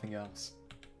vegetables and nothing else.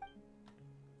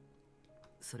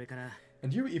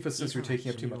 And you, Aoife, says you're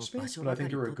taking up too much space, but I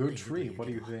think you're a good tree. What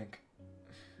do you think?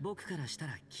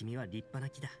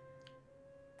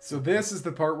 So this is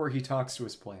the part where he talks to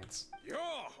his plants.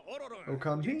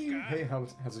 Okambi, hey,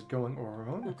 how's it going,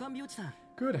 Ororon?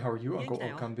 Good, how are you, Uncle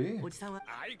Okambi?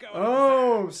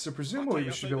 Oh, so presumably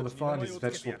we should be able to find his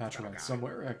vegetable patch around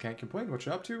somewhere. I can't complain. What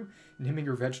you up to? Naming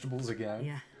your vegetables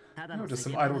again? No, just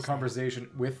some idle conversation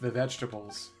with the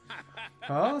vegetables.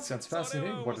 Huh? Sounds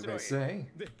fascinating. What did they say?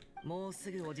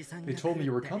 They told me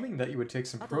you were coming, that you would take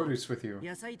some produce with you.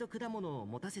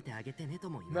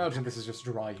 Imagine this is just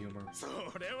dry humor.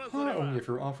 Only if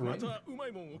you're offering.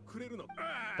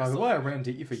 By the way, I ran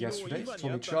into Aoife yesterday. She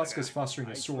told me Chasca is fostering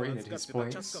a soaring into his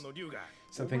place.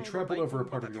 Something trampled over a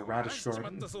part of your radish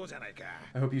garden.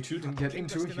 I hope you two didn't get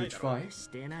into a huge fight.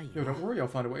 No, don't worry, I'll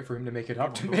find a way for him to make it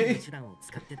up to me.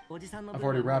 I've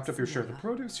already wrapped up your share of the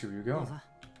produce, here you go.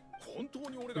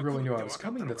 You really knew I was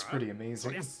coming, that's pretty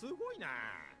amazing. I was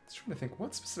trying to think,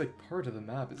 what specific part of the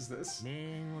map is this?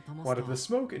 What of the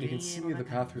smoke, and you can see the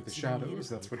path through the shadows,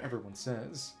 that's what everyone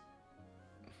says.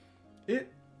 It's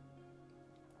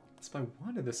by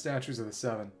one of the statues of the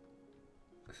seven.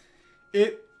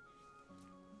 It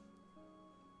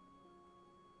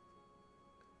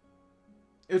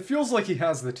feels like he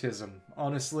has the tism,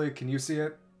 honestly. Can you see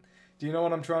it? Do you know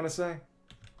what I'm trying to say?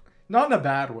 Not in a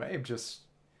bad way, just...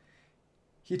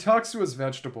 He talks to his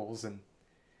vegetables, and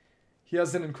he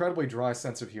has an incredibly dry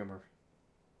sense of humor.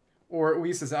 Or at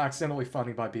least is accidentally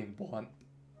funny by being blunt.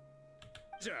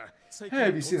 Hey,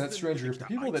 have you seen that strange group of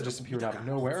people that just appeared out of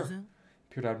nowhere?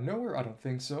 Appeared out of nowhere? I don't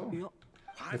think so.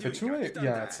 The Fatui?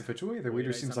 Yeah, it's the Fatui. Their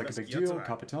leader seems like a big deal.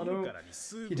 Capitano.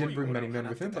 He didn't bring many men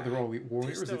with him, but they're all elite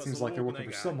warriors. It seems like they're working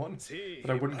for someone.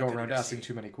 But I wouldn't go around asking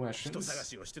too many questions.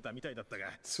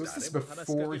 So is this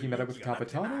before he met up with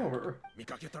Capitano, or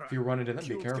if you run into them,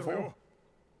 be careful?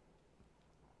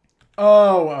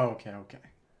 Oh, okay.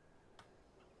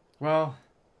 Well,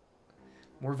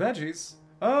 more veggies.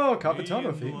 Oh,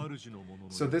 Capitano theme.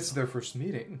 So this is their first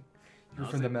meeting. You're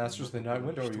from the Masters of the Night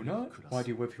Wind, are you not? Why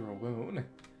do you live here alone?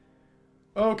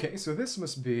 Okay, so this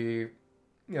must be...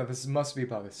 Yeah, this must be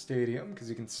by the stadium, because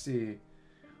you can see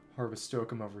Harvest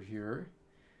Oakham over here.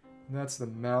 And that's the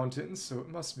mountains, so it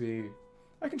must be...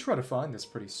 I can try to find this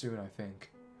pretty soon, I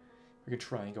think. We can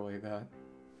triangulate that.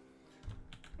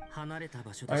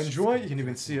 I enjoy it, you can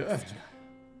even see it.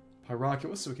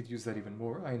 Pyroculus, so we could use that even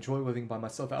more. I enjoy living by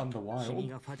myself out in the wild.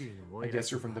 I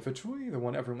guess you're from the Fatui, the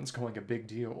one everyone's calling a big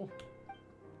deal.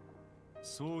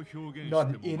 Not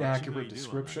an inaccurate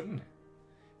description.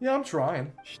 Yeah, I'm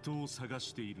trying.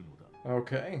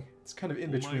 Okay, it's kind of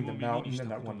in between the mountain and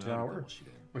that one tower.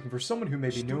 Looking for someone who may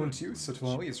be known to you.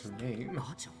 Citlali is her name.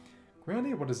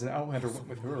 Granny, what does an outlander want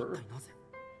with her?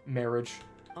 Marriage.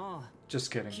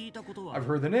 Just kidding. I've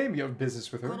heard the name, you have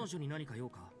business with her.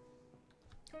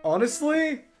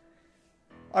 Honestly,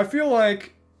 I feel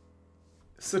like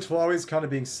Citlali's kind of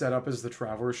being set up as the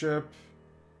traveler ship,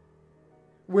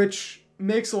 which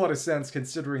makes a lot of sense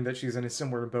considering that she's in a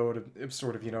similar boat of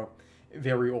sort of, you know,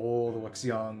 very old, looks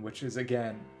young, which is,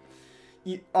 again,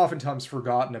 oftentimes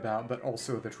forgotten about, but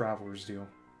also the travelers do.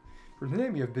 For the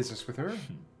name, you have business with her.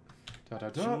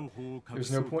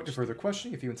 There's no point to further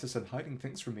questioning. If you insist on hiding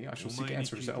things from me, I shall seek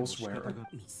answers elsewhere.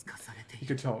 He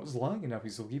could tell I was lying, and now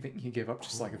he's leaving. He gave up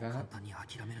just like that.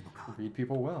 Read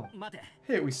people well.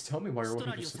 Hey, at least tell me why you're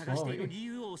looking for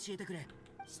Citlali.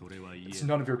 It's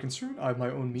none of your concern. I have my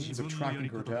own means of tracking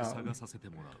her down.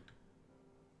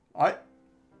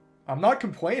 I'm not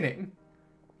complaining.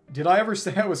 Did I ever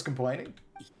say I was complaining?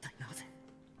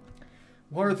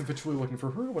 Why are the Fatui looking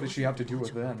for her? What does she have to do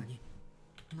with them?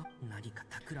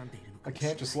 I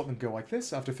can't just let them go like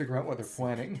this. I have to figure out what they're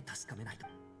planning.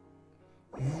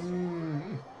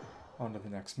 On to the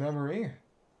next memory.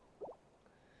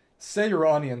 Say your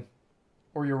onion.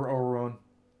 Or your Ororon.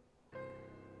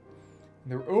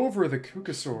 They're over the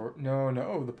Kukasaur.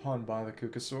 No, the pond by the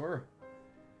Kukasaur.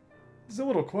 It's a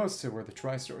little close to where the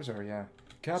Tri-Stores are, yeah.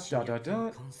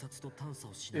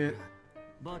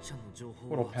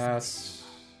 What'll pass?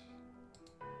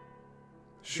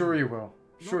 Sure you will.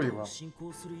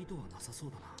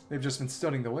 They've just been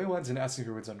studying the leylands and asking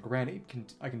for what's on Granny.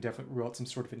 I can definitely rule out some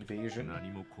sort of invasion.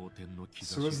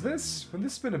 So is this... Would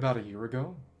this been about a year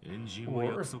ago?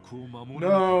 Or...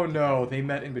 No, they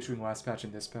met in between last patch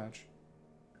and this patch.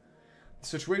 The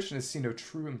situation has seen no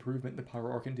true improvement. The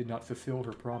Pyro Archon did not fulfill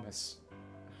her promise.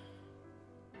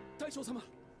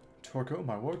 Torko,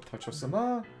 my lord,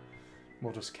 Taicho-sama.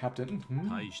 Well, just Captain.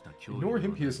 Ignore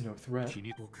him, he is no threat.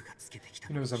 He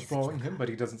knows I'm following him, but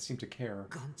he doesn't seem to care.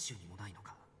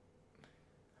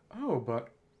 Oh, but...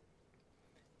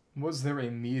 Was there a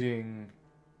meeting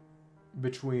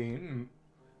between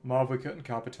Mavica and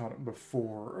Capitano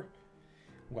before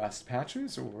last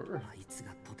patches, or...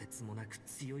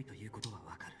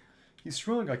 He's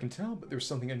strong, I can tell, but there's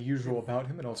something unusual about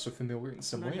him and also familiar in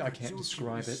some way. I can't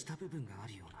describe it.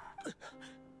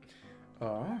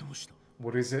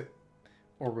 What is it?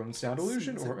 Or room sound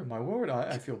illusion? Or, my lord,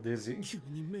 I feel dizzy.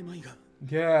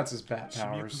 Yeah, it's his bat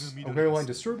powers. A ley line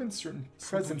disturbance, certain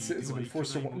presences have been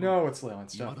forced to... No, it's ley line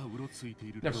stuff.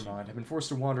 Never mind, have been forced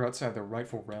to wander outside their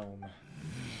rightful realm.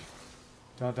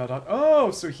 Dot dot dot.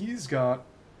 Oh, so he's got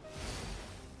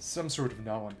some sort of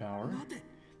Natlan power.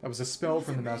 That was a spell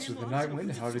from the Master of the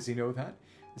Nightwind. How does he know that?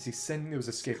 Is he sending those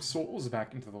escaped souls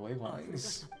back into the ley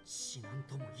lines?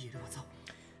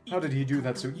 How did he do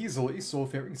that so easily?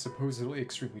 Soulfaring is supposedly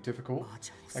extremely difficult.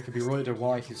 That could be related to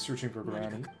why he's searching for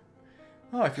Granny.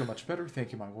 Oh, I feel much better,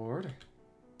 thank you, my lord.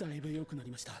 Think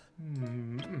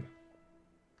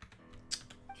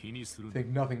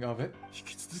nothing of it.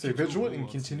 Stay vigilant and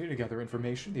continue to gather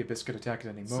information. The Abyss could attack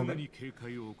at any moment.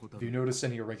 If you notice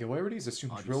any irregularities,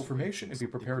 assume drill formation and be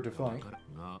prepared to fight.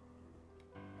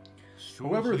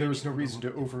 However, there is no reason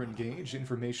to over-engage.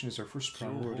 Information is our first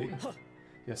priority.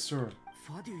 Yes, sir.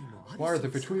 Why are the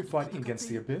Fatui fighting against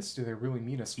the Abyss? Do they really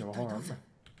mean us no harm?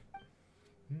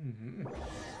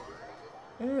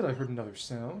 And I heard another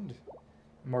sound.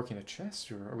 Marking a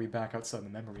chest, or are we back outside the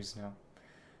memories now?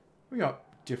 We got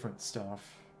different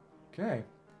stuff. Okay.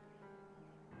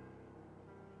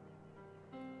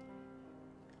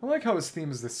 I like how his theme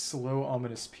is this slow,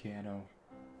 ominous piano.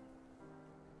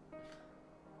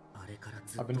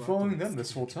 I've been following them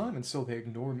this whole time, and still they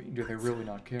ignore me. Do they really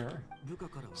not care?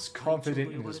 He's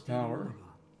confident in his power.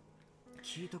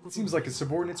 It seems like his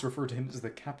subordinates refer to him as the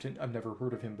captain. I've never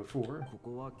heard of him before.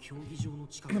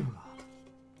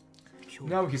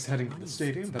 Now he's heading to the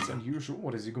stadium. That's unusual.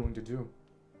 What is he going to do?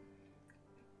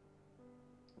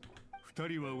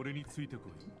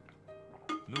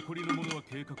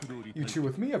 You two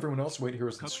with me, everyone else wait here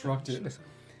as instructed.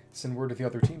 Send word to the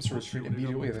other teams to retreat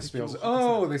immediately if this fails.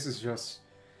 Oh, this is just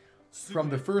from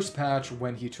the first patch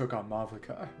when he took on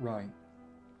Mavlika. Right.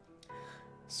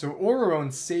 So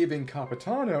Ororon saving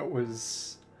Capitano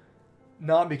was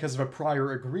not because of a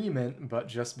prior agreement, but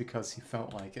just because he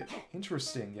felt like it.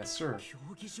 Interesting, yes sir.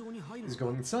 He's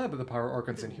going inside, but the Pyro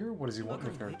Archon's in here. What does he want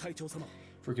with her?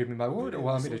 Forgive me, my lord.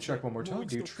 Allow me to check one more time.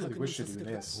 Do you truly wish to do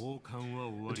this?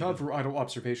 The time for idle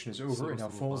observation is over, and now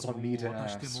falls on me to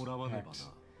act.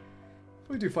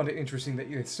 I do find it interesting that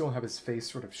you still have his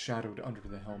face sort of shadowed under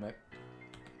the helmet.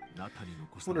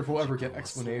 Wonder if we'll ever get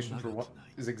explanation for what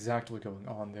is exactly going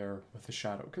on there with the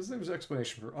shadow, because there was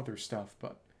explanation for other stuff,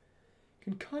 but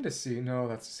you can kind of see. No,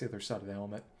 that's the other side of the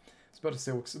helmet. I was about to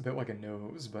say it looks a bit like a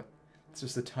nose, but it's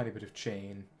just a tiny bit of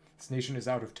chain. This nation is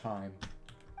out of time.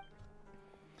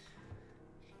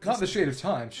 Not the shade of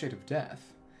time, shade of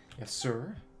death. Yes,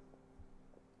 sir.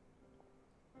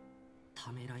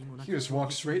 He just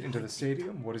walks straight into the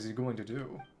stadium. What is he going to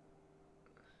do?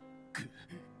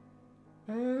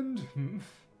 And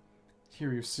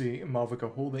here you see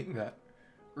Mavlika holding that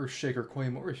Earthshaker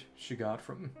Claymore she got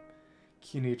from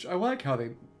Kinich. I like how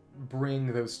they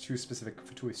bring those two specific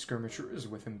Fatui skirmishers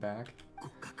with him back. They're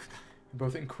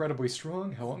both incredibly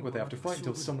strong. How long will they have to fight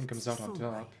until someone comes out on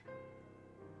top?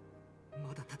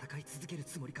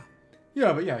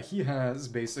 Yeah, but yeah, he has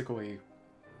basically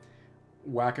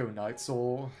Wacko Night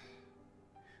Soul,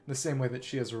 the same way that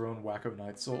she has her own Wacko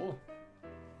Night Soul.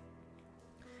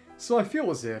 So I feel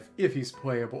as if he's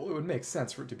playable, it would make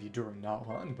sense for it to be during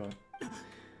Natlan, but...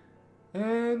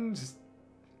 And...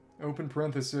 open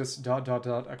parenthesis, dot dot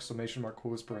dot, exclamation mark,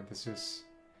 close parenthesis.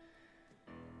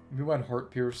 We went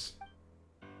Heart Pierce.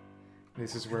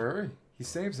 This is where he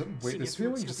saves him. Wait, this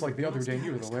feeling, just like the other day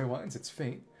near the ley lines, it's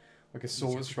faint. Like his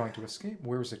soul is trying to escape.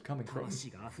 Where is it coming from?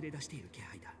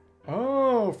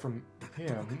 Oh, from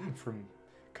him, from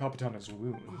Capitano's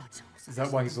wound. Is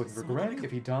that why he's looking for Granny?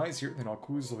 If he dies here, then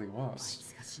Alcuzli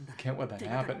lost. Can't let that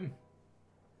happen.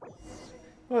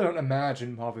 Well, I don't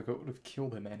imagine Mavlika would have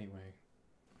killed him anyway.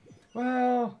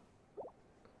 Well,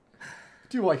 I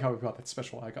do like how we've got that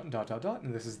special icon, dot dot dot,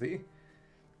 and this is the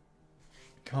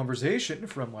conversation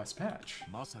from last patch.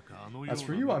 As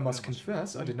for you, I must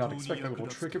confess, I did not expect that little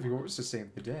trick of yours to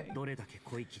save the day. No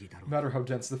matter how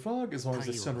dense the fog, as long as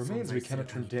the sun remains, we cannot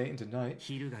turn day into night.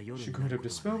 She could have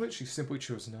dispelled it, she simply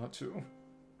chose not to.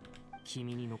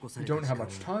 You don't have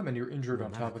much time, and you're injured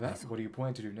on top of that. What do you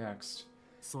plan to do next?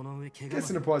 I guess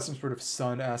it implies some sort of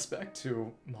sun aspect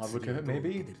to Mavlika,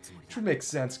 maybe? It should make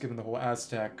sense given the whole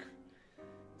Aztec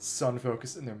sun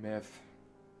focus in their myth.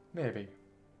 Maybe.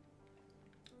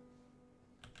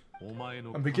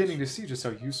 I'm beginning to see just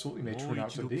how useful you may turn out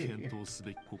to be.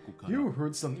 You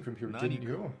heard something from here, didn't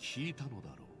you?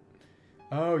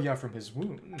 Oh yeah, from his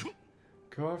wound.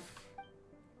 Cough.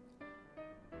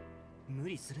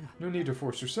 No need to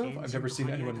force yourself. I've never seen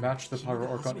anyone match the Pyro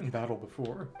Archon in battle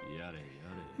before.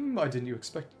 I didn't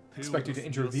expect you to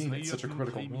intervene at such a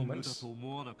critical moment.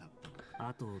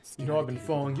 You know I've been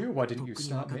following you. Why didn't you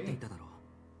stop me?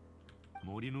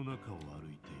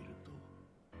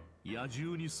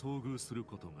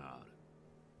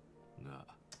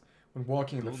 When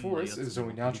walking in the forest, it is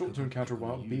only natural to encounter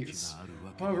wild beasts.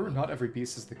 However, not every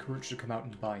beast has the courage to come out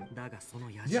and bite.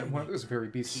 Yet one of those very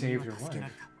beasts saved your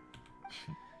life.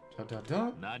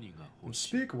 And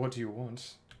speak, what do you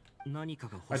want?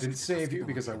 I didn't save you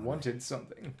because I wanted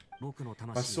something.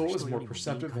 My soul is more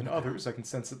perceptive than others. I can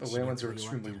sense that the Leylands are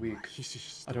extremely weak.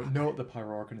 I don't know what the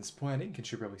Pyro Archon is planning. Can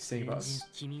she really save us?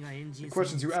 The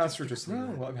questions you asked her just now,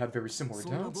 well, I've had very similar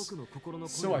doubts.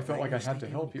 So I felt like I had to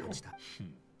help you.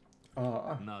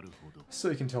 So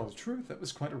you can tell the truth. That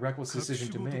was quite a reckless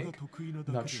decision to make. I'm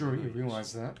not sure you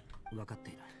realize that.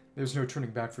 There's no turning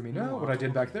back for me now. What I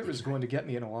did back there is going to get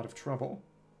me in a lot of trouble.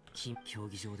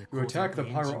 You attacked the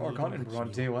Pyro Archon in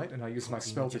broad daylight, and I used my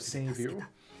spell to save you. A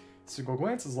single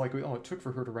glance is likely all it took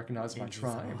for her to recognize my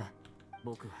tribe.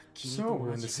 So,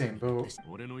 we're in the same boat.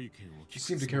 She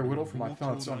seemed to care little for my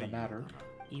thoughts on the matter.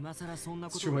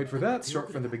 It's too late for that.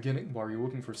 Start from the beginning. Why are you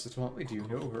looking for Citlali? Do you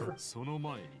know her?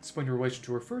 Explain your relation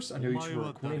to her first. I knew you two were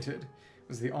acquainted. It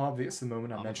was the obvious the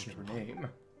moment I mentioned her name.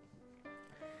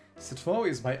 Citlali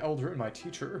is my elder and my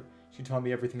teacher. She taught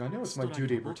me everything I know. It's my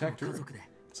duty to protect her.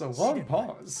 It's a long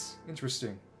pause.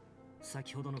 Interesting.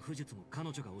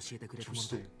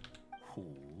 Interesting.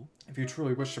 If you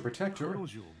truly wish to protect her,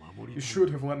 you should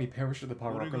have let me perish at the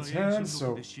Pyro Archon's hands,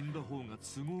 so...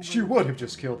 She would have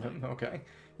just killed him, okay.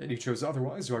 Yet you chose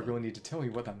otherwise, so I really need to tell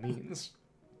you what that means.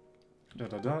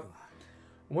 I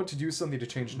want to do something to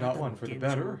change Natlan for the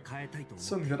better.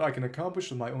 Something that I can accomplish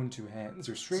with my own two hands.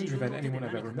 You're stranger than anyone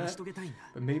I've ever met,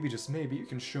 but maybe, just maybe, you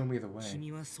can show me the way.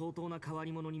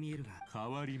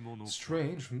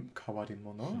 Strange?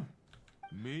 Kawarimono?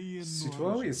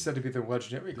 Citlali is said to be the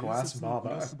legendary Glass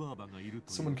Baba.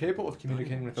 Someone capable of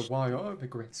communicating with the Waya, the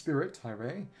Great Spirit,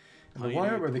 Tyre, and the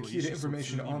Waya are the key to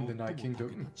information on the Night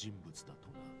Kingdom.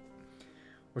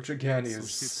 Which again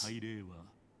is...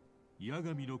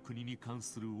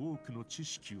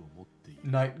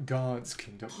 Night God's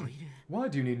Kingdom. Why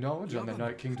do you need knowledge on the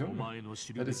Night Kingdom?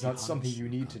 That is not something you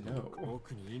need to know.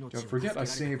 Don't forget I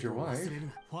saved your life.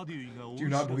 Do you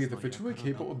not believe the Fatui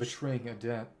capable of betraying a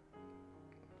debt?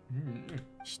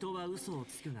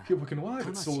 People can lie,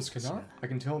 but souls cannot. I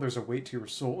can tell there's a weight to your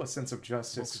soul, a sense of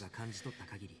justice.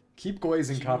 Keep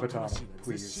glazing, Capitano,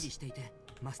 please.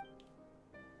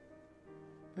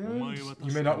 And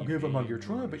you may not live among your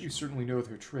tribe, but you certainly know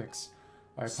their tricks.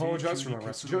 I apologize for my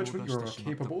rash judgment. You are more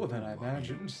capable than I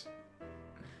imagined.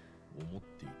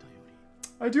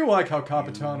 I do like how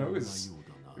Capitano is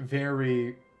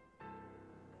very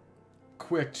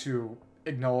quick to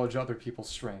acknowledge other people's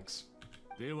strengths.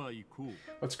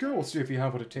 Let's go, we'll see if you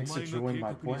have what it takes to join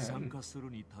my plan.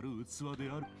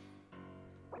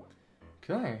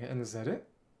 Okay, and is that it?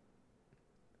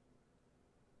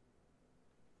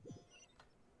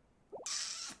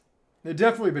 It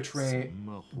definitely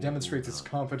demonstrates its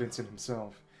confidence in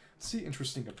himself. See,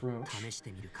 interesting approach.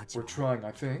 We're trying,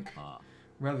 I think.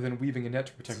 Rather than weaving a net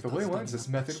to protect the ley lines, this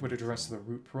method would address the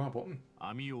root problem.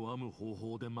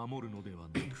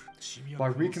 By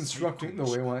reconstructing the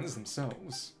ley lines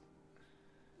themselves.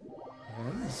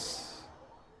 And...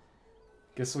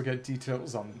 guess we'll get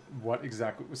details on what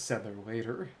exactly was said there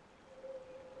later.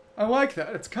 I like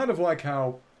that. It's kind of like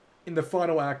how, in the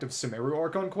final act of Sumeru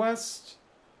Archon Quest,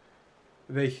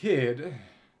 they hid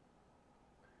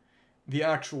the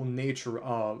actual nature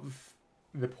of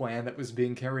the plan that was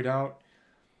being carried out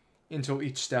until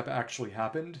each step actually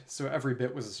happened, so every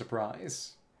bit was a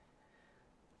surprise.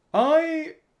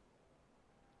 I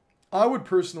would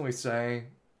personally say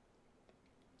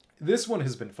this one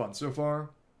has been fun so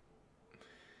far.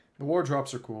 The war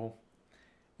drops are cool,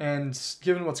 and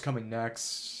given what's coming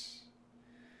next,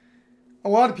 a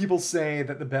lot of people say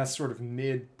that the best sort of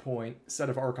midpoint set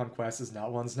of Archon quests is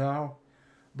Natlan's now,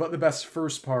 but the best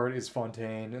first part is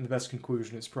Fontaine, and the best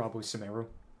conclusion is probably Sumeru.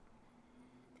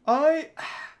 I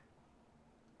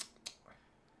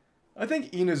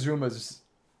think Inazuma's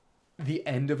the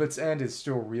end of its end is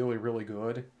still really, really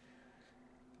good,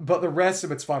 but the rest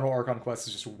of its final Archon quest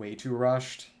is just way too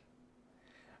rushed.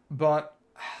 But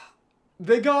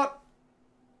they got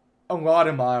a lot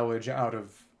of mileage out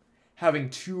of having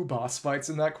 2 boss fights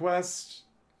in that quest,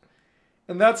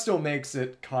 and that still makes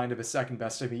it kind of a second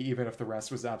best to me, even if the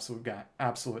rest was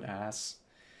absolute ass.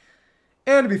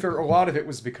 And to be fair, a lot of it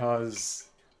was because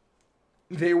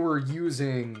they were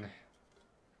using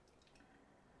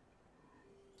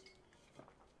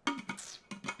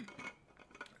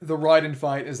the Raiden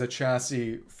fight as a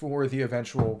chassis for the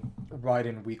eventual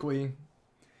Raiden Weekly.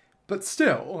 But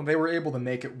still, they were able to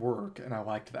make it work, and I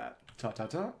liked that.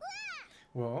 Ta-ta-ta.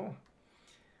 Well,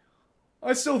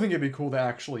 I still think it'd be cool to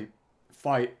actually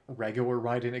fight regular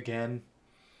Raiden again.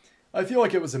 I feel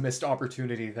like it was a missed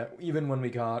opportunity that even when we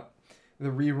got the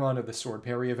rerun of the Sword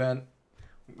Parry event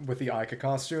with the Aika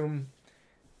costume,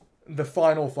 the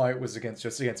final fight was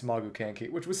just against Magu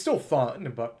Kanki, which was still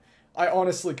fun, but I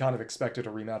honestly kind of expected a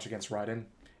rematch against Raiden,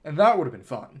 and that would have been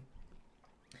fun.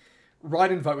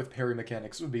 Raiden fight with parry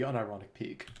mechanics would be unironic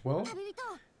peak. Well,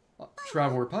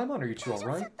 Traveler Paimon, are you two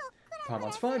alright?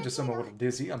 Paimon's fine, just I'm a little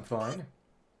dizzy, I'm fine.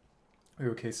 Are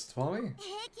you okay, Citlali?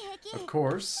 Of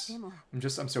course.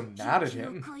 I'm so mad at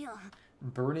him.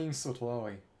 Burning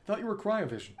Citlali. Thought you were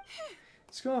cryovision.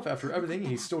 Scoff, after everything,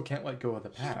 he still can't let go of the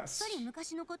past.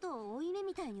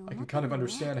 I can kind of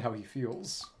understand how he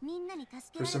feels.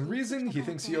 For some reason, he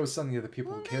thinks he owes something to the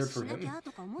people who cared for him.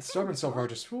 The stubborn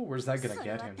self-righteous fool, where's that gonna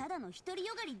get him?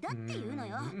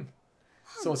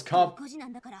 So it's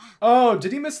Oh,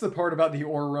 did he miss the part about the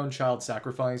Ororon child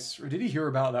sacrifice? Or did he hear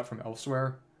about that from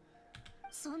elsewhere?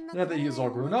 Now that he is all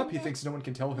grown up, he thinks no one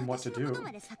can tell him what to do.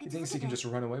 He thinks he can just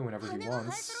run away whenever he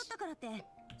wants.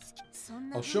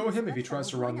 I'll show him if he tries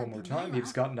to run one more time,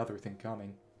 he's got another thing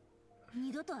coming.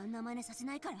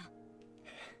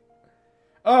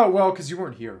 Oh, well, because you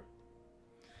weren't here.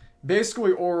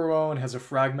 Basically, Ororon has a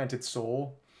fragmented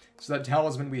soul, so that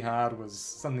talisman we had was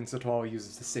something Citlali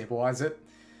uses to stabilize it,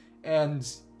 and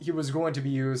he was going to be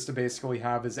used to basically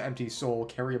have his empty soul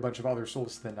carry a bunch of other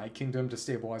souls to the Night Kingdom to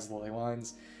stabilize the ley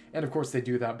lines, and of course they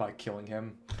do that by killing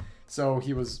him. So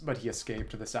he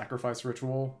escaped the sacrifice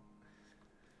ritual.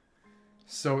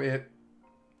 So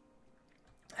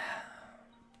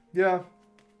yeah.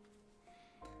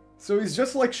 So he's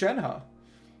just like Shenhe.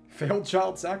 Failed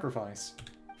child sacrifice.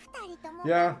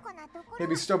 Yeah.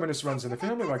 Maybe stubbornness runs in the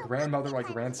family, like grandmother, like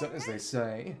grandson, as they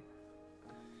say.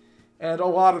 And a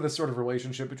lot of the sort of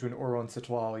relationship between Oro and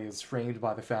Citlali is framed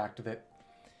by the fact that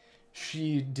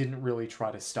she didn't really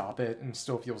try to stop it and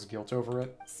still feels guilt over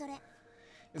it.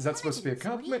 Is that supposed to be a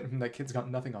compliment? That kid's got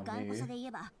nothing on me.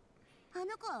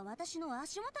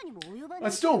 I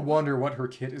still wonder what her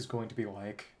kid is going to be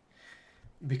like.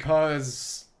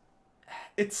 Because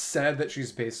it's said that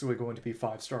she's basically going to be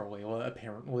 5-star Layla,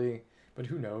 apparently. But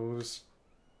who knows?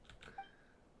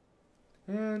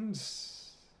 And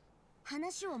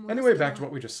anyway, back to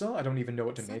what we just saw. I don't even know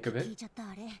what to make of it.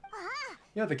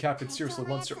 Yeah, the captain seriously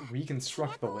wants to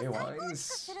reconstruct the ley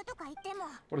lines.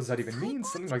 What does that even mean?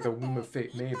 Something like the Womb of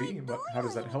Fate, maybe. But how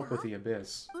does that help with the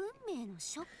Abyss?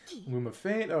 Womb of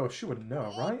Fate? Oh, she wouldn't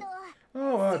know, right?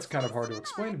 Oh, well, it's kind of hard to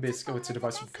explain. Basically, it's a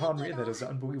device from Conry that has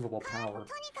unbelievable power.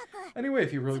 Anyway,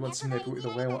 if he really wants to manipulate the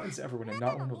ley lines, everyone in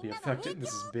Natlan will be affected.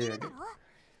 This is big.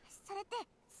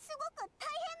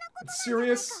 It's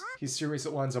serious? He's serious.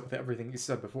 It lines up with everything he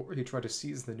said before. He tried to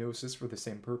seize the Gnosis for the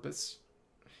same purpose.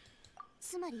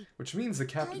 Which means the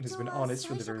captain has been honest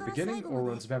from the very beginning.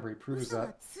 Ororon's memory proves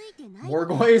that. More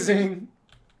glazing!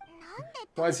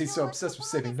 Why is he so obsessed with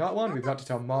saving Natlan? We've got to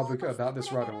tell Mavuka about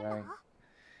this right away.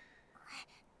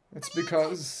 It's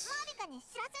because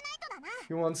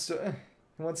he wants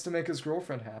to make his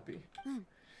girlfriend happy.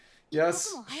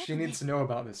 Yes, she needs to know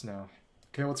about this now.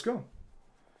 Okay, let's go.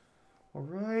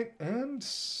 Alright, and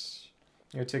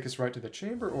you're gonna take us right to the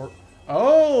chamber, or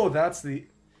oh, that's the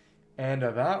end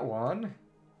of that one.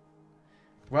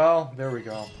 Well, there we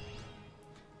go.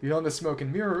 Beyond the smoke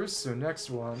and mirrors, so next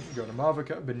one, go to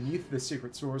Mavuka, beneath the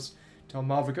secret source. Tell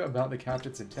Mavuka about the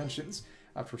captain's intentions.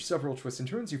 After several twists and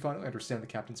turns, you finally understand the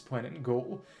captain's plan and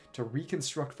goal, to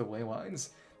reconstruct the ley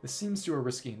lines. This seems to a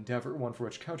risky endeavor, one for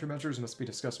which countermeasures must be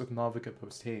discussed with Mavuka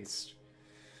post-haste.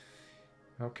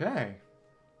 Okay.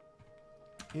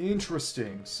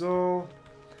 Interesting. So,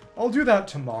 I'll do that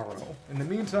tomorrow. In the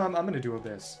meantime, I'm going to do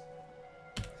this.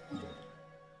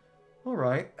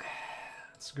 Alright.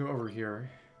 Let's go over here.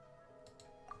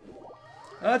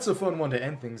 That's a fun one to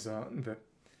end things on, but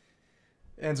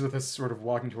ends with us sort of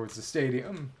walking towards the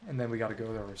stadium, and then we gotta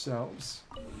go there ourselves.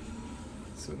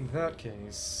 So in that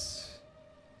case...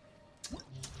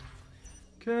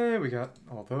 Okay, we got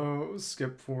all those.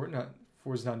 Skip 4,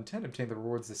 4's not intended. Obtain the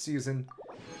rewards this season.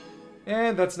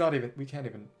 And that's not even... We can't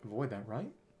even avoid that,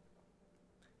 right?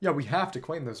 Yeah, we have to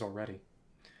claim those already.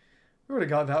 We already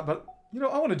got that, but, you know,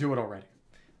 I want to do it already.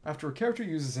 After a character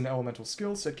uses an elemental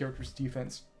skill, said character's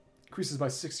defense increases by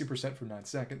 60% for 9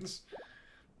 seconds.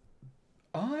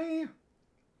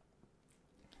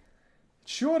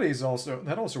 Chiori's also...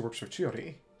 That also works for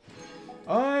Chiori.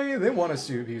 They want us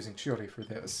to be using Chiori for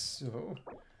this, so...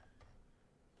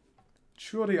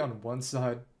 Chiori on one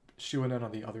side, Xilonen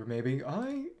on the other, maybe.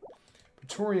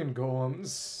 Praetorian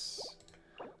Golems...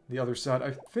 The other side,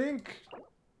 I think...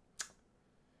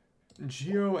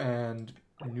 Geo and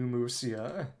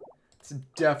Numusia It's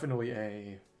definitely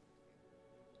a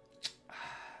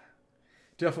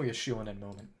Xilonen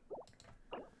moment.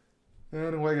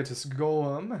 And away I get to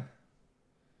Golem.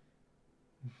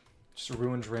 Just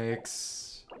Ruined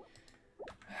Drakes.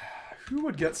 Who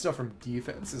would get stuff from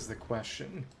defense is the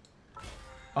question.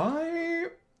 I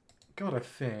gotta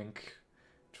think.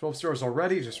 12 stars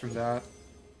already just from that.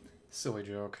 Silly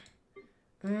joke.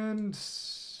 And...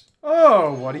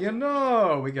 oh, what do you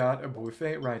know? We got a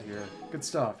buffet right here. Good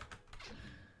stuff.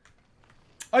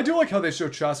 I do like how they show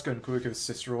Chasca and Kuiko's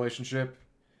sister relationship.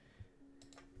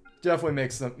 Definitely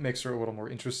makes her a little more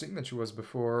interesting than she was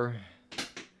before.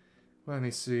 Let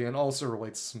me see. And also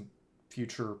relates to some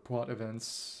future plot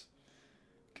events.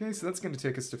 Okay, so that's going to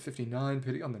take us to 59.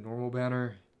 Pity on the normal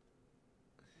banner.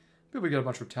 Maybe we get a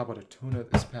bunch of Tablet of Tuna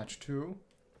this patch too.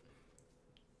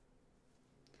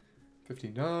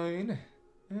 59.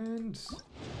 And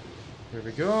there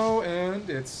we go. And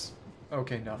it's...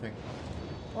 okay, nothing.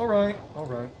 Alright,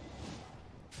 alright.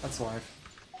 That's life.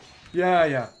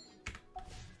 Yeah.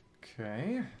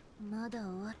 Okay.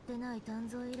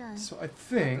 So I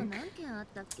think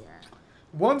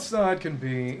one side can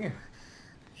be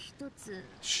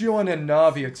Xilonen and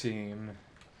Navia team,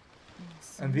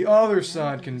 and the other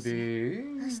side can be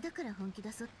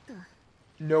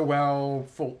Noelle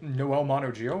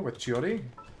Mono Geo with Chiori.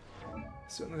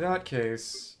 So in that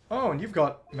case, oh, and you've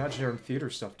got Imaginary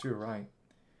Theater stuff too, right?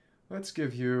 Let's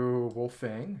give you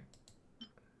Wolfang.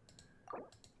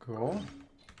 Cool.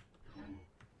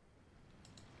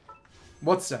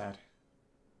 What's that?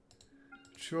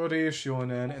 Chiori,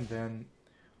 Xilonen, and then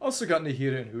also got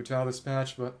Nahida and Hutao this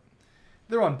patch, but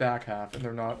they're on back half and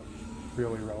they're not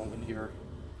really relevant here.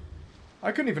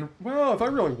 I couldn't even... well, if I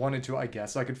really wanted to, I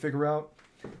guess I could figure out.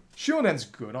 Xilonen's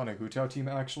good on a Hutao team,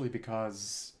 actually,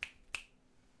 because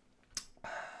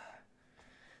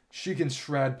she can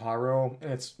shred Pyro,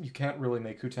 and it's... you can't really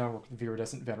make Hutao work with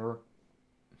Viridescent Venerer.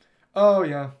 Oh,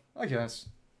 yeah, I guess.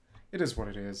 It is what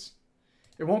it is.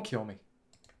 It won't kill me.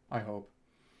 I hope.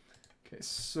 Okay,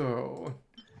 so...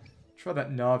 try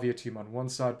that Navia team on one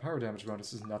side. Pyro damage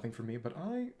bonus is nothing for me, but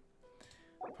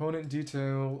opponent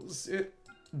details... it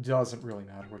doesn't really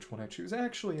matter which one I choose.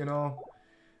 Actually, you know...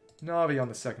 Navia on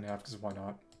the second half, because why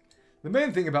not? The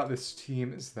main thing about this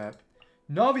team is that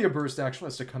Navia Burst actually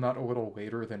has to come out a little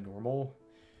later than normal.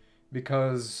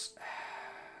 Because...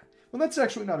 well, that's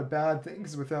actually not a bad thing,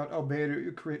 because without Albedo,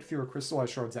 you create fewer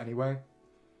crystallized shards anyway.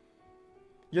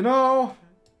 You know...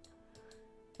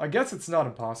 I guess it's not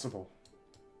impossible.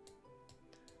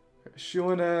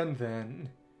 Xilonen, then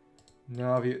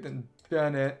Navia, then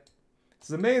Bennett.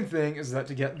 So the main thing is that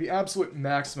to get the absolute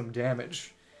maximum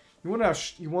damage, you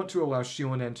want to allow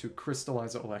Xilonen to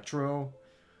crystallize Electro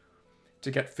to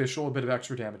get Fischl a bit of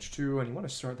extra damage too, and you want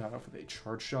to start that off with a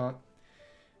charge shot.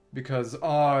 Because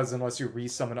Oz, unless you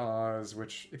resummon Oz,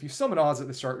 which if you summon Oz at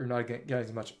the start, you're not getting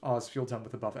as much Oz field time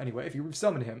with the buff anyway. If you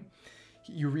resummon him,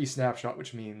 you re-snapshot,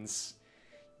 which means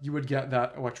you would get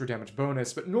that electro damage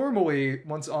bonus. But normally,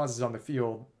 once Oz is on the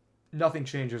field, nothing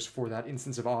changes for that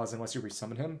instance of Oz unless you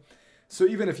resummon him. So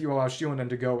even if you allow Xilonen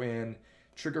to go in,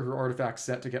 trigger her artifact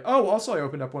set to get... oh, also I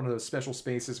opened up one of those special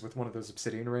spaces with one of those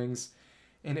obsidian rings.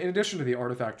 And in addition to the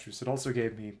artifact juice, it also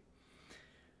gave me,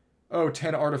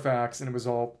 10 artifacts, and it was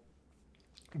all...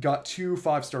 got 2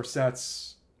 5-star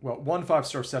sets, well, 1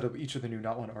 5-star set of each of the new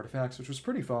Natlan artifacts, which was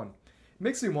pretty fun. It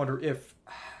makes me wonder if...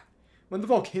 when the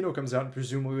volcano comes out, and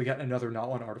presumably we get another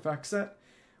Natlan artifact set,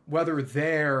 whether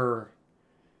their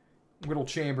little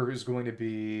chamber is going to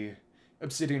be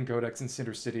Obsidian Codex and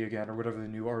Cinder City again, or whatever the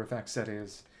new artifact set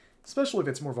is. Especially if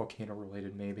it's more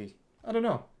volcano-related, maybe. I don't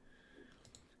know.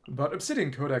 But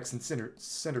Obsidian Codex and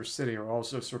Cinder City are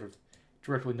also sort of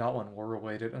directly Natlan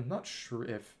lore-related. I'm not sure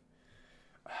if...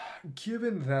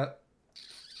 given that...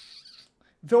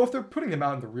 though if they're putting them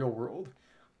out in the real world,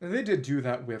 and they did do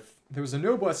that with... there was a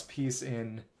Noblesse piece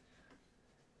in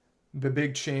the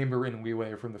big chamber in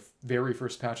Liyue from the very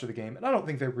first patch of the game, and I don't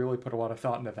think they really put a lot of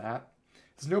thought into that.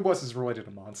 Because Noblesse is related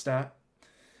to Mondstadt.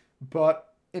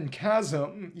 But in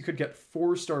Chasm, you could get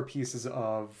 4-star pieces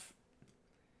of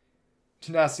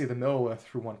Tenacity of the Noelle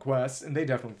through one quest, and they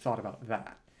definitely thought about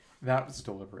that. That was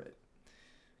deliberate.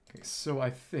 Okay, so I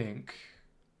think...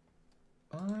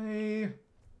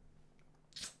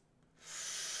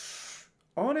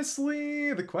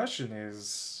 honestly, the question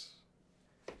is...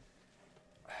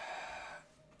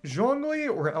 Zhongli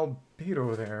or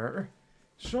Albedo there?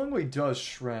 Zhongli does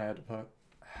shred, but...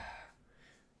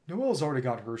 Noelle's already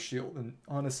got her shield, and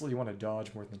honestly, you want to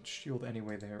dodge more than shield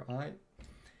anyway there.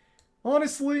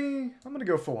 Honestly, I'm gonna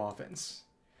go full offense.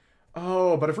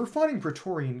 Oh, but if we're fighting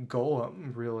Praetorian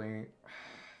Golem, really...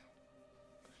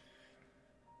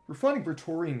 Refining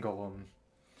Praetorian Golem.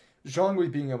 Zhongli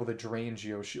being able to drain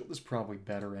Geoshield is probably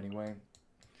better anyway.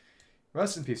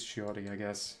 Rest in peace, Chiori, I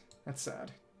guess. That's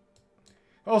sad.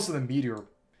 Also, the Meteor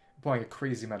applying a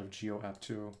crazy amount of Geo-App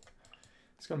too.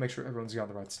 Just gotta make sure everyone's got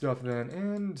the right stuff then.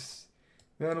 And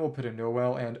then we'll put a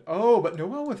Noelle and... Oh, but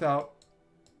Noelle without...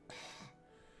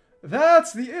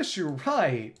 That's the issue,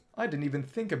 right? I didn't even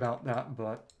think about that,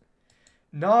 but...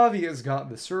 Navia's got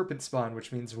the Serpent Spine,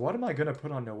 which means what am I gonna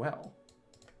put on Noelle?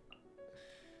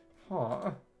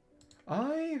 Huh.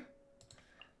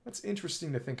 That's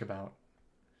interesting to think about.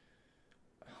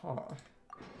 Huh.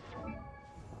 I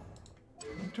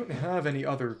don't have any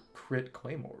other crit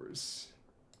claymores.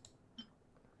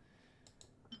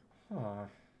 Huh.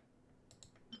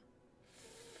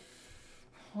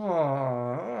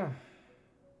 Huh.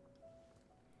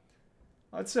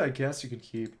 I'd say I guess you could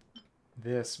keep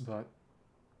this, but...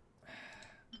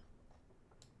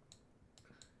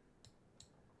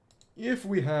 If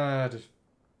we had...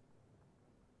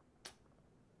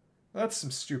 That's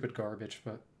some stupid garbage,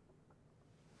 but...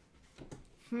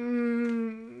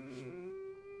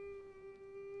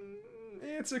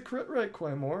 It's a crit rate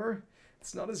claymore.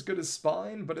 It's not as good as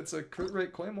Spine, but it's a crit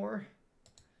rate claymore.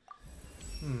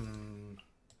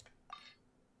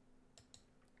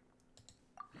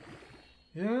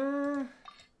 Yeah,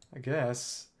 I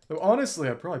guess. Though honestly,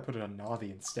 I'd probably put it on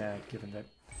Navia instead, given that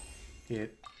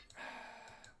it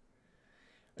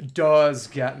does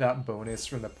get that bonus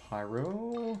from the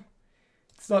Pyro.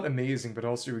 It's not amazing, but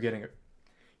also you're getting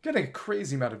a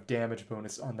crazy amount of damage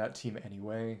bonus on that team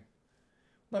anyway.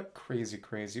 Not crazy,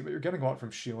 but you're getting a lot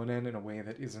from Xilonen in a way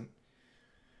that isn't...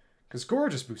 Because Gorou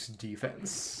just boosts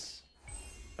defense.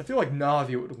 I feel like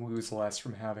Navia would lose less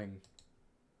from having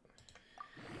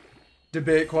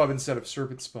Debate Club instead of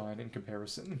Serpent Spine in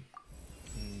comparison.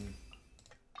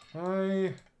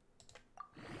 I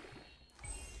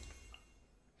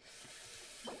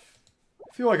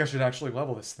feel like I should actually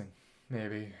level this thing.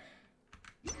 Maybe.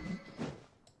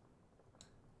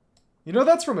 You know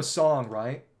that's from a song,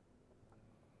 right?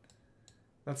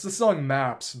 That's the song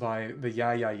Maps by the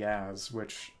Yeah Yeah Yeahs,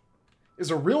 which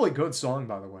is a really good song,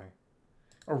 by the way.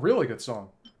 A really good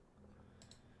song.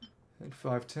 And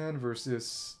 510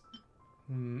 versus...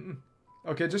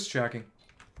 Okay, just checking.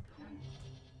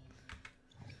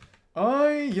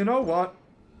 You know what?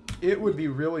 It would be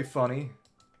really funny.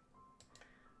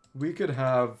 We could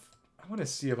have... I want to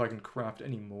see if I can craft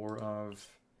any more of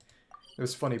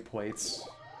those funny plates.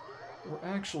 Or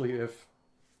actually, if...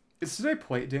 Is today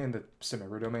plate day in the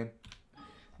Samira domain?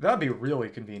 That'd be really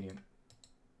convenient.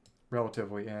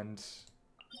 Relatively, and...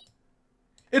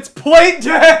 It's plate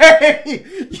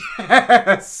day!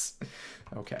 Yes!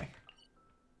 Okay.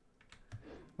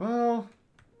 Well...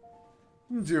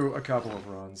 do a couple of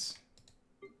runs.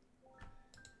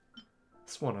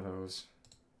 It's one of those.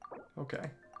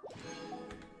 Okay.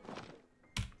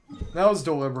 That was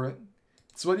deliberate.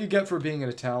 It's what you get for being an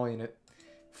Italian at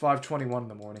 5:21 in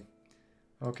the morning.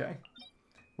 Okay.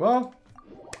 Well,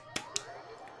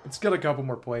 let's get a couple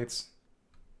more plates.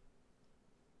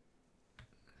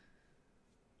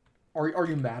 Are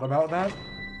you mad about that?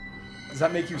 Does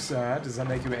that make you sad? Does that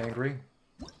make you angry?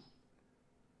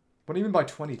 What do you mean by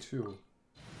 22?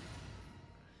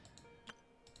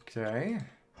 Okay.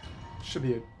 Should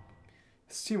be a...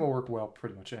 This team will work well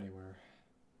pretty much anywhere.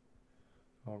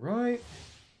 Alright.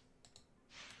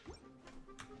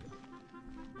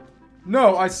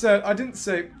 No, I didn't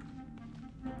say...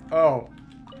 Oh.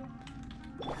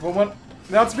 Well,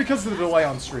 that's because of the delay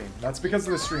on stream. That's because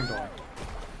of the stream delay.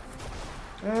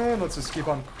 And let's just keep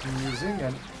on cruising,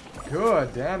 and...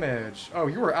 Good damage. Oh,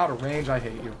 you were out of range. I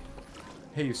hate you.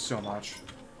 Hate you so much.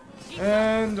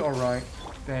 And, alright.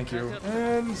 Thank you.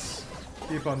 And...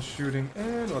 Keep on shooting,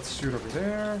 and let's shoot over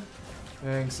there.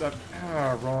 Thanks.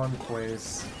 Wrong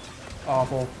place.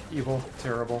 Awful. Evil.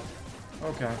 Terrible.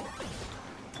 Okay.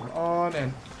 Come on,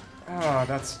 and...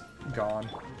 that's gone.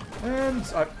 And...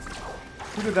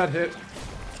 who did that hit?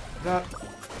 That...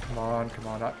 Come on.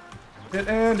 Hit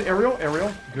and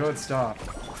aerial. Good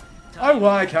stuff. I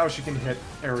like how she can hit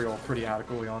aerial pretty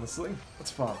adequately, honestly.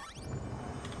 That's fun.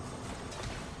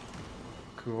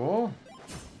 Cool.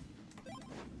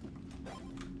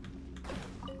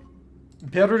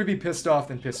 Better to be pissed off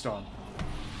than pissed on.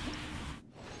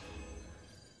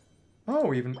 Oh,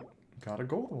 we even got a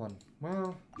gold one.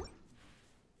 Well.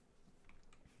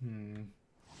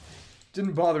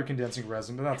 Didn't bother condensing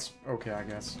resin, but that's okay, I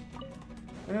guess.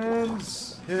 And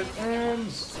hit and...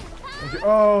 Okay.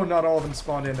 Oh, not all of them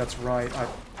spawned in, that's right.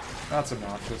 That's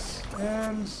obnoxious.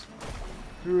 And...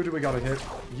 Who do we gotta hit?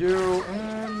 You,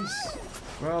 and...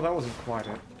 Well, that wasn't quite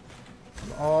it.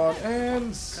 Come on,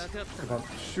 and keep on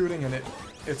shooting, and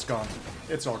it's gone.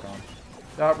 It's all gone.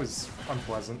 That was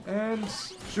unpleasant. And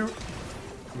shoot.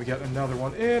 Can we get another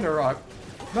one in, or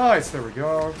nice, there we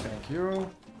go. Thank you.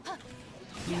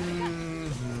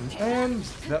 And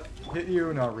that hit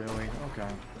you? Not really. Okay.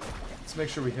 Let's make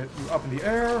sure we hit you up in the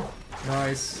air.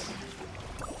 Nice.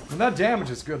 And that damage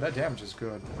is good. That damage is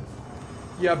good.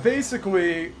 Yeah,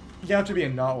 basically, you have to be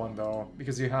in Natlan, though,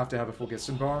 because you have to have a full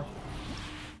Giston bar.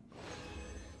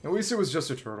 At least it was just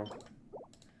a turtle.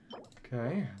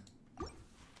 Okay.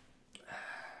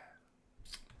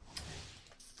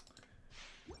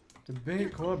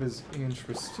 Debate club is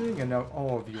interesting, and now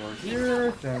all of you are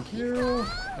here. Thank you.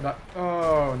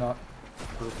 Oh, not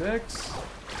perfect.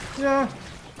 Yeah.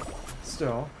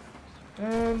 Still.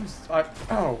 And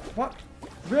oh, what?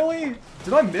 Really?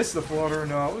 Did I miss the floater?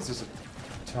 No, it was just a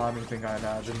timing thing, I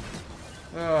imagine.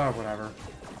 Whatever.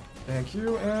 Thank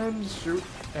you, and shoot.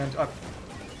 And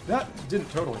that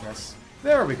didn't totally miss.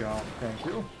 There we go. Thank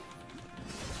you.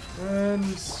 And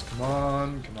come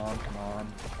on, come on, come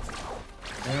on.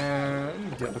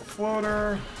 And get the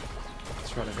floater. Let's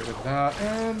try to hit with that.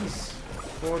 And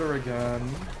floater again.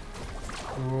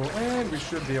 Cool. And we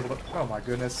should be able to. Oh my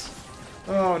goodness.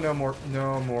 Oh, no more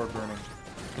burning.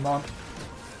 Come on.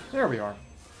 There we are.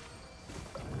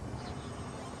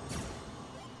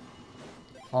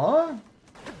 Huh?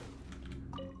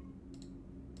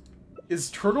 Is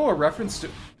turtle a reference to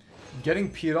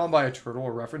getting peed on by a turtle,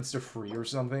 a reference to free or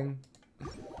something?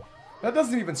 That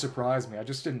doesn't even surprise me. I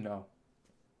just didn't know.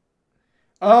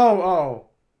 Oh.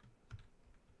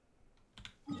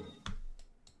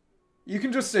 You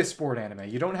can just say sport anime.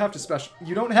 You don't have to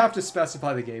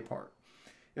specify the gay part.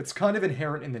 It's kind of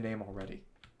inherent in the name already.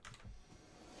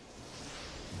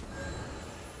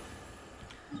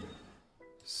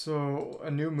 So, a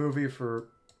new movie for...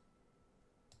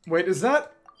 Wait, is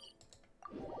that...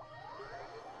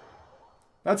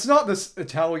 That's not this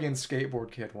Italian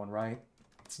skateboard kid one, right?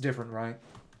 It's different, right?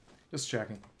 Just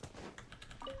checking.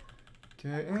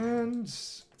 Okay, and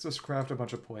let's just craft a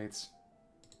bunch of plates.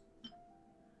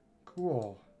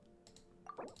 Cool.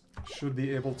 Should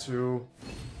be able to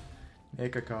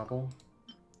make a couple.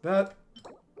 That,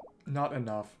 not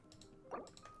enough.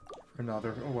 For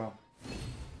another, oh well.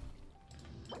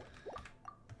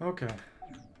 Okay.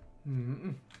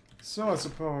 So I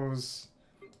suppose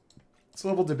let's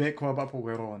level Debate Club up a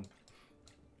little and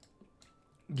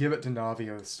give it to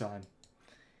Navia this time.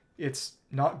 It's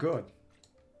not good.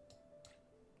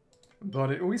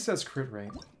 But it at least has crit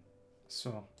rate.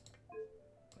 So.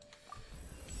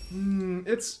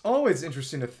 It's always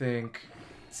interesting to think.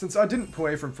 Since I didn't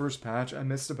play from first patch, I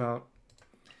missed about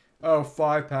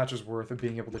 5 patches worth of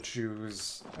being able to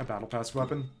choose a battle pass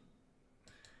weapon.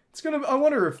 I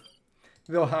wonder if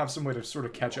they'll have some way to sort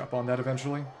of catch up on that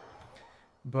eventually.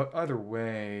 But either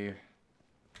way,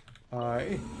 I'll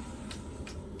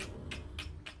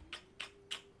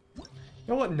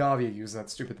let Navia use that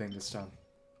stupid thing this time.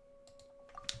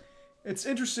 It's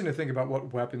interesting to think about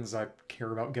what weapons I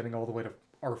care about getting all the way to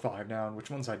R5 now and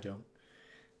which ones I don't.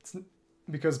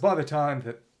 Because by the time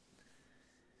that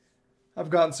I've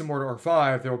gotten some more to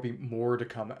R5, there will be more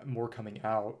coming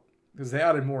out. Because they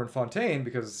added more in Fontaine,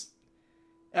 because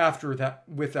after that,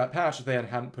 with that patch, if they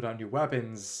hadn't put out new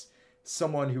weapons,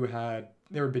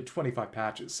 there had been 25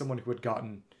 patches, someone who had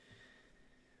gotten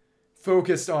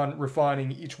focused on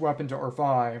refining each weapon to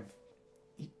R5,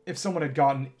 if someone had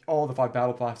gotten all the 5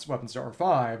 battle pass weapons to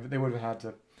R5, they would have had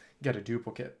to get a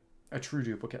duplicate, a true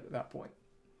duplicate at that point.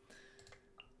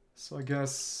 So I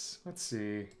guess, let's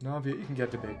see, Navia, you can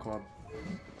get Debate Club.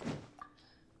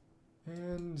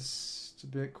 And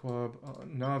Debate Club,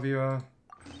 Navia,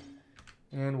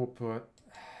 and we'll put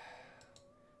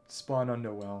Spawn on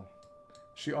Noelle.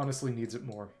 She honestly needs it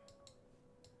more.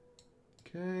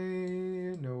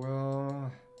 Okay,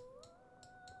 Noelle.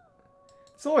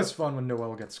 It's always fun when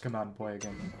Noelle gets to come out and play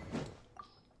again.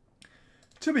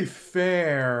 To be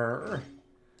fair,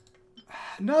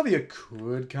 Navia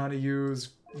could kind of use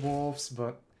wolves,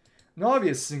 but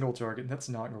Navia's single target, and that's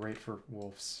not great for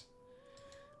wolves.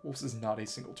 Wolves is not a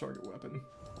single target weapon.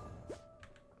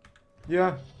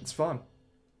 Yeah, it's fun.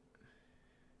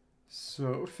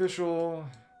 So, Fischl,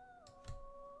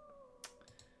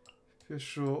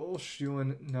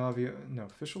 Xilonen, Navia. No,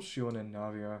 Fischl, Xilonen,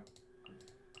 Navia.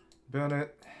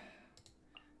 Bennett.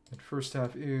 And first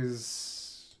half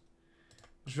is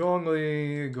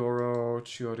Zhongli, Gorou,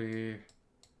 Chiori,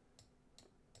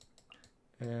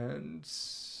 and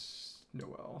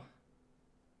Noelle.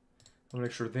 I'll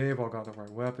make sure they've all got the right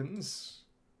weapons.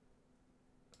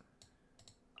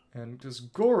 And does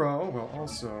Gorou, well,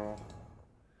 also,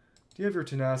 do you have your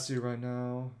tenacity right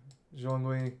now?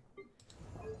 Zhongli.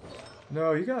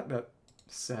 No, you got that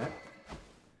set.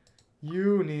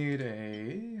 You need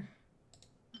a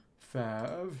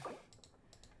Fav.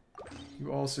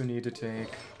 You also need to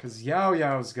take, because Yao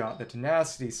Yao's got the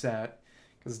tenacity set,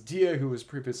 because Dia, who was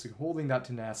previously holding that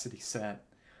tenacity set,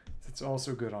 it's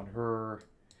also good on her.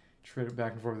 Trade it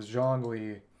back and forth with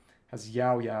Zhongli, has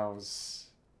Yao Yao's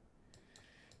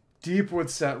Deepwood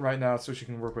set right now, so she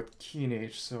can work with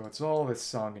Keenage, so it's all this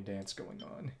song and dance going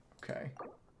on. Okay.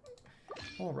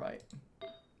 Alright.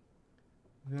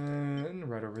 Then,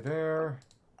 right over there.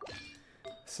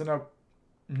 So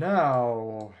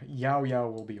now Yao Yao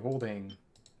will be holding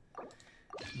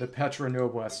the Petra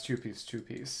Noblesse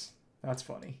 2-piece. That's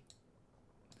funny.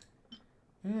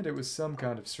 And it was some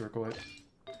kind of circlet.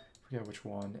 I forget which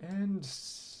one. And,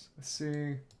 let's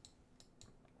see.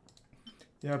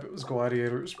 Yep, it was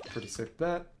Gladiators. Pretty safe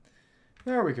bet.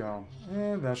 There we go.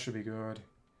 And that should be good.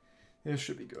 It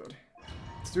should be good.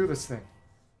 Let's do this thing.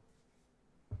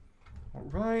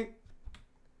 Alright.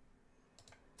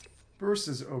 Burst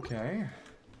is okay.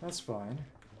 That's fine.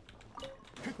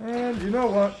 And you know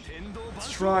what?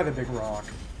 Let's try the big rock.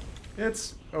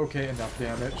 It's okay enough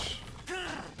damage.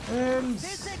 And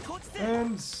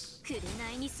hit.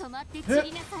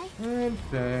 And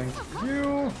thank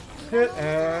you. Hit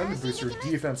and boost your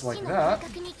defense like that.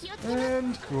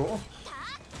 And cool.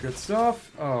 Good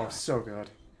stuff. Oh, so good.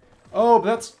 Oh,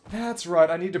 that's right.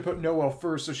 I need to put Noelle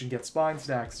first so she can get spine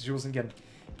stacks. She wasn't getting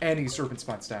any serpent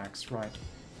spine stacks. Right.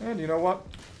 And you know what?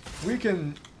 We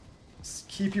can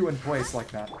keep you in place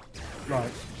like that.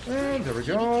 Right. And there we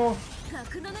go.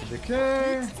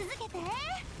 Decay.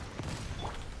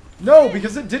 No,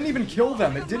 because it didn't even kill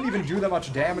them. It didn't even do that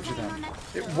much damage to them.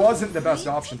 It wasn't the best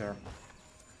option there.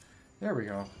 There we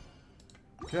go.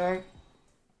 Okay.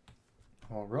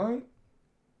 Alright.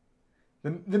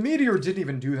 The meteor didn't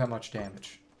even do that much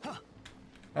damage.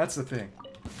 That's the thing.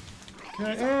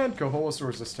 Okay, and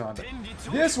Koholosaur's this time. But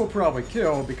this will probably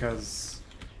kill because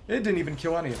it didn't even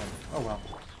kill any of them. Oh well.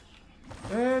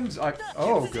 And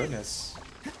oh goodness.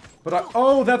 But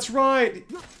oh, that's right!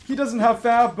 He doesn't have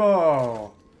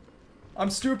Favbo!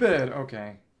 I'm stupid!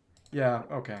 Okay. Yeah,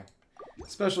 okay.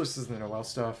 Specialist is the Noelle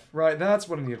stuff. Right, that's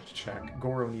what I needed to check.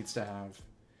 Gorou needs to have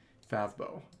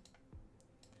Favbo.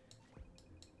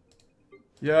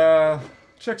 Yeah,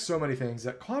 check so many things.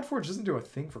 That Cloudforge doesn't do a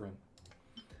thing for him.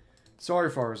 Sorry,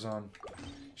 Farazan.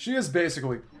 She is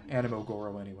basically Animo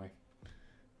Gorou anyway.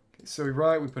 Okay, so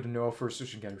right, we put a Noelle first so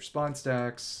she can get her spawn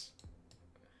stacks.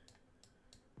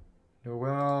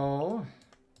 Noelle.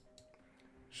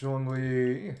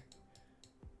 Zhongli.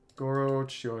 Gorou,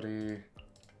 Chiori.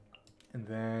 And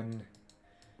then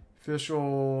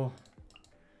Fischl.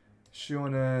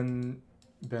 Xilonen.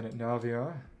 Bennett,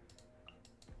 Navia.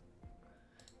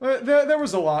 There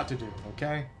was a lot to do,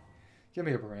 okay? Give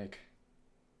me a break.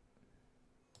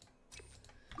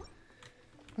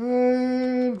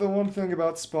 And the one thing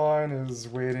about Spine is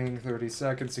waiting 30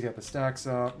 seconds to get the stacks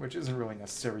up, which isn't really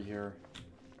necessary here.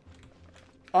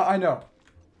 I know.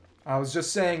 I was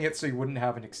just saying it so you wouldn't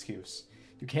have an excuse.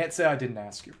 You can't say I didn't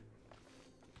ask you.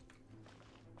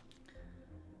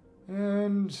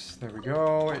 And there we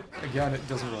go. Again, it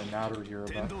doesn't really matter here,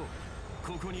 but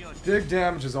big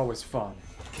damage is always fun.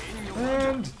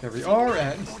 And there we are,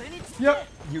 and yep,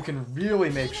 you can really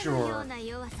make sure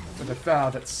with the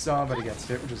Fav that somebody gets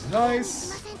hit, which is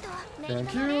nice.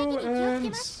 Thank you,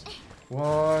 and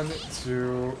 1,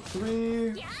 2,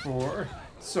 3, 4.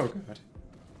 So good.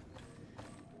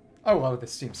 I love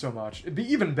this team so much. It'd be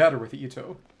even better with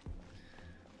Ito.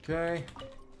 Okay.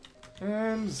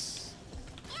 And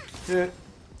hit.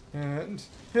 And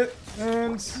hit.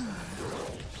 And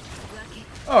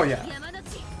oh yeah.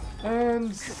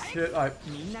 And hit.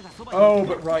 Oh,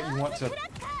 but right, you want to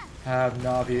have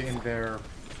Navia in there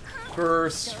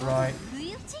first, right?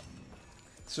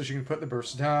 So she can put the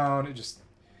burst down. It just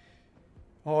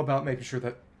all about making sure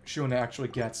that Xilonen actually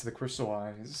gets the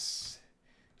crystallize,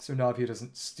 so Navia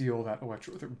doesn't steal that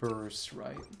electro with her burst,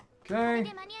 right?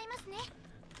 Okay.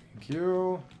 Thank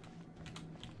you.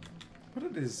 What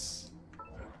it is?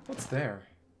 What's there?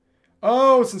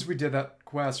 Oh, since we did that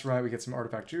quest, right, we get some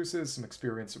artifact juices, some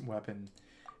experience, some weapon,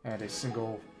 and a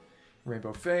single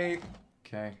Rainbow Fate.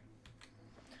 Okay.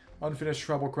 Unfinished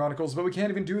Trouble Chronicles, but we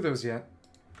can't even do those yet.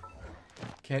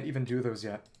 Can't even do those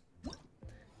yet.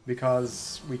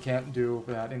 Because we can't do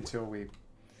that until we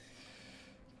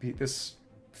beat this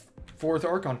 4th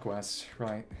Archon Quest,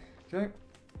 right? Okay.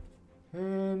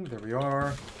 And there we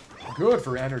are. Good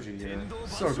for energy here.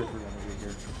 So good for energy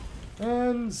here.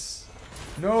 And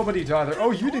nobody died there.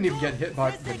 Oh, you didn't even get hit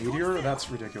by the meteor?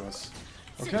 That's ridiculous.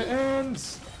 Okay, and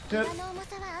Hit.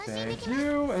 Thank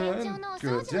you, and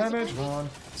good damage. 1,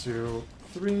 2,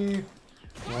 3.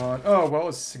 1. Oh, well,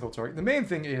 it's a single target. The main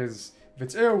thing is, if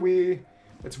it's AoE,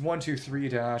 it's 1, 2, 3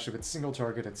 dash. If it's single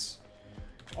target, it's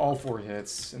all 4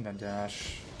 hits, and then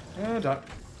dash. And up.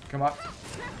 Come on.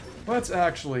 Let's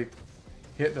actually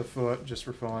hit the foot just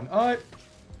for fun.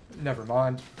 Never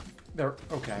mind. There.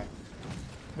 Okay.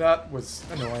 That was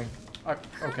annoying.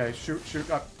 Okay, shoot.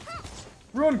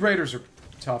 Ruin graders are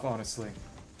tough, honestly.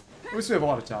 At least we have a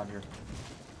lot of time here.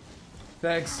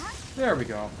 Thanks. There we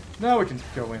go. Now we can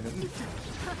go in and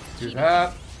do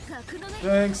that.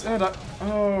 Thanks. And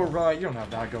oh, right. You don't have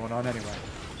that going on anyway.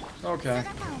 Okay.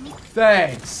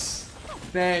 Thanks.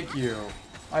 Thank you.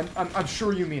 I'm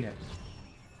sure you mean it.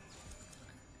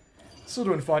 Still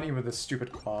doing fine even with this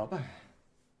stupid club.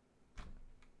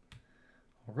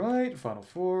 Alright, final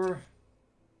 4.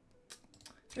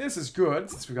 This is good,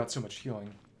 since we got so much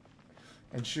healing.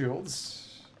 And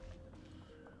shields.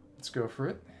 Let's go for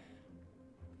it.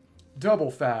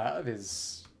 Double Fav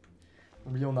is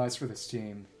real nice for this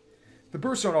team. The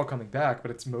bursts aren't all coming back,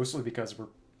 but it's mostly because we're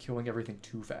killing everything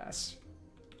too fast.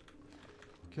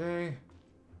 Okay.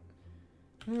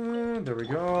 And there we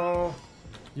go.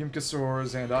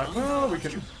 Yimkasaurs and well, we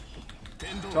can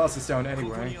toss this down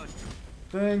anyway.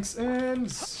 Thanks, and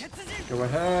go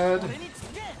ahead.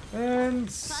 And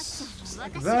just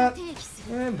like that.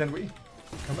 And then we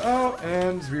come out,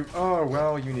 and we... Oh,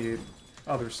 well, you need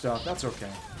other stuff. That's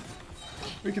okay.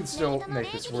 We can still make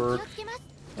this work.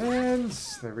 And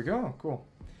there we go. Cool.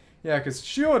 Yeah, because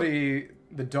Chiori,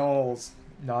 the doll's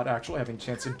not actually having a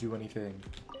chance to do anything.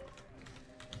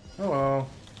 Hello.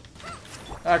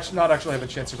 Not actually have a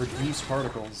chance to reduce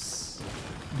particles.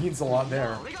 Means a lot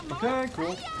there. Okay,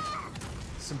 cool.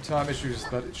 Some time issues,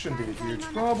 but it shouldn't be a huge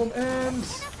problem. And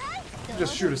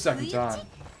just shoot a second time.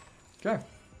 Okay.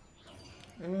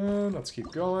 And let's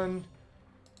keep going.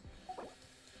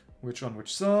 Which on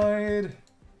which side?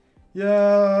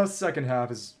 Yeah, second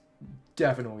half is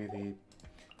definitely the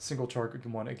single target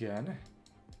one again.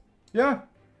 Yeah.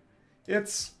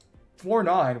 It's floor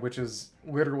 9, which is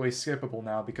literally skippable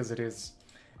now because it is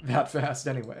that fast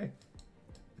anyway.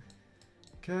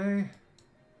 Okay.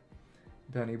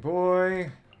 Benny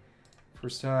Boy.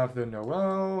 First half, the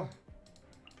Noelle.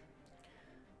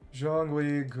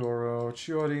 Zhongli, Gorou,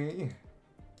 Chiori.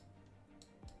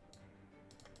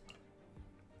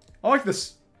 I like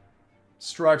the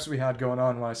stripes we had going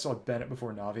on when I saw Bennett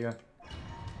before Navia.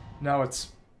 Now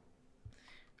it's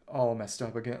all messed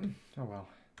up again. Oh well.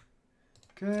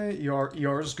 Okay,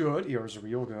 ER's good. ER's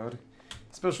real good.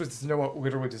 Especially since Noelle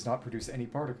literally does not produce any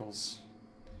particles.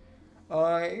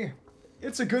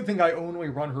 It's a good thing I only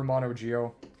run her Mono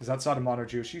Geo, because outside of Mono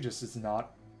Geo, she just does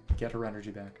not get her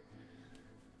energy back.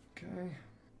 Okay.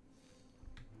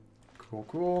 Cool,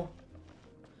 cool.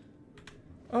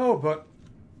 Oh, but...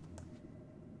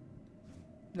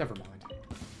 Never mind.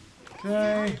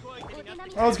 Okay.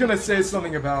 I was gonna say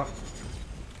something about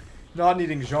not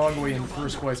needing Zhongli in the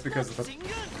first place because of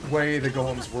the way the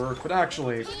golems work, but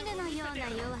actually...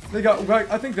 They got...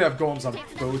 I think they have golems on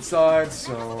both sides,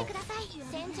 so...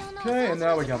 Okay, and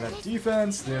now we got that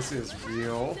defense. This is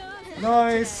real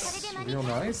nice. Real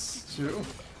nice. 2,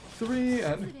 3,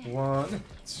 and 1,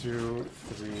 2,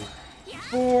 3,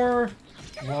 4.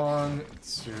 1,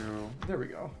 2. There we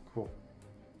go. Cool.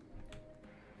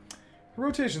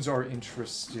 Rotations are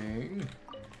interesting.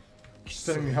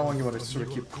 Depending on how long you want to sort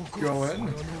of keep going.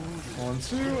 1,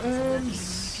 2, and...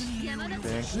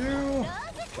 Thank you.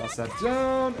 Toss that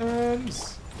down, and...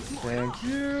 Thank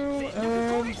you,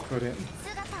 and... Put in.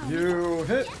 You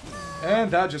hit, and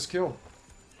that just killed.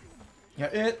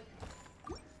 Yeah,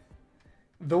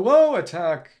 the low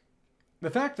attack, the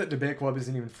fact that Debate Club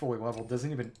isn't even fully leveled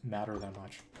doesn't even matter that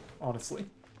much, honestly.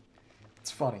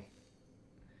 It's funny.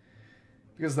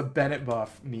 Because the Bennett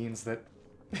buff means that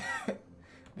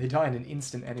they die in an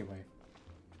instant anyway.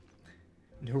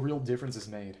 No real difference is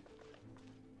made.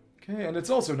 Okay, and it's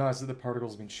also nice that the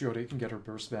particles being shielded. You can get her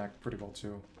burst back pretty well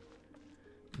too.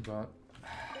 But...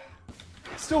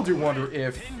 Still do wonder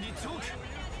if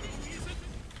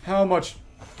how much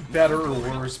better or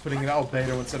worse putting an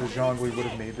Albedo instead of Zhongli would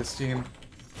have made this team.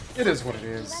 It is what it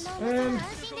is. And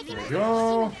there we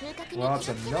go. Lots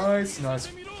of nice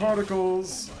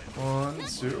particles. 1,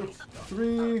 2,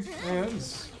 3, and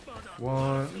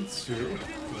 1, 2, 3,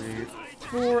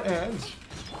 4, and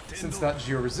since that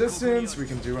Geo Resistance, we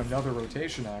can do another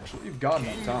rotation actually. You've got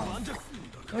enough time.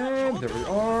 And there we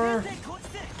are.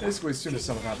 Basically, as soon as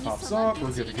some of that pops up,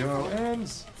 we're good to go. And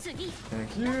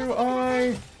thank you.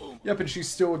 Yep, and she's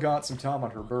still got some time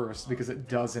on her burst because it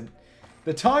doesn't.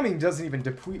 The timing doesn't even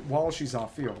deplete while she's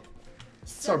off field.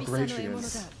 That's how great she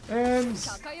is. And...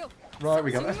 right,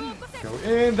 we gotta go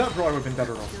in. That probably would have been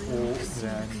better to hold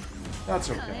then. That's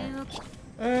okay.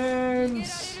 And...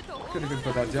 couldn't even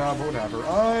put that down, but whatever.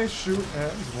 I shoot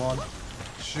and one.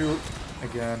 Shoot.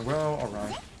 Again. Well,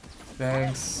 alright.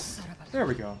 Thanks. There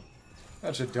we go.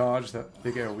 That should dodge that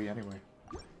big AoE anyway.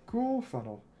 Cool.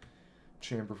 Funnel.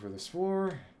 Chamber for this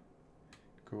floor.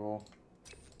 Cool.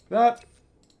 That...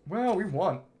 well, we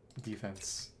want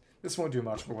defense. This won't do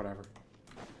much, but whatever.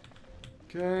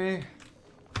 Okay.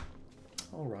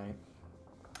 Alright.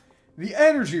 The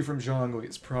energy from Zhongli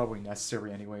is probably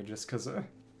necessary anyway, just because,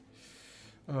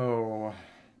 oh...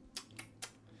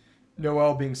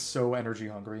 Noelle being so energy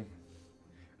hungry.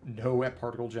 No at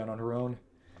particle gen on her own.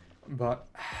 But...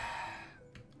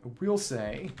 I will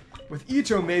say... with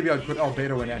Ito, maybe I'd put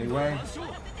Albedo in anyway.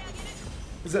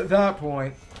 Because at that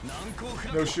point...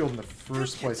 no shield in the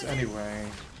first place anyway.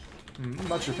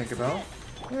 Much to think about.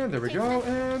 And there we go,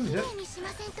 and hit.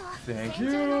 Thank you.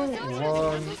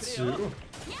 1, 2,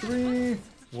 3.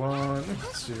 1,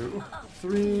 2,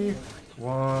 3.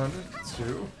 1,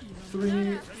 2,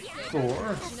 3, 4.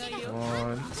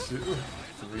 1, 2,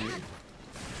 3,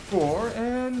 4.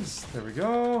 And there we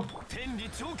go.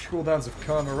 Cooldowns have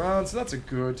come around, so that's a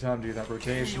good time to do that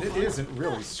rotation. It isn't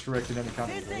really strict in any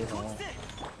kind of way at all.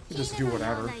 You just do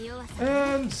whatever.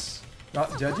 And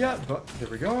not dead yet, but there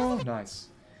we go. Nice.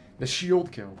 The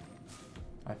shield kill,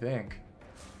 I think.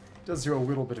 Does do a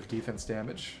little bit of defense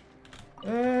damage.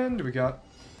 And we got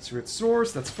Secret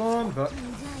Source, that's fun, but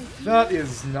that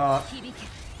is not...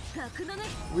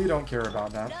 we don't care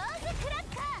about that.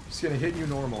 Just gonna hit you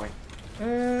normally.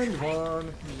 And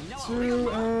 1, 2,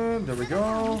 and there we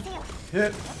go.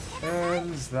 Hit,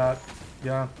 and that,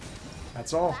 yeah,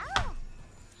 that's all.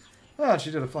 Ah, she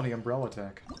did a funny umbrella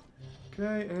attack.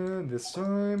 Okay, and this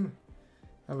time...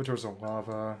 Avatar's of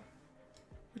Lava.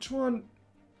 Which one?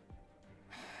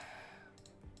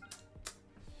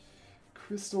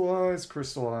 Crystallize,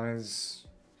 crystallize.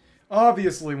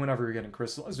 Obviously, whenever you're getting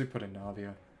crystallized, we put in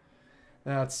Navia.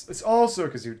 It's also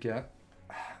because you'd get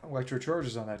electro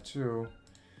charges on that too.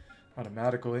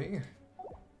 Automatically.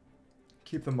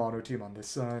 Keep the mono team on this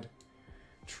side.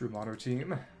 True mono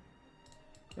team.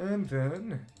 And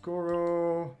then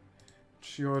Gorou,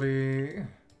 Chiori.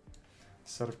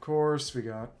 Set of course, we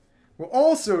got... well,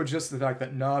 also just the fact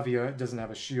that Navia doesn't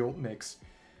have a shield makes...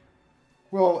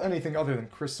 well, anything other than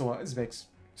Crystallize makes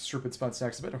Serpent Spine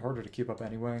stacks a bit harder to keep up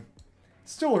anyway.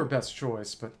 Still her best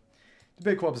choice, but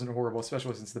Debate Club isn't horrible,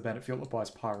 especially since the Bennett field applies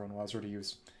Pyro and allows her to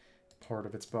use part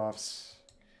of its buffs.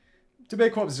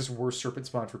 Debate Club is just worse Serpent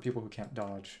Spine for people who can't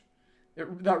dodge.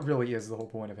 That really is the whole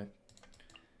point of it.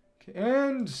 Okay,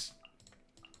 and...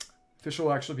 Fischl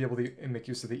will actually be able to make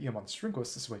use of the EM on String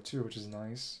Quest this way too, which is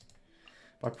nice.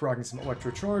 By proccing some electro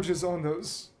charges on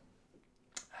those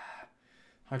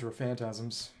Hydro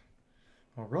Phantasms.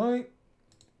 Alright.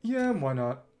 Yeah, why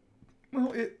not?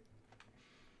 Well, it...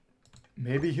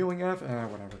 maybe healing F?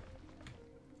 Whatever.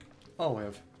 I'll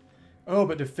live. Oh,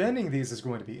 but defending these is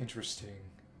going to be interesting.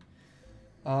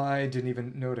 I didn't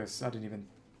even notice. I didn't even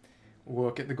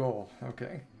look at the goal.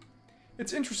 Okay.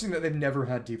 It's interesting that they've never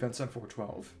had defense on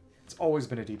 412. It's always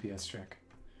been a DPS check.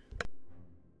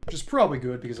 Which is probably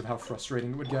good because of how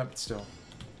frustrating it would get, but still.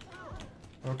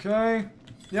 Okay.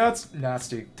 Yeah, it's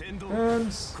nasty.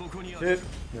 And hit.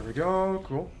 There we go.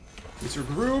 Cool. These are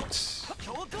grouped.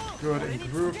 Good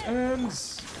and grouped. And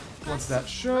once that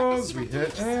shows, we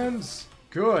hit and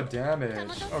good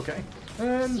damage. Okay.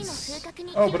 And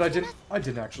oh, but I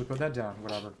didn't actually put that down.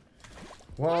 Whatever.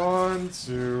 1,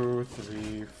 2,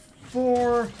 3,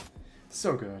 4.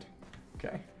 So good.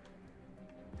 Okay.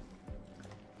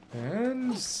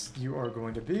 And you are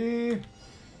going to be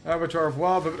Avatar of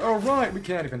Wild, but oh right, we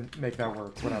can't even make that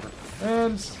work. Whatever.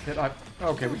 And hit.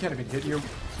 Okay, we can't even hit you.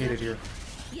 Hate it here.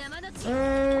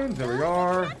 And there we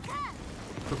are.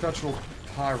 Perpetual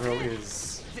Pyro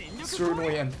is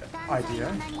certainly an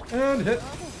idea. And hit.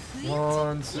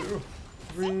 1, 2,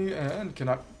 3, and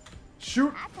cannot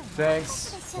shoot.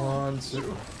 Thanks. 1,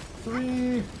 2,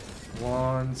 3.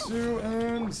 1, 2,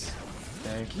 and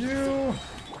thank you.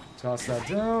 Toss that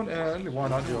down, and why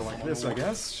not do it like this, I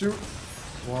guess? Shoot.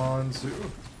 1, 2,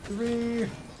 3,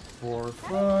 4,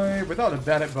 5. Without a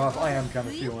Bennett buff, I am kind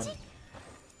of feeling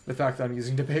the fact that I'm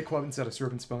using Debate Club instead of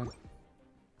Serpent Spine.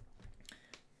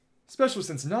 Especially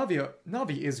since Navia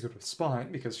is good with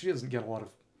Spine, because she doesn't get a lot of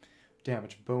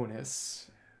damage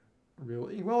bonus.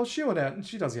 Really? Well, Xilonen,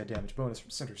 she does get damage bonus from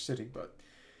Center City, but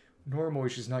normally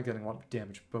she's not getting a lot of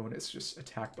damage bonus, just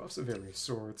attack buffs of various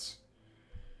sorts.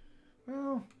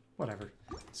 Well... whatever.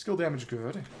 Skill damage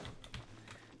good.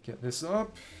 Get this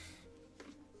up.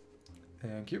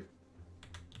 Thank you.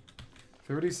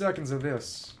 30 seconds of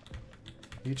this.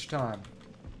 Each time.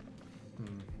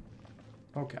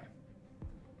 Okay.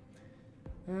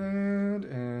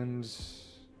 And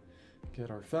get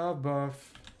our Fab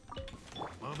buff.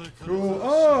 Cool.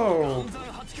 Oh!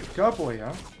 Couple,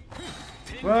 yeah.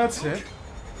 Let's hit.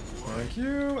 Thank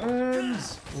you. And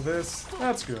this.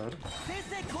 That's good.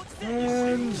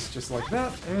 And just like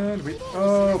that. And we...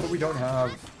 Oh, but we don't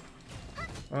have...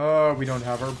 Oh, we don't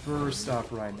have our burst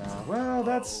up right now. Well,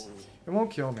 that's... It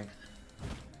won't kill me.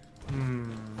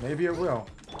 Maybe it will.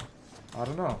 I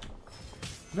don't know.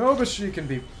 No, but she can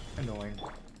be annoying.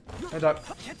 And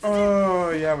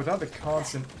oh, yeah, without the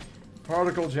constant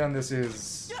particle gen, this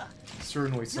is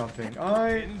certainly something.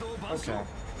 Okay.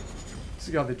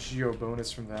 So got the Geo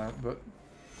bonus from that, but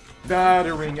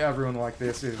battering everyone like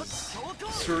this is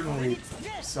certainly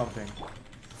something.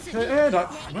 Okay, and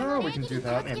well, we can do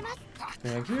that, and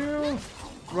thank you.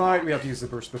 Right, we have to use the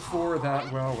burst before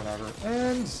that, well, whatever.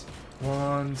 And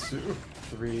 1, 2,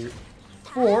 3,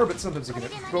 4, but sometimes you can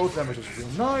hit both them, which is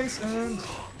really nice, and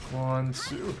 1,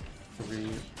 2, 3,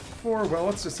 4. Well,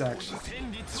 let's just actually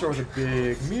start with a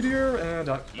big meteor, and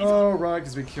oh, right,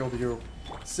 because we killed you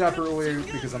separately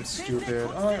because I'm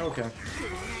stupid. Okay.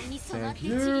 Thank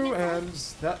you, and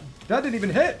that didn't even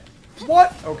hit!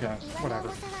 What? Okay,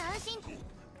 whatever.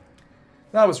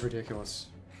 That was ridiculous.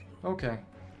 Okay.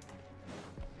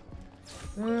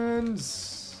 And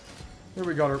there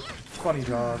we got our funny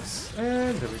dogs.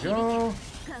 And there we go.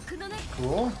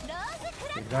 Cool.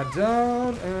 Take that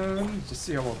down, and just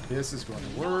see how well this is going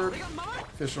to work.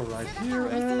 Fischl right here,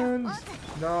 and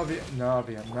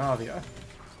Navia.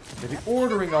 Okay, the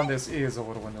ordering on this is a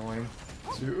little annoying.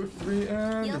 2, 3,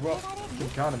 and, well, can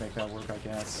kind of make that work, I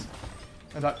guess.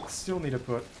 And I still need to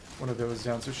put one of those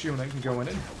down so Xilonen can go in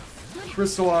and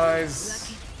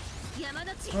crystallize.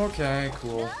 Okay,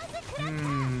 cool.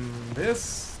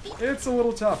 This, it's a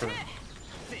little tougher.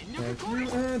 Thank you,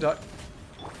 and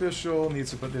Fischl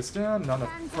needs to put this down. Not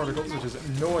enough particles, which is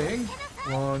annoying.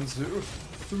 1, 2,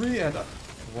 3, and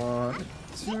 1,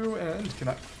 2, and can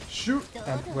I shoot?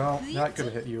 And, well, that could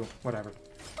have hit you. Whatever.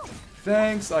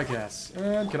 Thanks, I guess.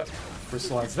 And can I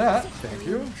crystallize that? Thank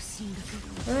you.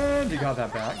 And you got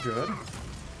that back. Good.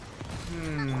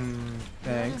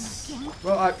 Thanks.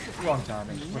 Well, wrong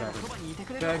timing. Whatever.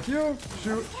 Thank you.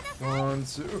 Shoot. 1,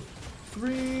 2,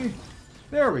 3.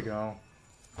 There we go.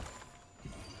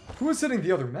 Who is hitting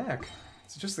the other mech?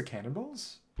 Is it just the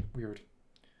cannonballs? Weird.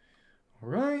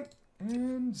 Alright.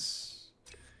 And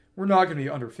we're not going to be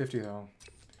under 50, though.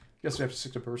 Guess we have to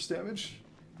stick to burst damage.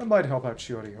 That might help out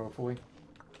Chiori, hopefully.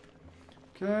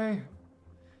 Okay.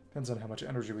 Depends on how much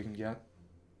energy we can get.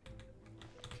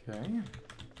 Okay.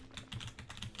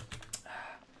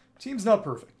 Team's not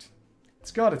perfect.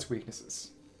 It's got its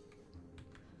weaknesses.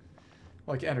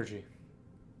 Like energy.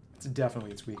 It's definitely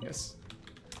its weakness.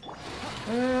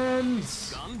 And...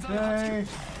 okay.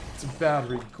 It's a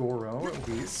battery Gorou, at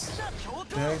least.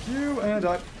 Thank you, and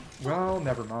well,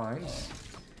 never mind.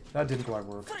 That didn't quite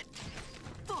work.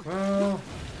 Well...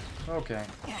 okay.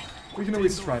 We can at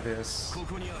least try this.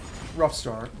 Rough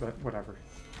start, but whatever.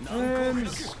 And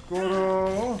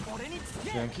Gorou.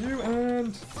 Thank you,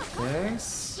 and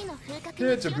thanks.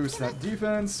 Hit to boost that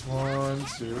defense. 1,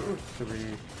 2,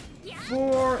 3,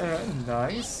 4, and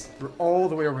nice. We're all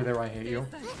the way over there, I hate you.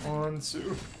 1,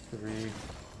 2, 3,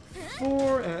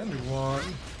 4, and 1.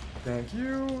 Thank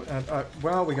you. And,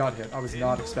 well, we got hit. I was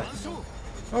not expecting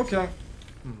that. Okay.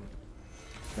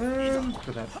 And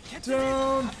put that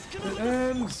down.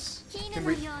 And can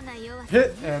we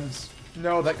hit? And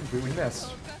no, that completely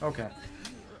missed. Okay.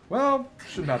 Well,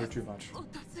 shouldn't matter too much.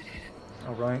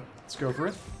 Alright, let's go for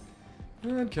it.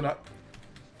 And can I...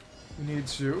 we need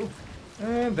to...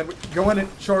 and then we go in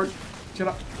and charge... can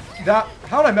I... that...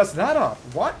 how did I mess that up?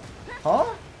 What?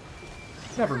 Huh?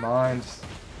 Never mind.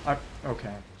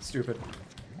 okay. Stupid.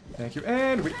 Thank you.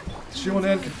 And we...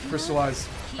 Xilonen can crystallize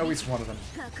at least one of them.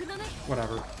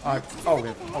 Whatever. I'll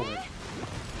live. I'll live.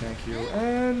 Thank you.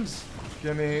 And...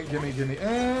 gimme,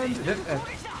 and hit, and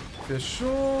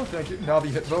Fischl, thank you. Navia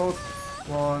hit both.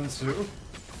 1, 2,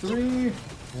 3,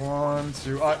 1,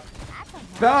 2,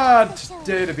 bad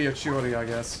day to be a Chiori, I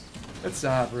guess. It's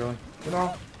sad, really. You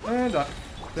know? And,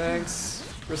 thanks.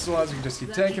 Crystallize, you can just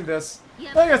keep taking this.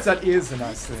 I guess that is a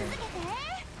nice thing.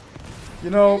 You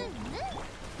know,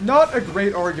 not a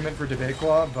great argument for Debate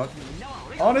Club, but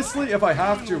honestly, if I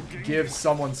have to give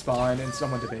someone Spine and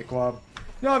someone Debate Club,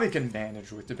 Navia can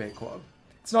manage with Debate Club.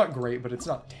 It's not great, but it's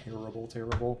not terrible.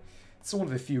 It's one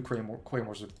of the few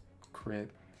Claymores with crit.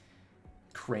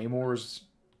 Claymore?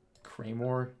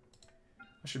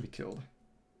 I should be killed.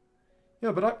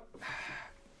 Yeah, but I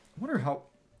wonder how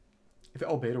if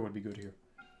Albedo would be good here.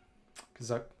 Because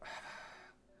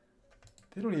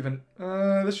they don't even...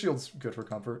 this shield's good for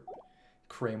comfort.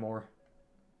 Kraymore.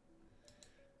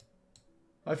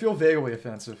 I feel vaguely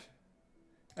offensive.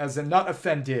 As in, not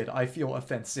offended, I feel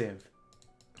offensive.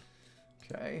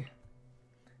 Okay.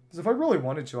 Because if I really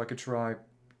wanted to, I could try...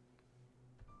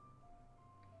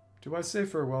 Do I say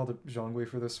farewell to Zhongli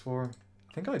for this floor?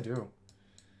 I think I do.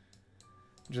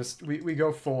 Just, we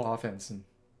go full offense and...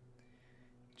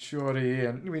 Chiori,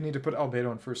 and we need to put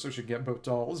Albedo in first so she can get both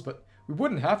dolls, but we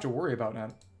wouldn't have to worry about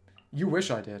that. You wish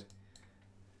I did.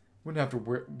 Wouldn't have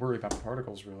to worry about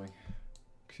particles, really.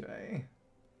 Okay.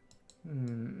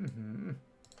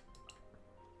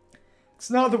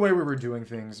 It's not the way we were doing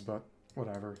things, but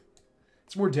whatever.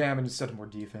 It's more damage instead of more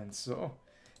defense, so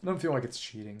I don't feel like it's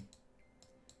cheating.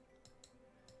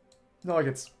 Not like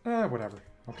it's... whatever.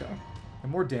 Okay.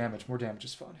 And more damage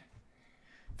is fun.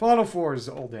 Final floor is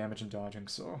all damage and dodging,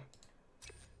 so...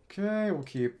 Okay, we'll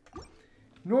keep...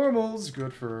 Normal's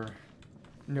good for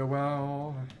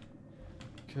Noelle.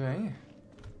 Okay.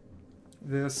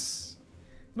 This...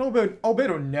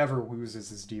 Albedo never loses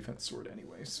his defense sword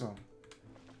anyway, so...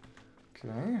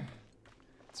 Okay.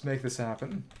 Let's make this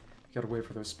happen. Gotta wait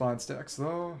for those spawn stacks,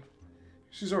 though.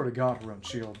 She's already got her own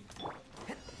shield.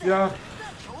 Yeah.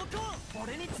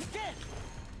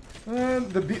 And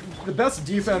the best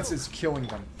defense is killing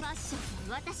them.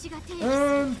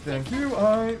 And thank you,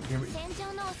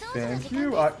 thank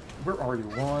you, where are you?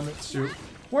 1, 2...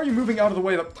 Why are you moving out of the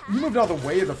way? You moved out of the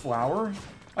way of the flower?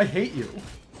 I hate you.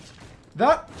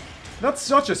 That's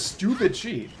such a stupid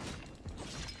cheat.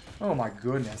 Oh my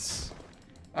goodness.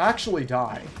 Actually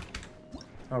die.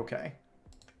 Okay.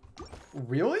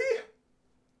 Really?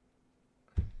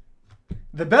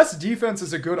 The best defense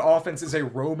is a good offense is a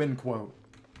Roman quote.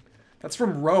 That's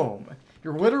from Rome.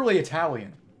 You're literally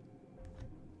Italian.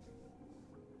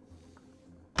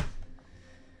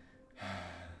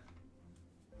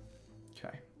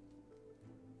 Okay.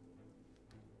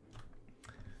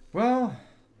 Well,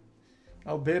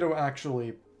 Albedo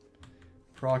actually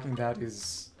proccing that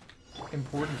is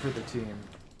important for the team.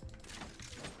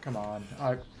 Come on.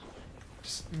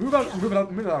 Just move out of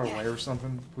the way or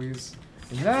something, please.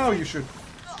 And now you should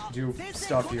do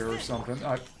stuff here or something.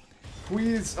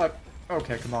 Please,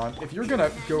 okay, come on. If you're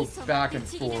gonna go back and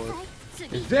forth,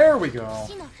 there we go.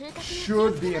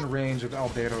 Should be in range of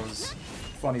Albedo's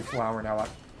funny flower now.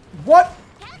 What?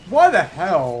 Why the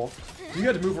hell do you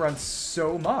have to move around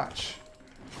so much?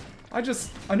 I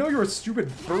know you're a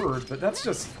stupid bird, but that's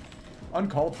just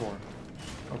uncalled for.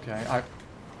 Okay,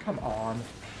 come on.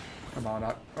 Come on,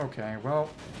 okay, well,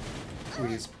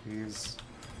 please.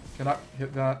 Can I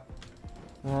hit that?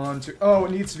 1, 2, oh,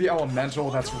 it needs to be elemental,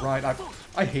 that's right.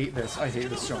 I hate this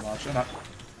so much. And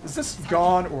is this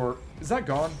gone, or, is that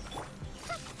gone?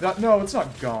 No, it's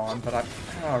not gone, but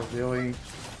oh, really?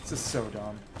 This is so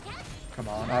dumb. Come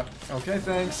on, okay,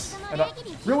 thanks. And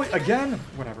really, again?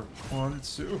 Whatever. 1,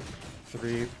 2,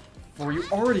 3, 4, you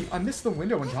already, I missed the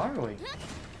window entirely.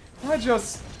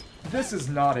 This is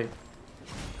not a,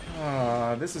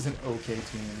 this is an okay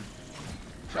team.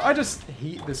 I just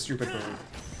hate this stupid bird.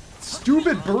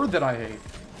 Stupid bird that I hate.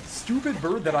 Stupid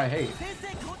bird that I hate.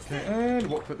 Okay, and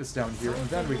we'll put this down here, and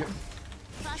then we can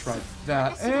try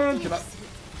that. And can I...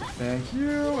 Thank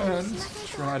you, and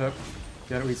try to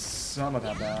get at least some of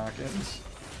that back,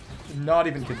 and not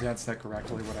even condense that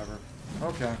correctly, whatever.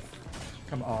 Okay.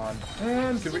 Come on.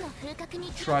 And can we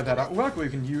try that out? Luckily,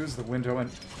 we can use the window, and...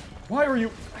 Why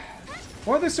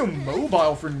are they so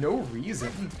mobile for no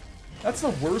reason? That's the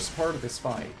worst part of this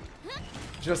fight.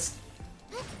 Just...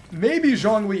 Maybe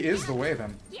Zhongli is the way,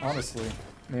 then. Honestly.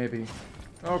 Maybe.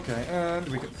 Okay, and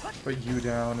we can put you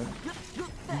down. And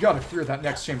you gotta clear that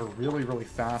next chamber really, really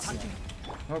fast then.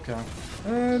 Okay.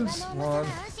 And 1,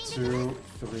 2,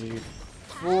 3,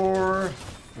 4,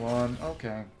 1.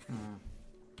 Okay.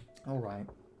 Alright.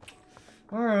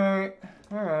 Alright.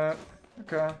 Alright.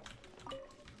 Okay.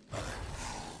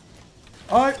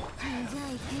 I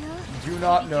do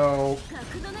not know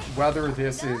whether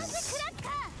this is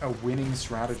a winning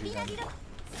strategy then.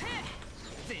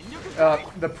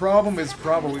 The problem is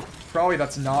probably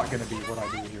that's not going to be what I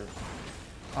do here.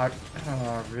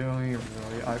 Really,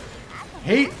 I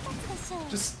hate,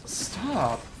 just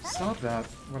stop that,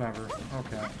 whatever,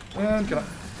 okay. And can I,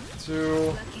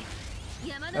 2,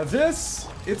 now this,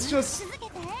 it's just,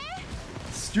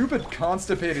 stupid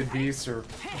constipated beasts are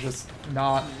just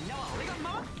not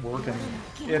working.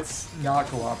 It's not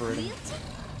cooperating.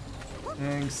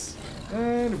 Thanks.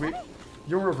 And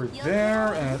you're over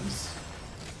there, and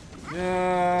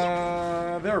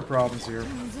yeah, there are problems here.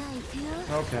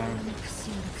 Okay.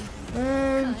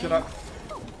 And can I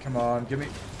come on, give me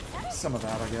some of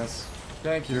that, I guess.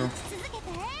 Thank you.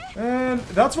 And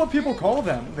that's what people call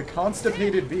them, the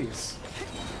constipated beasts.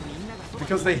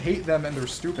 Because they hate them and they're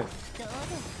stupid.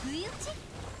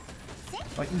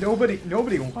 Like, nobody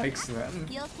likes them.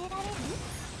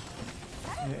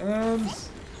 And...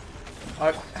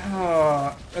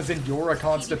 as in, you're a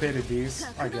constipated beast,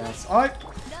 I guess.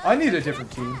 I need a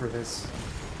different team for this.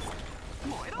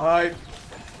 I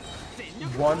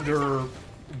wonder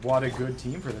what a good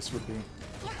team for this would be.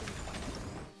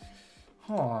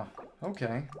 Huh,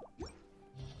 okay.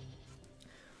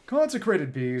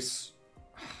 Consecrated beasts.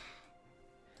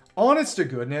 Honest to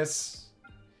goodness.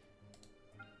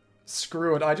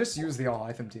 Screw it, I just use the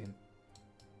All-Itham team.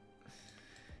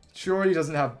 Chiori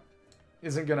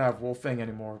isn't gonna have Wolfang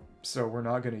anymore, so we're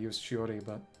not gonna use Chiori,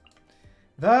 but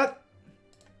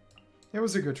it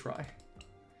was a good try.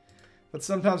 But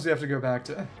sometimes we have to go back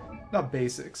to, not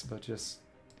basics, but just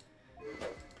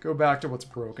go back to what's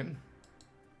broken.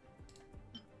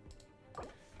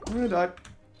 And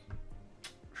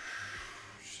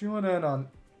Xilonen on...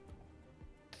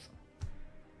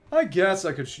 I guess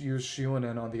I could use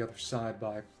Xilonen on the other side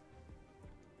by...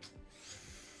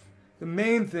 The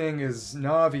main thing is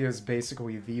Navia is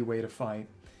basically the way to fight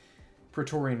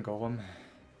Praetorian Golem.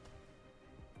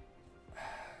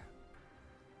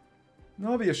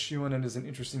 Navia Xilonen is an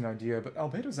interesting idea, but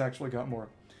Albedo's actually got more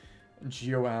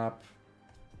Geo-App.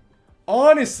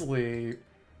 Honestly,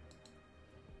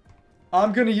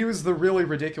 I'm gonna use the really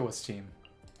ridiculous team.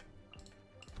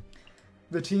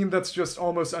 The team that's just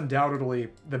almost undoubtedly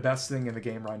the best thing in the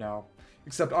game right now.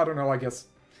 Except, I don't know, I guess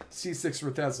C6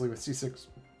 Rithesli with C6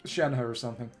 Shenhe or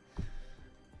something.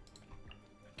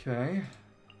 Okay.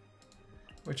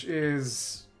 Which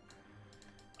is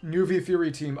Nuvi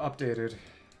Fury team updated.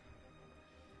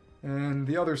 And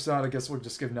the other side, I guess we'll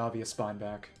just give Navia Spine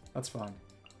back. That's fine.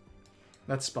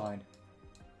 That's Spine.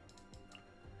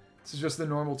 This is just the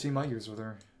normal team I use with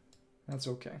her. That's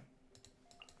okay.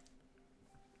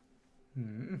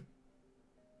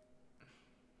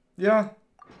 Yeah.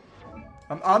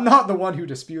 I'm not the one who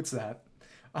disputes that.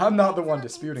 I'm not the one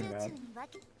disputing that.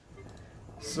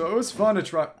 So it was fun to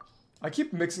try... I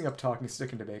keep mixing up Talking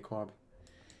Stick and Debate Club.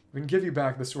 We can give you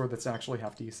back the sword that's actually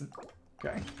half decent.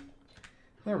 Okay.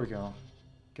 There we go.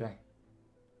 Okay.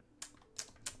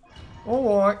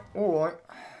 Alright, alright.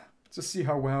 Let's just see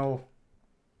how well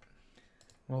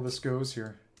this goes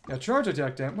here. Yeah, charge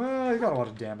attack damage. Well, you got a lot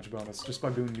of damage bonus just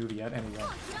by doing Neuvillette anyway.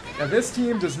 Yeah, this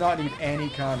team does not need any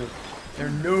kind of... There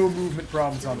are no movement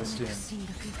problems on this team.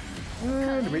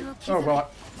 And we... Oh,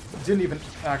 well, I didn't even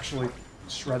actually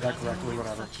shred that correctly,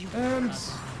 whatever. And...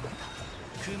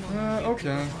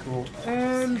 okay, cool.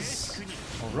 And...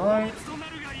 Alright.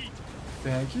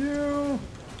 Thank you.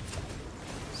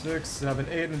 6, 7,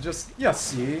 8, and just... Yeah,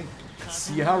 see?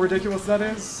 See how ridiculous that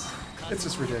is? It's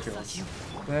just ridiculous.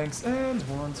 Thanks, and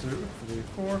 1, 2, 3,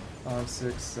 4, 5,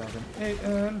 6, 7, 8,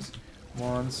 and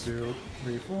 1, 2,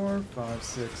 3, 4, 5,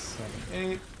 6, 7,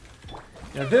 8.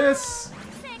 Yeah, this,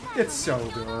 it's so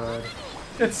good.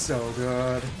 It's so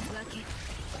good.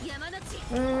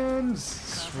 And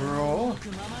swirl.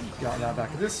 Got that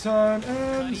back this time,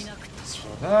 and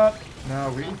swirl that. Now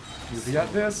we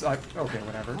Neuvillette this. Okay,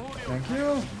 whatever. Thank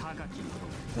you.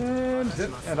 And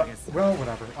hit, and well,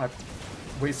 whatever. I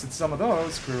wasted some of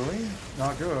those, clearly.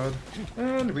 Not good.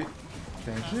 And we...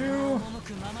 Thank you.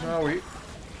 Now we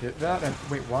hit that, and...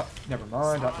 Wait, what? Never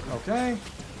mind. Okay.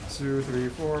 2, 3,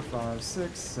 4, 5,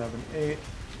 6, 7, 8.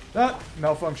 That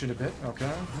malfunctioned a bit.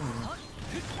 Okay.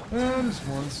 And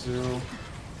 1, 2.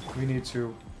 We need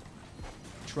to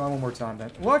try one more time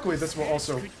then. Luckily, this will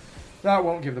also... That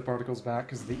won't give the particles back,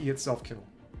 because the E itself kill.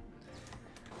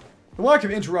 The lack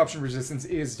of interruption resistance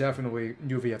is definitely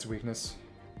Neuvillette's weakness.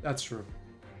 That's true.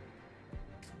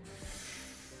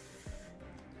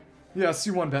 Yeah,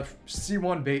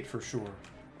 C1 bait for sure.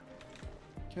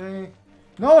 Okay.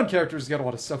 Non-characters get a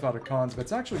lot of stuff out of cons, but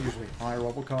it's actually usually higher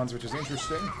level cons, which is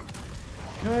interesting.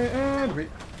 Okay, and we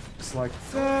just like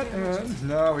that, and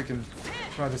now we can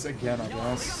try this again, I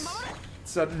guess.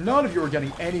 So none of you are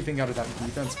getting anything out of that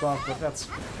defense buff, but that's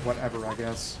whatever, I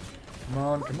guess.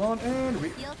 Come on, and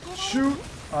we shoot.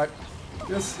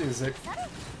 This is a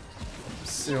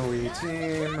silly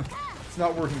team. It's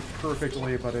not working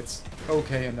perfectly, but it's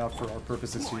okay enough for our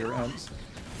purposes here. And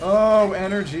oh,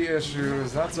 energy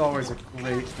issues. That's always a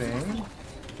great thing.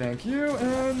 Thank you.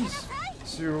 And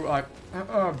to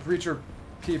Breacher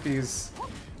Peepees,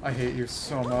 I hate you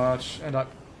so much. And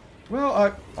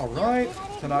alright.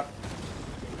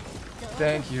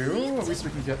 Thank you. At least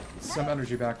we can get some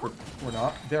energy back or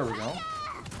not. There we go.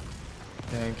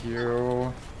 Thank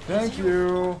you. Thank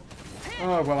you.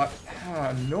 Oh, well,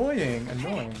 Annoying,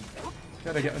 annoying.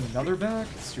 Gotta get another back?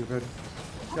 Stupid.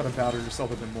 Gotta batter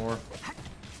yourself a bit more.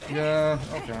 Yeah,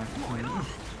 okay.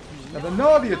 Now the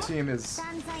Navia team is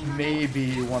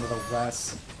maybe one of the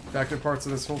less effective parts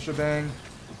of this whole shebang.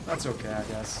 That's okay, I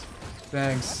guess.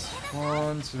 Thanks.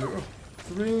 1, 2,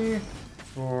 3,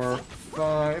 4,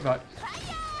 5.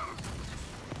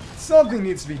 Something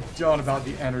needs to be done about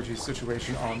the energy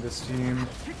situation on this team.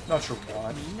 Not sure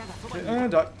what.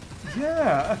 And,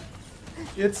 yeah.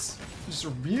 It's just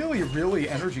really, really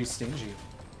energy stingy.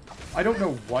 I don't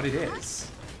know what it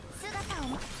is.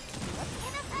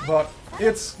 But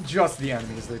it's just the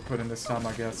enemies they put in this time,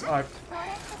 I guess.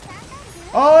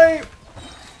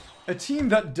 A team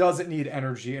that doesn't need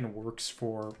energy and works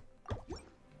for...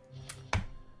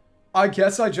 I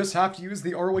guess I just have to use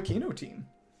the Arlecchino team.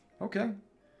 Okay.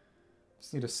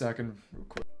 Just need a second real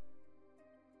quick.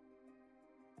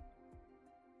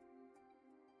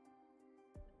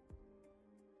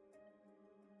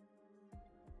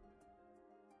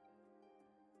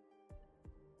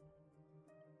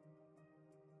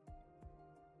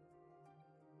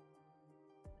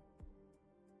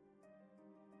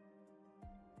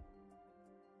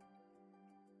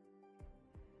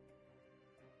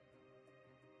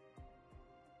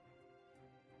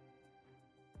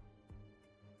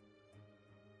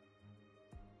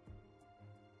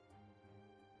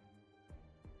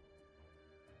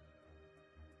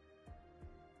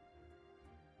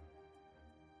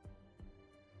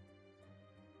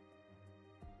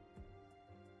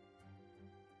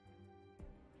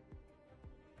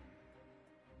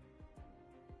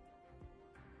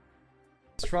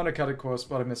 Trying to cut a quest,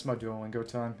 but I missed my Duolingo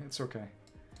time. It's okay.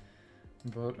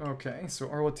 But, okay, so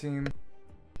Arla team.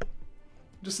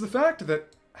 Just the fact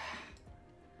that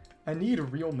I need a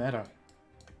real meta.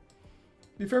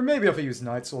 To be fair, maybe if I use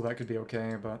Night Soul, that could be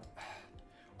okay, but...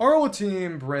 Arla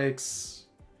team breaks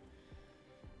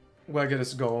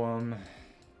Legatus Golem.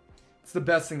 It's the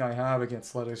best thing I have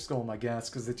against Legatus Golem, I guess,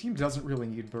 because the team doesn't really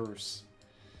need bursts.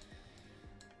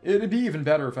 It'd be even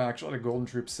better if I actually had a Golden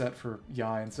Troop set for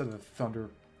Yai instead of the Thunder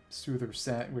Soother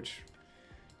set, which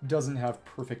doesn't have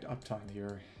perfect uptime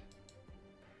here.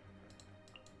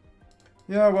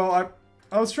 Yeah, well,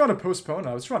 I was trying to postpone it.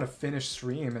 I was trying to finish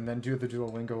stream and then do the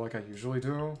Duolingo like I usually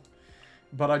do.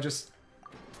 But I just...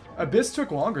 Abyss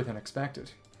took longer than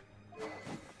expected.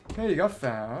 Hey, you got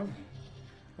Fab.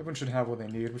 Everyone should have what they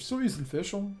need. We're still using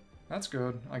Fischl. That's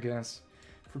good, I guess.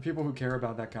 For people who care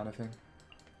about that kind of thing.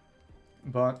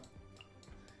 But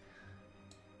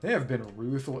they have been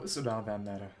ruthless about that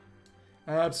meta.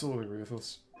 Absolutely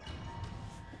ruthless.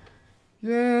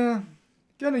 Yeah,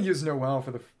 gonna use Noelle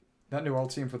for that Noelle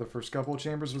team for the first couple of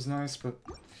chambers was nice, but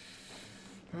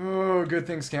oh, good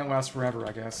things can't last forever,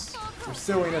 I guess. Their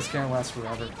silliness can't last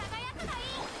forever.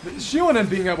 But Xilonen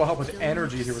being able to help with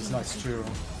energy here was nice too.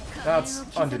 That's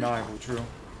undeniably true.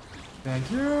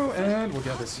 Thank you, and we'll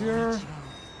get this here.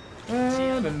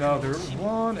 And another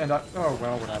one, and oh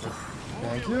well, whatever.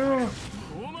 Thank you.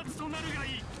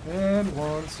 And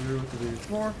 1, 2, 3,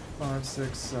 4, 5,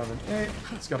 6, 7, 8.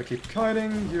 Just gotta keep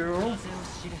kiting you.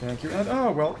 Thank you, and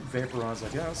oh well, vaporize, I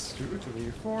guess. 2,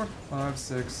 3, 4, 5,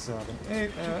 6, 7,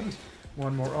 8, and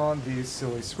one more on the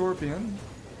silly scorpion.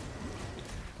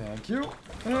 Thank you,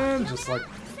 and just like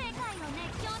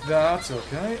that's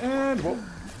okay. And well,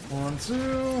 1,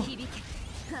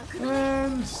 2,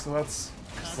 and so that's.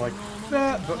 Just like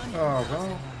that, but, oh,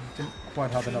 well, didn't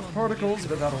quite have enough particles,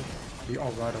 but that'll be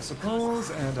alright, I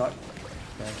suppose, and,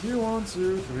 thank you, 1,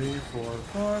 2, 3, 4,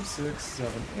 5, 6,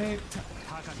 7, 8,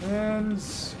 and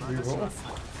we will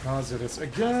cause it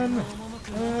again,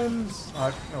 and,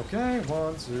 okay,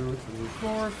 1, 2, 3,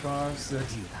 4, 5,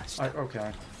 6,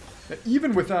 okay,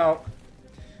 even without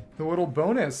the little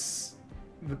bonus,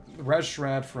 the Res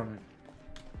Shred from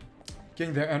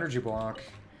getting their energy block,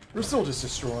 we're still just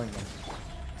destroying them.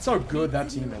 That's how good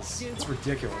that team is. It's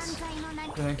ridiculous.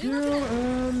 Thank you,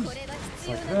 and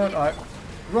like that.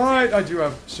 Right, I do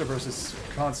have Chevreuse's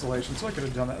Constellation, so I could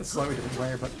have done that a slightly different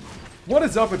way, but what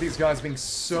is up with these guys being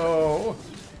so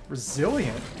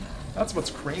resilient? That's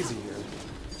what's crazy here.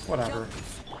 Whatever.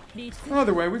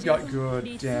 Either way, we've got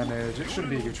good damage. It shouldn't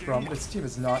be a huge problem. This team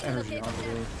is not energy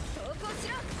hungry.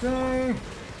 Okay.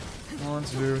 1,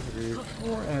 2, 3,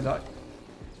 4, and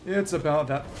it's about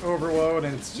that overload,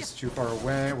 and it's just too far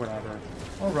away, whatever.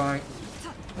 Alright.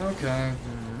 Okay.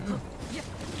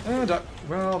 And,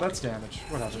 well, that's damage.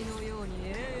 Whatever.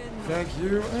 Thank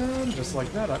you, and just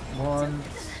like that, 1,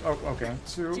 oh, okay,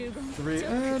 2, 3,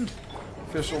 and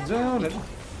Fischl down, and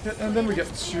hit, and then we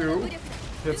get 2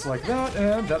 hits like that,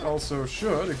 and that also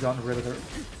should have gotten rid of their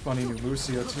funny new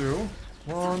Lucia, too.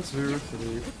 1, 2,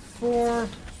 3, 4,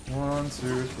 1, 2,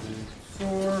 3,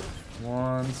 4.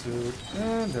 1, 2,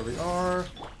 and there we are.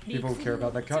 People who care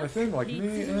about that kind of thing, like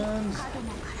me,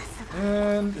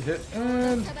 and hit,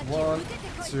 and 1,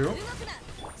 2.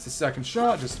 It's the second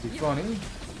shot, just to be funny.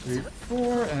 3,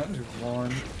 4, and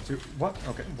 1, 2. What?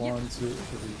 Okay, 1, 2, 3,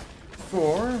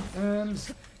 4,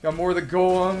 and got more of the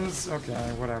golems.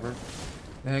 Okay, whatever.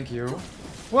 Thank you.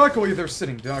 Luckily, they're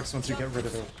sitting ducks once you get rid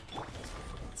of their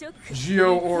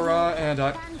Geo Aura, and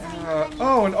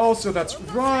oh, and also, that's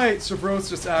right! Chevreuse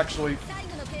just actually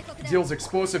deals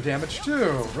explosive damage,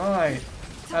 too. Right.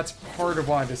 That's part of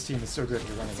why this team is so good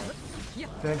here, anyway.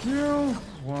 Thank you.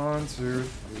 1, 2,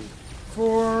 3,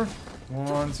 4.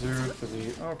 1, 2,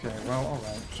 3. Okay, well,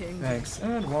 alright. Thanks.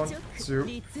 And 1,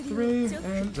 2, 3,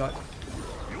 and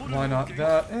why not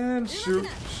that? And shoot,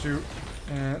 shoot,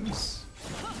 and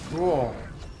cool.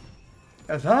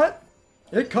 At that,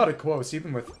 it cut it close,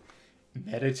 even with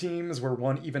meta teams where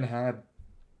one even had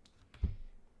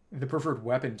the preferred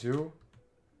weapon too.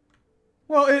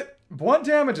 Well, blunt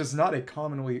damage is not a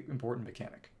commonly important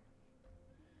mechanic.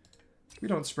 We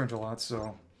don't sprint a lot,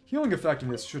 so healing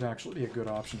effectiveness should actually be a good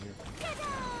option here.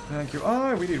 Thank you.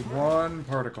 Ah, we need 1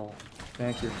 particle.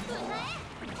 Thank you.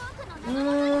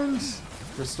 And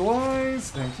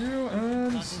crystallize. Thank you.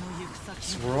 And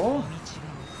swirl.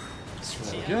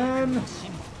 Swirl again.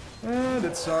 And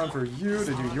it's time for you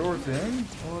to do your thing.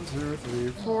 1, 2, 3,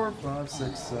 4, 5,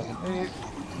 6, 7, 8.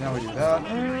 Now we do that,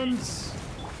 and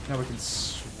now we can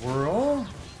swirl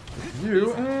with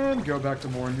you and go back to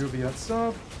more Neuvillette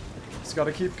stuff. Just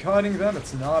gotta keep cutting them,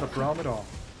 it's not a problem at all.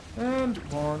 And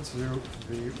 1, 2,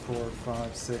 3, 4,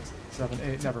 5, 6, 7,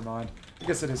 8. Never mind. I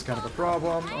guess it is kind of a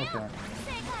problem. Okay.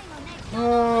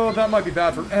 Oh, that might be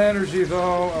bad for energy,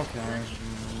 though. Okay.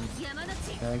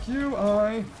 Thank you.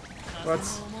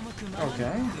 Let's...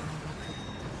 Okay.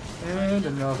 And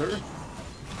another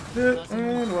hit.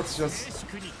 And let's just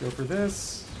go for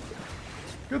this.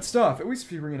 Good stuff. At least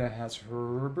Furina has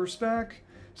her burst back,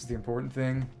 which is the important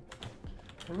thing.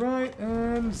 Alright,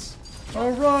 and...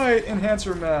 Alright,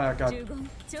 Enhancer Mech. I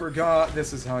forgot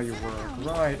this is how you work.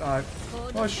 Right, well,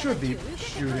 I should be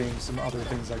shooting some other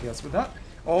things, I guess, but that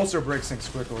also breaks things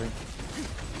quickly.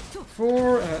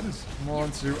 4, and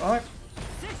 1, 2,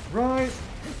 right,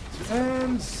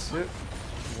 and hit.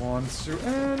 1, 2,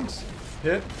 and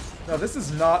hit. Now, this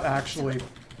is not actually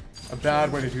a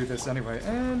bad way to do this anyway.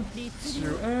 And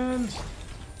 2, and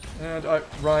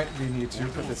right, we need to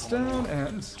put this down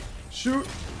and shoot.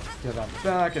 Get that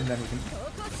back, and then we can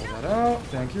pull that out.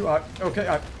 Thank you. Okay,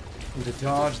 I need to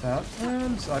dodge that.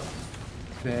 And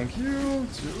thank you.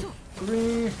 2,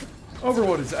 3.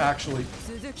 Overload is actually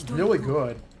really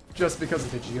good, just because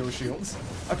of the Geo Shields.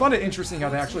 I find it interesting how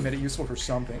they actually made it useful for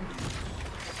something.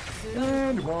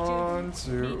 And 1,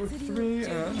 2, 3,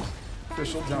 and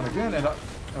Fischl down again. And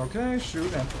okay,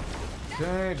 shoot, and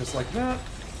okay, just like that.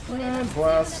 And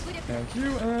blast. Thank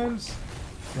you, and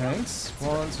thanks.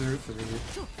 1, 2, 3,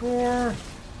 4.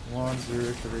 1, 2,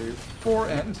 3, 4,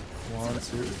 and 1, 2,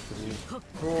 3,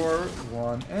 4,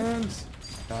 1, and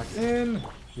back in.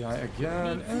 Yeah,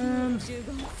 again, and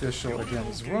Fischl again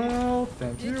as well.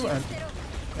 Thank you, and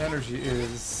energy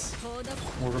is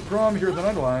more of a problem here than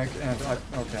I'd like, and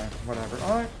okay, whatever.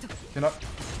 I cannot...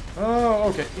 Oh,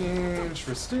 okay,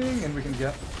 interesting, and we can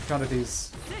get kind of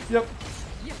these... Yep.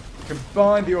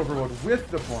 Combine the overload with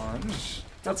the plunge.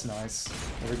 That's nice.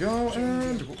 There we go,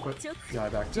 and we'll put the eye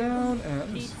back down,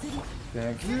 and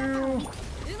thank you.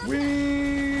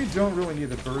 We don't really need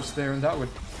the burst there, and that would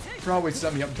probably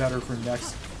set me up better for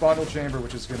next final chamber,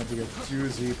 which is going to be a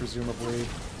doozy, presumably.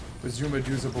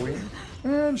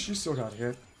 And she still got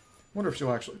hit. Wonder if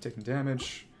she'll actually take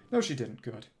damage. No, she didn't.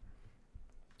 Good.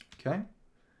 Okay.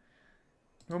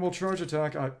 Normal charge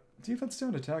attack. Defense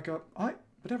down, attack up.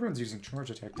 But everyone's using charge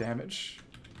attack damage.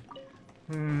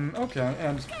 Okay,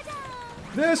 and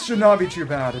this should not be too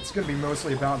bad. It's going to be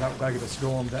mostly about that Legatus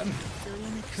Golem then.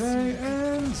 Okay,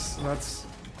 and let's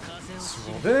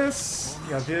swirl this.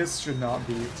 Yeah, this should not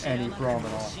be any problem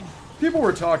at all. People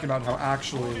were talking about how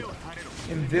actually,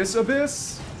 in this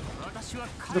Abyss,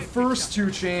 the first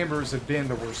 2 chambers have been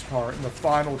the worst part, and the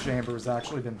final chamber has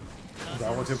actually been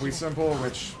relatively simple,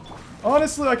 which,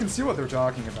 honestly, I can see what they're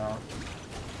talking about.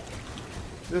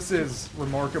 This is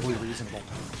remarkably reasonable.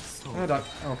 And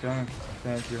okay,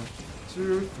 thank you.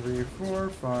 2, 3, 4,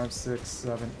 5, 6,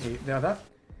 7, 8. Yeah,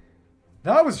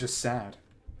 that was just sad.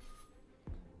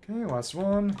 Okay, last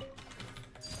one.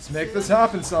 Let's make this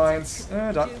happen, science.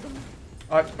 And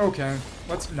okay,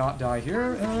 let's not die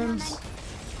here. And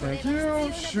thank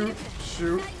you. Shoot,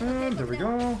 shoot, and there we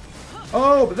go.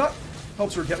 Oh, but that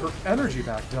helps her get her energy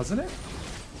back, doesn't it?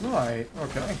 Right.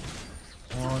 Okay.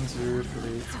 1, 2,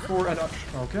 3, 4, and up.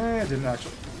 Okay, I didn't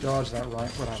actually dodge that right.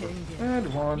 Whatever.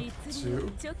 And 1,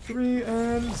 2, 3,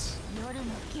 and...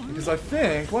 Because I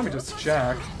think... Let me just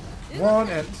check. 1,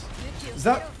 and... Is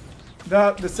that...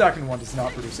 The second one does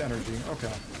not produce energy.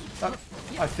 Okay.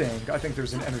 I think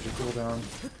there's an energy cooldown.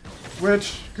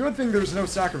 Which, good thing there's no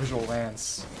sacrificial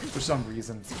lance for some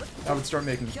reason. That would start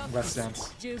making less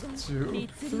sense. 2,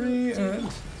 3,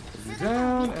 and 3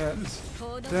 down, and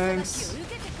thanks.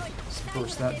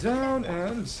 Force that down,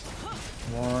 and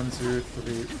 1, 2,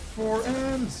 3, 4,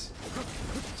 and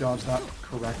dodge that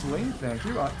correctly. Thank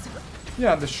you.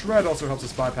 Yeah, the shred also helps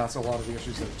us bypass a lot of the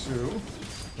issues there too.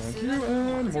 Thank you,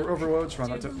 and more overloads. Try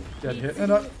not to get hit.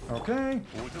 And up. Okay.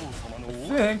 I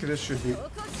think this should be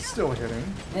still hitting.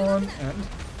 1 and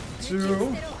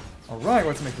 2. Alright,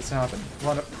 let's make this happen.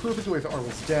 Line up perfectly with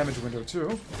Arlen's damage window,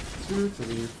 too. 2,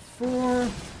 3, 4.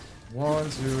 1, 2,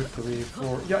 3,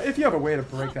 4. Yeah, if you have a way to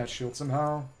break that shield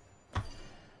somehow.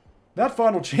 That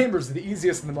final chamber is the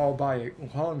easiest in them all by a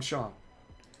long shot.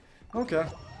 Okay.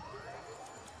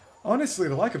 Honestly,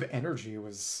 the lack of energy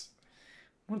was...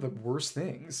 one of the worst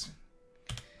things.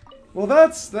 Well,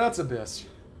 that's Abyss.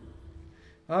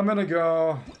 I'm gonna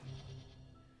go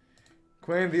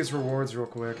claim these rewards real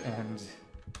quick and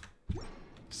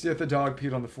see if the dog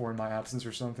peed on the floor in my absence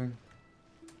or something.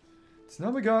 So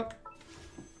now we got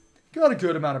a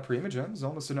good amount of Primogems,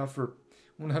 almost enough for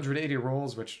 180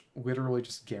 rolls, which literally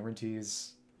just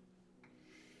guarantees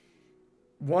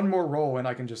one more roll and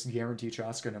I can just guarantee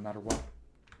Chasca no matter what.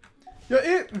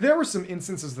 Yeah, there were some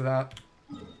instances of that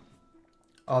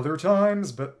other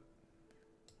times, but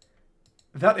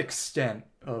that extent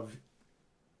of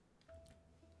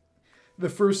the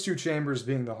first 2 chambers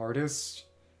being the hardest,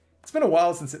 it's been a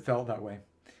while since it felt that way.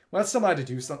 Last time I had to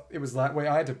do something, it was that way.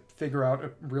 I had to figure out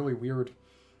a really weird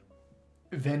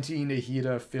Venti,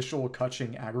 Nahida, Fischl,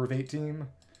 Kutching, Aggravate team.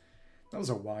 That was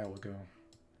a while ago.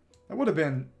 That would have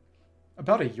been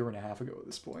about 1.5 years ago at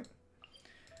this point.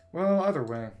 Well, either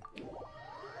way.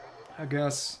 I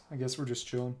guess we're just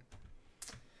chilling.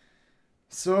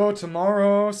 So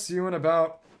tomorrow, see you in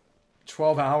about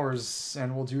 12 hours,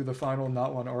 and we'll do the final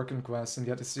Natlan Archon Quest and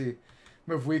get to see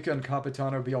Neuvillette and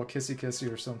Capitano be all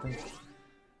kissy-kissy or something.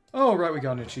 Oh, right, we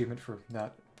got an achievement for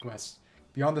that quest.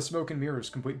 Beyond the Smoke and Mirrors.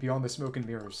 Complete Beyond the Smoke and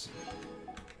Mirrors.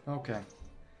 Okay.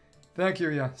 Thank you,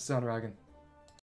 yeah, Sound Dragon.